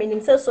ware ya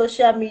meaning say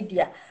social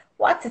media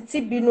what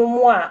ti binu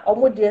mu a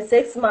omo de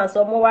 6 months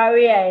omo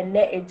ware ya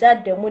ene eja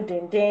de mu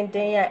den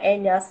ya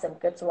enya asem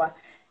ketwa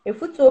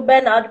efutu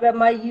be na de be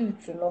ma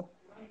youth no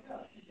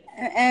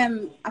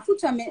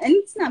afutu me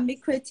anything I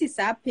make create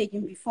sa page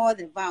before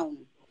the vow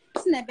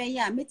Snebe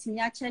ya meeting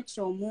ya church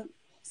or mo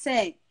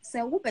say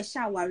wo be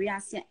sha ware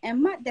ase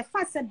and the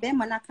fact say be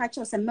man na catch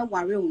us and me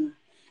ware on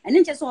and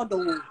then just all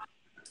the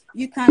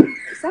you can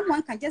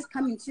someone can just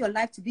come into your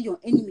life to be your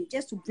enemy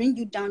just to bring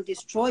you down,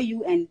 destroy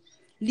you and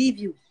leave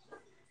you.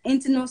 And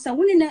no so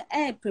when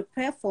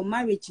prepare for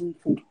marriage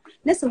impo.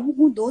 Let's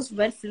who those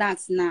red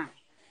flags now.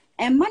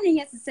 And money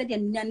yes said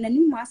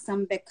nanu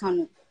some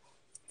bekano.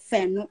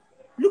 Fair no.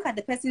 Look at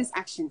the person's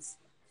actions.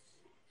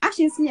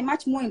 Actions are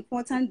much more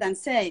important than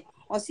say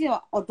or see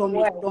or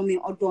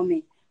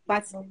domi.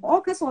 But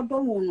all case or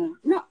domo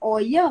no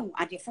or young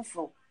at the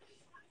fofo.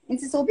 And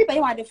so be by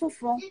you at the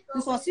fofo,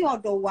 so see or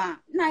do one.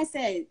 Now I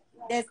say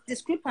there's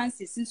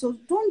discrepancies, and so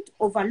don't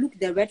overlook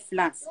the red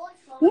flags.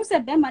 Who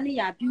said be money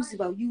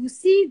abusive? You will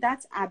see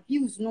that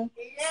abuse no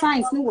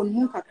signs no one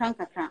who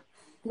kakran.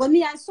 But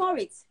me I saw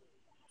it.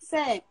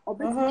 Say or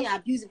be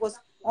abusive was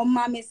on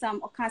mommy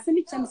some or can send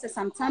me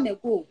some time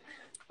ago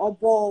or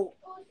ball.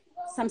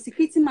 Some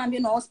security man be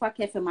no spark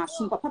for my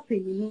soon papa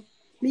penny.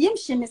 Me yem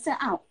she me say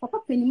ah papa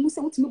penny mu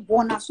say what me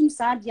born asum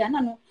sa dia na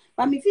no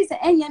but me feel say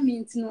enya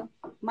means no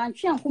man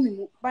twa nko me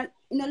mu but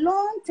in a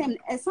long term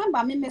some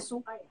ba me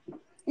so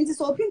into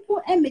so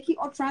people make it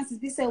utterances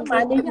be say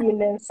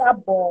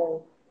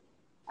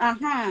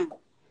aha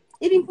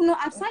even no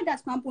outside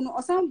that camp no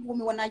or some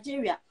women in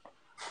Nigeria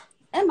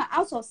am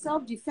out of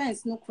self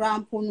defense no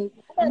cramp no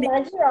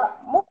Nigeria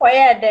mo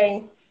koye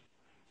den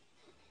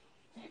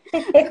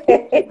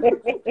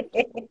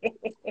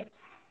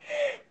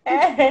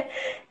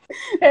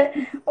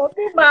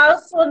obi ma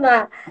so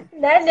na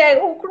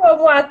ukro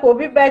mu aka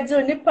obi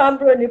bejo ni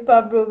pambro obi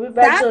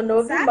bejo na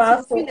obi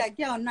ma so that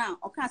girl now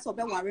o can so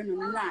be worry no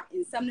na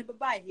in some ne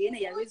baba here na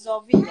ya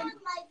resolve it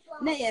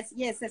na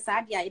yes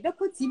sadia e be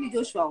ko TV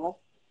Joshua ho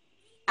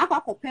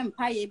akwa kopem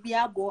pa ye bi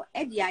abo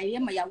e dia ye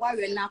ma ya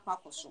worry na akwa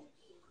koso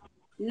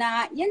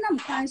na ye nam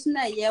kan so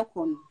na ye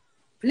ko no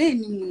plane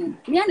ni mu no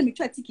me na me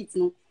twa ticket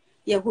no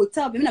ye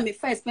hotel be na me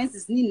first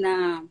expenses ni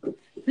na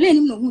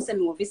plane no hu se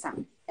me visa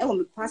e wo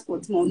me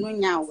passport mo no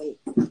nya we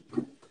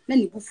na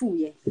ni bufu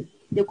ye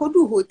de ko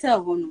do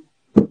hotel ho no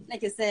na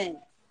ke say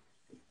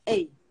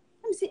let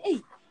me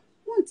say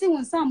won ti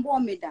won sam bo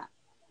me da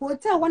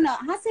hotel wana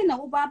ha say na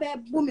wo ba be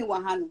bu me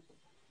wa ha no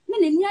me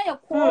ne nia ye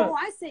ko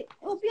I say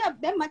obi a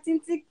be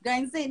matinti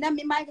gan say na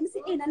me ma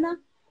say nana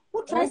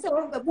wo try say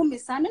wo be bu me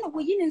sa na wo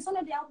yin nso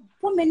no de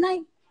bo me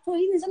nine so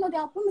yin nso no de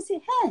bo me say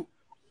hey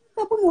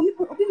be bu mo mi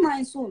obi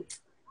man so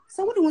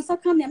wo de won sa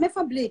kam ya me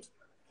fa blade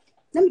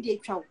na me de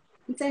twa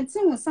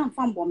ntentin won sam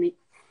fam bo me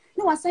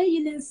na wa say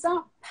yin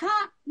nsa pa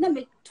na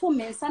me to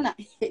me nsa na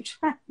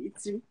twa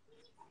it.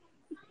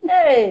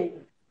 Hey,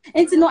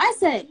 and no, I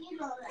said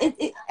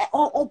it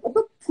or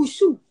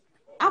push you.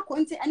 I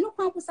couldn't and no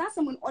purpose as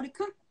someone or the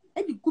car.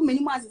 Every good many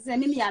months say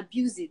me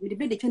abuse it with the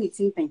bed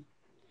the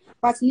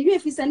but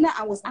if you said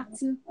I was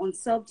acting on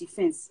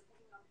self-defense.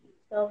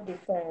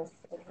 Self-defense.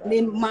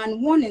 The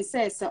man warning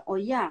says, oh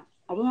yeah,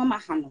 or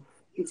mama hano.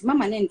 It's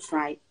mama then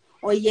try.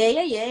 Or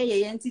yeah,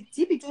 and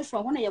TV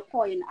Joshua one of your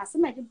coin as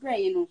some the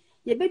brain, you know,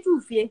 your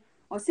bedroom fear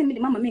or send me the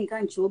mama min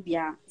can't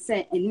chobia,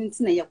 say and you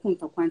know your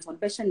conta quant or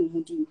better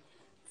than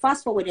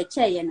fast forward a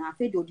chair and I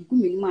fed or the good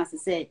minimum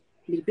say,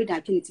 will be that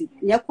opportunity.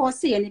 Your course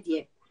say any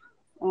dear.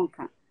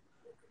 Onka.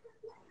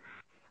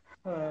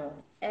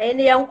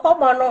 Any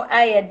uncommon no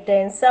I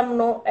then some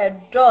no a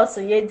draw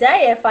so ye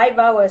die 5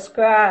 hours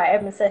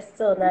cry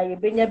still now you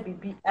been your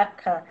baby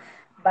aka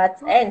but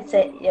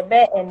enter your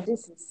bed and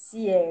this is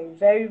here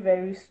very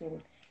very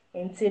soon.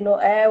 Until no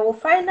will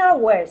find out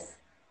worse.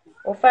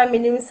 O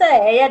family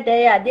say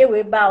they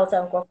way about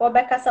and go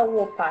back as a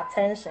war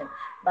attention.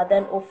 But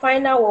then o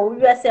find out what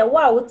we say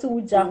wow to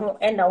uja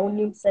and na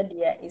onim said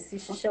there is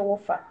shisha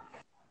wofa.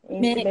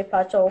 Me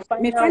patch o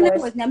find out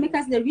was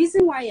because the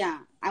reason why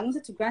I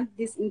wanted to grant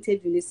this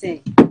interview they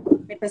say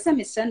me person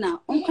me na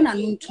onko na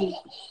nuntu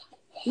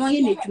no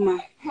ye neduma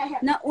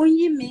na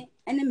onye me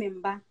ene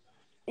member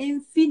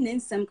emfi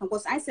nensem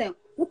because I say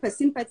who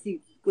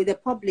sympathy with the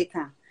public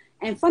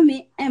and for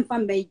me and for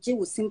me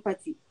with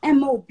sympathy and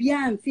mo bia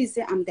and feel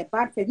say I'm the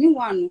bad person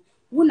one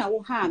who na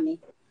wo ha me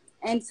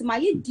and to my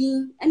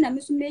din and na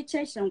me so me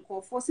church and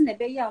call for say na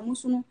be ya mo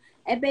so no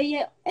e be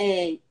ye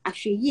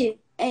ahweye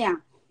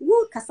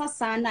who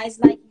kasa na is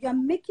like you are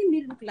making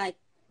me look like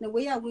the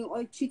way I will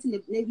all treating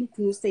the lady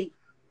kunu say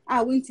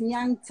I went to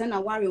young ten a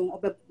worry or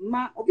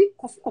ma obi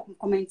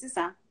comment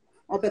sa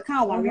or be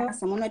can worry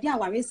some no dey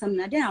worry some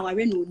na dey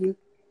worry no ni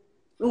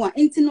no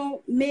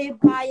intino may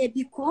buy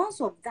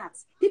because of that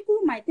people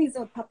might think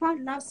that papa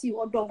loves you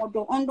or do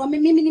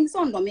me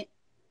so do me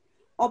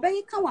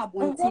obey ka wa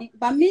bonten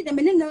but me the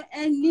me no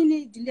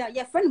any delay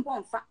your friend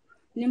bon fa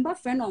nimba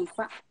friend on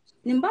fa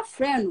nimba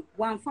friend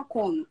wan fa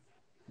call no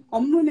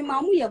omu me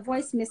ma mu your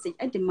voice message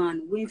at the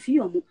man when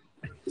feel omu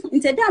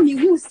instead that me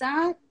who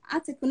sa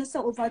article no say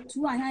over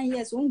 2.5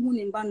 years on hu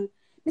nimba no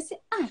me say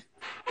I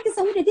guess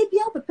I would dey be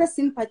help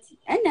sympathy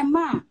and the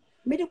man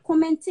made a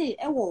comment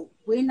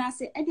when I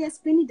say I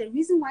explaining the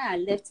reason why I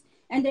left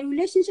and the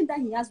relationship that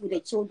he has with the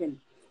children.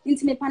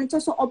 Into me panic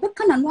so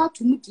obeka na no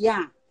ato mu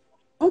dia.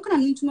 Onka na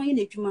ntu no ye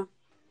na adwuma.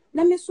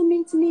 let me so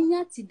me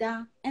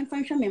tida and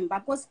function member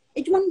because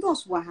it one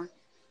does wa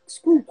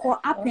school call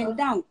up and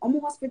down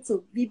almost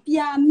hospital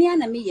bibia me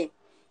and me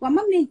wa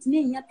mam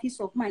ntimi nya peace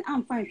of mind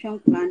am function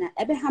plan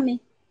ebe ha me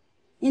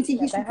nti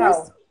he should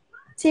just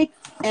take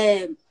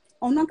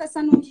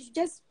ononkasa no he should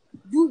just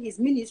do his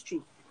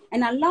ministry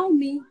and allow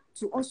me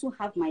to also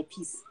have my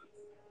peace.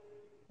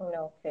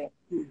 Okay.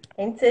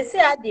 And to see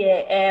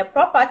the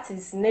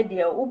properties ne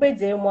the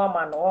ubede mu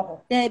ama no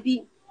ho. There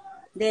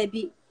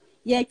be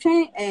yeah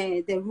trying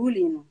the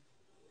ruling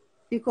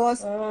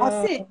because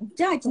I say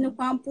judge no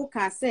kwampo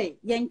ka say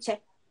yenche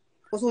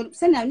so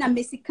say na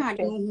Messi card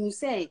no who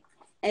say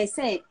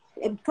say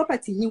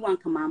property ni wan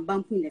come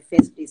bank in the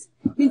first place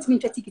means me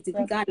ticket to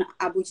Ghana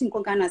abochin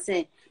ko Ghana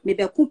say me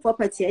be ku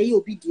property e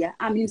obi dia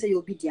am mean say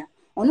obi dia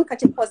onu ka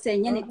che ko say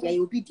nye ne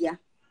dia obi dia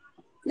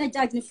na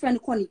judge ni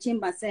friend ko ni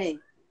chamber say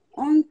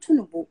on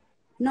tunubo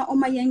na o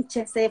ma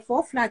yenche say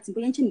 4 flats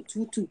bo yenche ni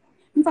 22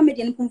 mfa me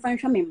dia ni kumfa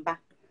nhwa memba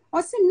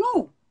or say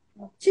no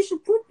she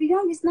should prove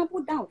beyond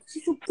reasonable doubt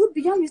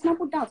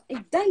a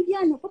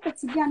dime no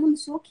property bia no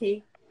so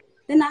okay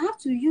then I have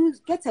to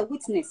get a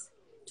witness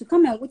to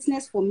come and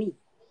witness for me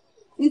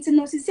into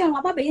no sisi an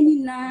waba be ni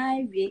na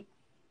wie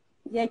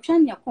ye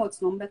twan ya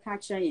court no mbeka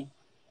kire ye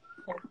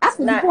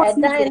after the court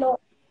no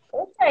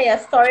okay a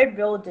story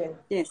building.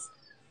 Yes.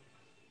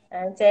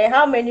 And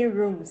how many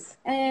rooms?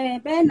 Be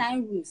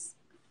 9 rooms.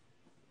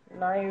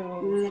 9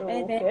 rooms. So,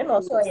 okay,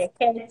 no, so a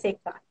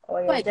caretaker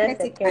or you're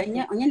just a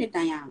caretaker.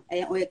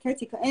 Or a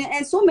caretaker.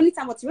 And so many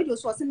times what radio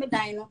so me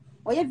dying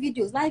or your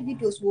videos, live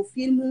videos will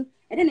film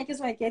and then I just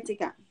want a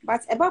caretaker.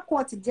 But about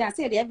court today, I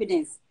say the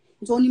evidence.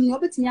 So then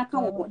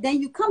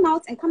you come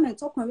out and come and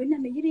talk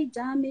and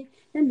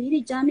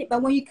me jammy. But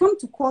when you come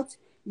to court,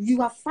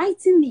 you are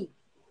fighting me.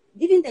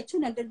 Even the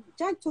children, the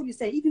judge told you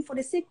say, even for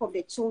the sake of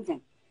the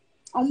children.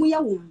 We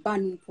are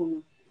banning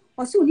pono.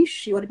 Or so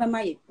nishi or the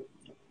bamaye.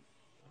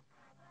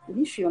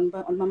 Nishi on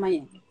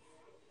mamaye.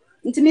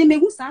 Into me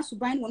who starts to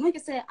bind when I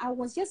just say I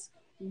was just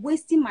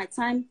wasting my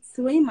time,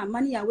 throwing my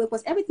money away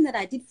because everything that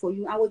I did for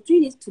you, I was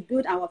doing it to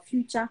build our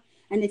future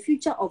and the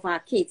future of our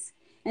kids.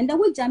 And the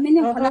way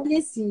Jamaican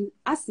colonies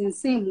as in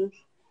same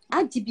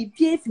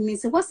IGBPF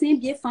means what's in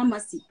be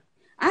pharmacy.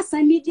 As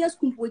I media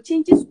school will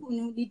change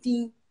school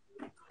leading.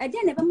 I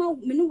didn't never know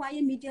why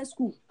media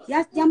school.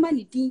 Yes,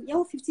 Yamani Dean,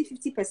 you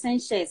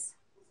 50% shares.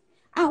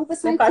 I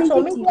oversee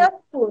media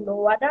school, no,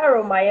 what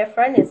are my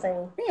friend is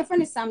saying? Your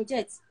friend is some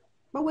jets,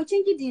 but we're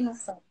changing Dino.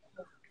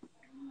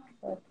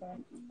 Okay.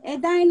 A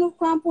dino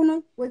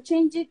crampono will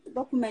change it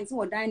documents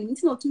or dining.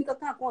 It's not to make a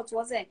car court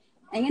was there.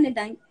 And any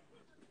dine.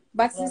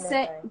 But she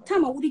said,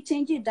 time I would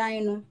change it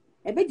dino.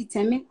 A bit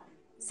determined.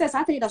 Says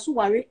I tell you that's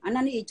worry, and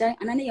I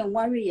am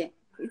worry.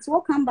 It's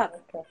all come back.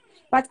 Okay.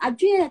 But I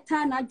dream a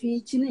time I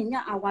dream chin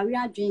ya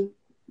I dream.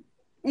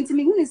 And to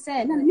me, when he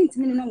said, no, mean to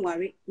me, no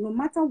worry, no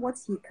matter what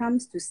he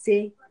comes to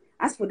say,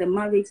 as for the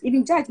marriage,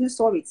 even judge no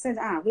sorry, says,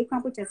 we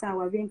can't put us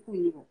our rainful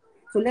niveau.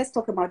 So let's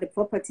talk about the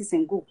properties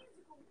and go.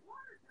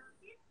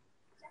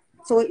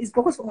 So it's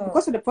because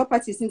of the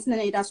properties, since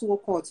that's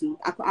what court.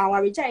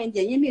 Our reject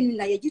the mean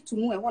like you to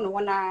move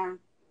one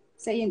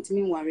saying to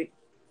me worry.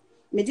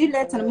 Me did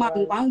let a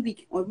man 1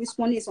 week or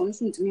respond is on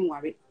soon to me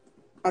worry.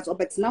 But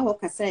now what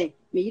I say,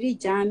 me really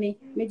jammy,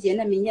 me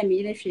diana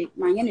me shape,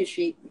 my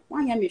energy,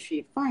 why am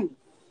I fine?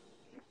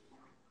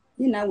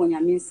 You know when I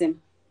mean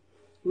some.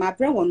 My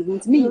brother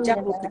won't me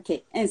jabbo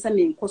cake and some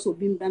in coso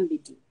bim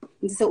bambidi.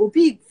 It's a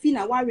big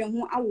fina warrior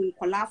who I won't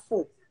call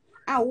for.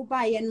 I will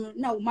buy and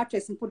now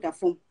mattress and put a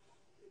phone.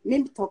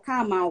 Maybe talk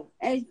out,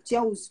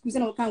 Joe's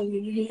cousin can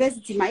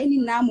university, my any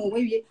namo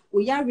where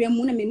we are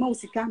remun me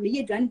mosica,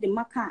 me dran the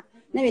maca,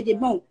 never the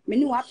bone, me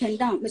no up and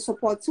down, me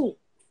support too.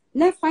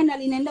 Now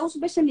finally, and also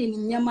especially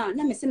in Yama,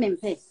 na me se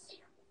mempe.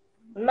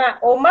 Na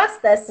o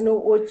masters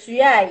no o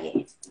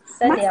tuaye.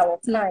 Said they are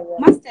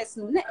masters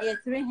no na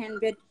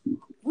 300,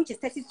 which is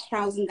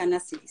 30,000 Ghana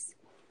cedis.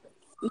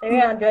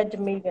 300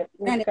 million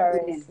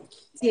currency.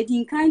 See,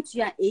 the kind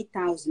to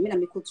 8,000. Me na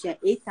me could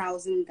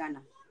 8,000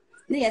 Ghana.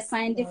 They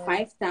assigned the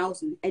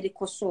 5,000 at the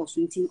cost source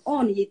until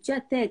only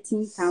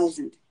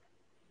 13,000.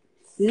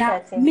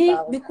 Now me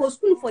because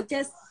school for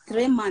just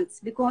 3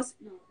 months because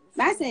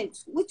I said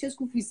which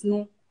school fees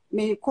no.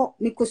 Me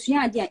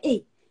kosua dia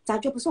ta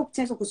jopo so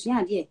potential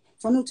kosua dia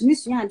so no to me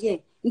sua dia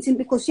nti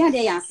me kosua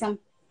dia ya asam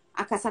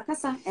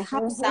akasakasa e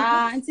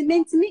hapsa nti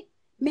me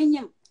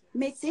menyam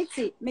me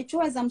tete me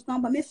cho exams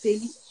number me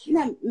faili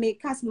na me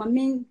cast my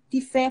main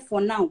defer for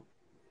now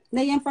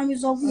na yen from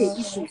resolve the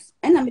issues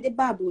and na me the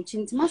bible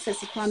nti master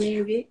sikwa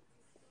me wie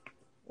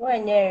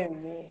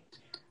wanye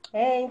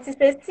nti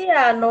sesi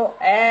ano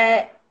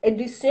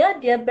edusua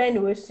dia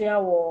ben we sua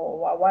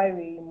wo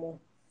wawari mu.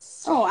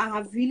 Oh, I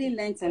have really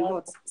learned a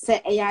lot. So,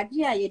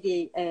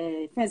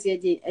 first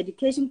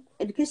education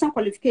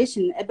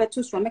qualification. About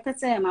to swim, I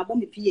say I'm about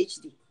my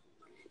PhD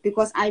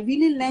because I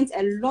really learned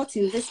a lot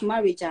in this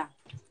marriage.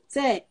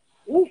 Say,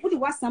 who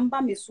was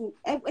somebody so?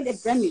 The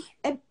brand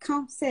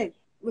can't say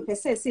we per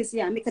se says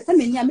yeah. Make a time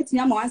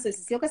me more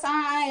answers because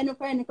I no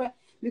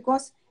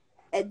because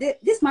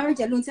this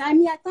marriage alone. I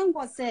mean, I thank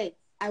God say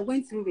I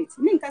went through it.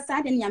 Me nkasa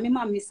ade na me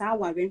ma me sa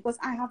aware because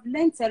I have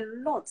learned a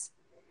lot.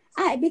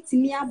 I bet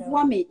me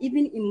avoa me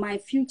even in my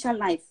future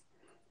life.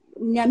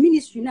 My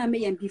ministry na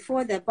me and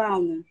before the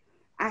bound.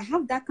 I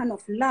have that kind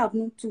of love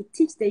to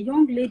teach the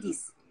young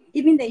ladies,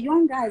 even the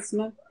young guys,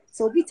 no.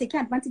 So we take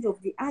advantage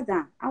of the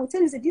other. I will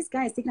tell you that this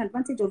guy is taking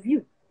advantage of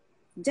you.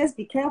 Just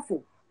be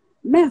careful.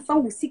 Men fa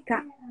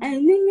usika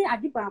and nini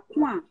adiba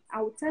kwa.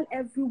 I will tell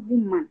every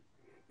woman,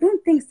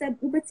 don't think that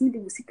ubetimi de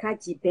usika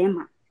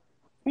jibema.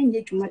 And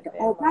yet you matter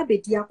or baby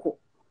diako.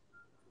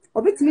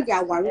 Obetimi de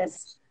awari.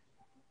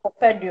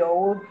 Opedi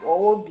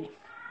or be.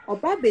 Or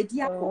baby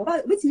diako.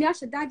 But with me, I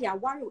should daddy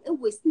awari. It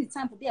will still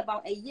time to be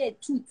about a year,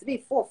 2, 3,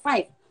 4,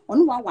 5.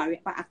 On one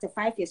worry, but after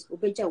 5 years,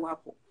 obeja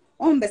wapo.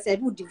 On be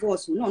said would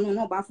divorce.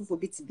 No, bafu for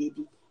bit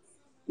baby.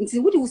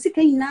 Until would you see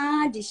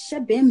na the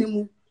shebe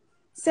memu.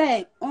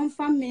 Say on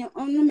family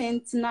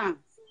ornament na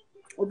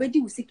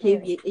obedi usi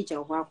kewie eja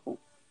wapo.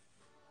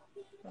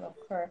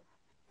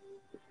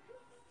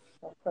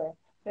 Okay.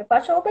 Me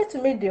pacha obe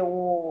to me the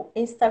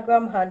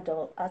Instagram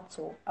handle at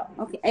all.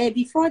 Okay,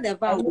 before the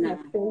vow now.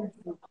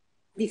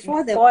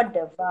 Before the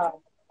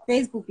vow.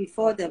 Facebook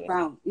before the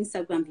vow,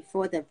 Instagram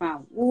before the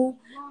vow. Who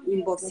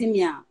inboxing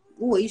me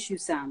who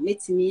issues are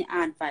met me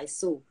advice.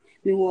 So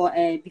we were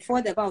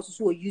before the vow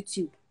also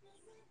YouTube.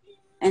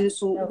 And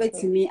so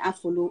bet me I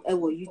follow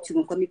our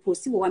YouTube and me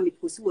post what me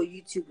post our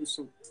YouTube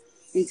so.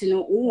 And to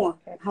know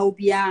how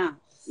be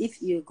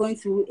if you're going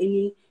through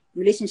any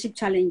relationship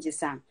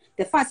challenges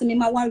the first me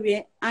ma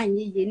worry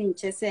anyi ye ni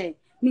nche say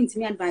mean to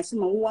me advice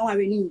ma wo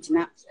worry ni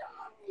njina.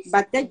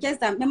 But that just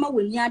that mama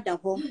will near the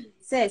home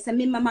says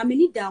me mama me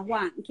need that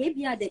one nke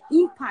be the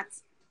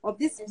impact of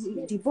this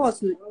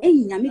divorce no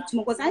enya me too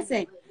because I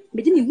say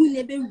me didn't win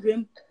ebe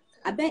room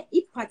abe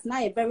impact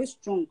na very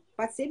strong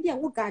but say be a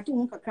wo guard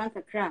won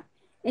kakra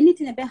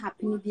anything about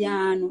happen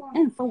bia no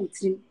emfa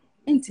wutrim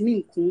entimi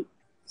nku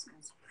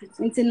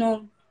enti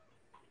no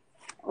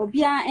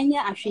obia enye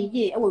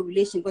ahweye our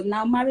relation but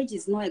now marriage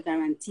is not a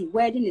guarantee,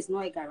 wedding is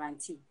not a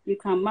guarantee. You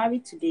can marry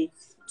today,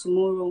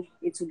 tomorrow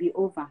it will be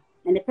over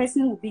and the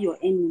person will be your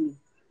enemy.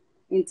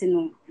 Enti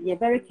no you're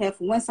very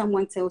careful when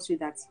someone tells you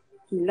that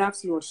he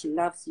loves you or she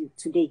loves you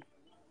today.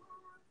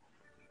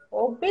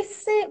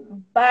 Obisi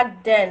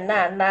back then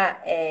na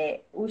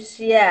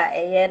ushia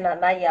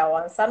Nana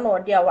Yaw Sarfo na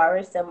odi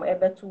awaresem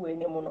ebetu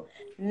wenimu no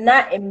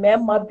na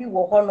emema bi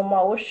wo hono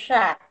ma wo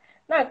hwa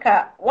na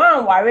ka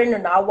wan ware no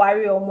na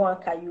aware omo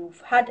anka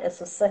you've had a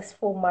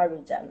successful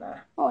marriage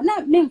ana. Oh na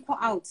me go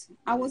out.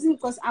 I wasn't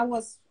because I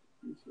was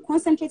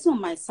concentrating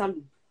on my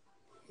salon.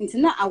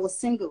 Until now I was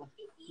single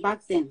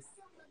back then.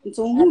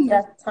 Until at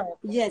that time.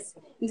 Yes.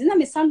 Until now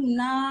me salon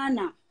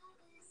na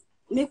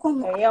me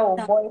come me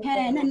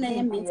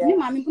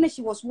mama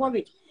she was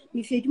worried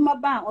if you do my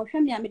ba or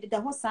hwe me am de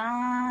ho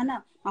saa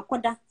na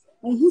makoda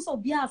ohun so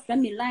obi afra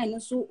me line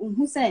so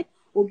ohun say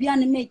obi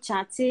an me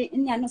chat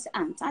ni ano say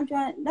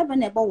antadwa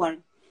never worry.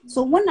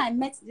 So when I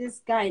met this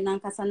guy in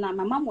Nankasana,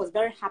 my mom was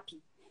very happy.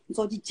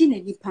 So the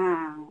gene ni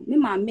pa me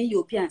mama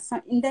you obi an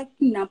in that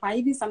na pa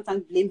even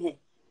sometimes blame her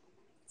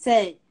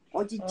say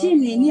or the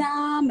gene ni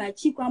ma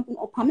chi kwampo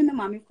opame me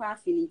mama kwa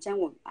afini nchen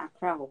wo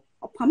akra ho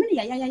opame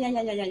ya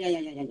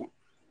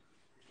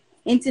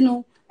enti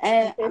no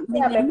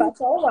me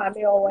pacha o wa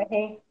me o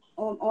he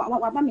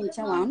wa ba me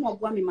nchen wa no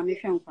obo me mama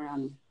hwe nkwara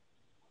no.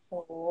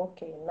 Oh,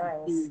 okay,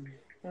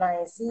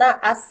 nice. Now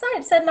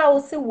aside say now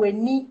see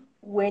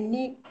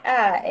weni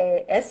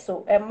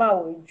eso ema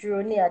we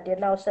duro ni ade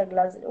na o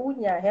glass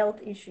unya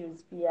health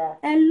issues bia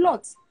a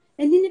lot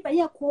and ni ba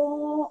ya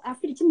ko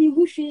afiri ti mi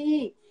hu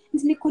hwe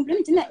nti me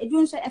complain ti na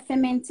edun so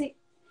fermente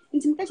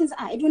nti me catch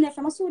say edun na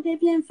ferment so dey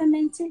bia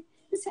fermente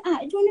say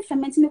edun na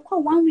ferment me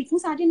call 1 week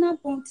nso ade na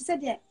bon ti say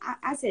dey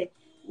I say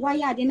why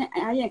ya ade na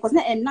aye cause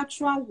na a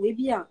natural way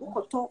bia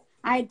koto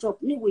eye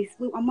drop ni we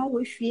ama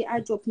we hwe eye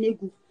drop na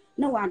egu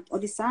na wa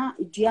odisa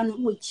edua no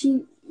we chi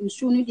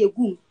nsu no de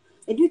gum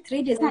edu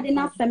 3 days na de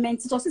na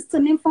ferment so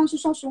system me fon so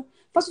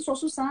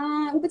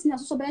sa we betina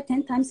so by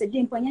 10 times a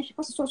day mpo anya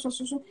hwe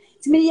so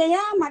ti me ya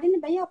ma de ne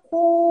ba ya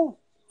ko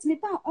ti me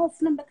ba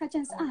off na be ka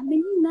chance me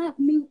ni na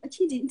me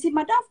achieve ti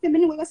madam fe me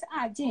ni we say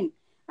Jane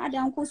ade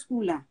anko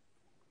school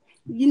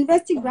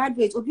university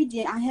graduate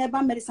obedient and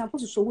herbal medicine for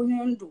so we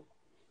ndo.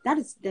 That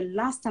is the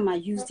last time I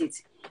used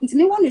it. Nti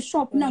me want to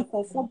shop na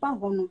nko ba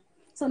ho no.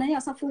 So na your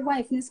Sarfo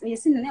wife ni you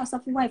see na your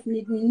Sarfo wife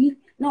ni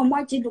na mo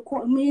agye do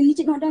ko me ni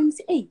no dan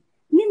say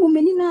me mo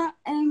meni na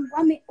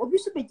wa me obi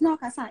so be na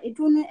kasa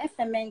edu no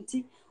ferment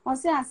o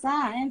say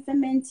asa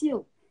ferment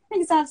o.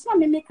 Think say so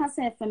me make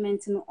kasa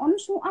ferment no on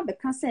so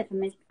abeka say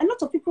ferment. A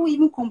lot of people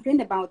even complain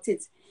about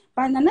it.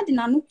 But na de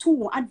na no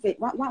to advert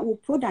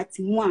what product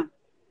mu a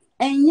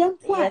enye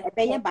po a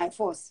be by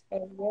force.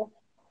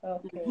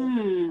 Okay.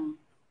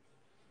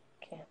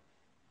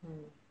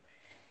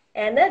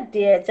 And that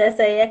dear just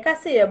say you can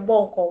see a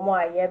bon komo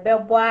ye be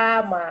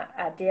boa ma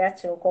ade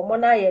achi komo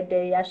na ye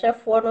de ya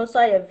chefo no so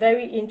I am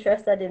very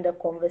interested in the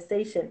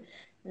conversation.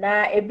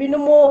 Na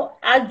ebinumo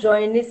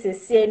adjoin ni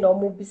sese na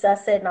omo bisa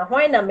say na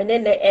hwan na me ne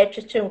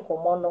etwetwe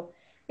nkomo no.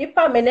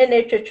 Ipa me ne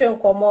etwetwe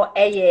nkomo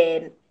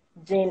eye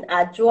Jane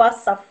Yaw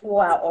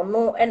Sarfo a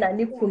ono na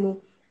ne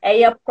kunu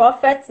eye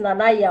prophet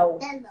Nana Yaw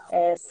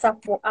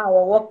Sarfo a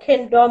wo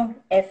Kingdom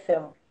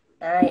FM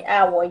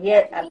a wo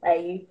ye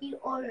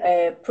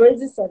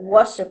praises and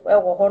worship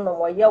wo ho no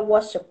wo ye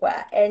worship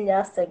a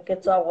enya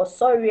senketo a wo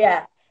sorry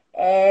a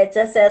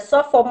just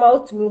so for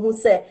mouth me hu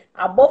say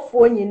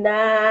abofo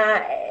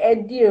nyina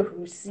edi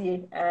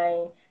ehurusie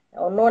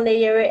ono ne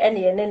yere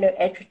ene ne no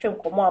etwetwe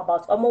nkomo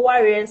about omo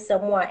ware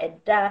nsem a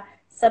eda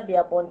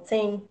sabia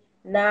bonten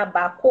na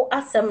bako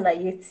asem na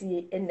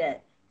yetie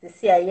ene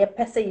sisi a ye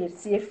pese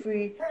yetie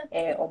free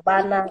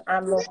oba na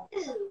ano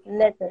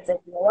net tete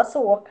wo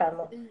woka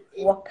no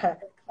woka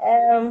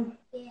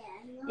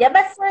yeah,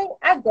 but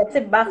I get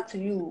it back to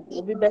you.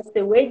 Will be best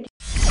way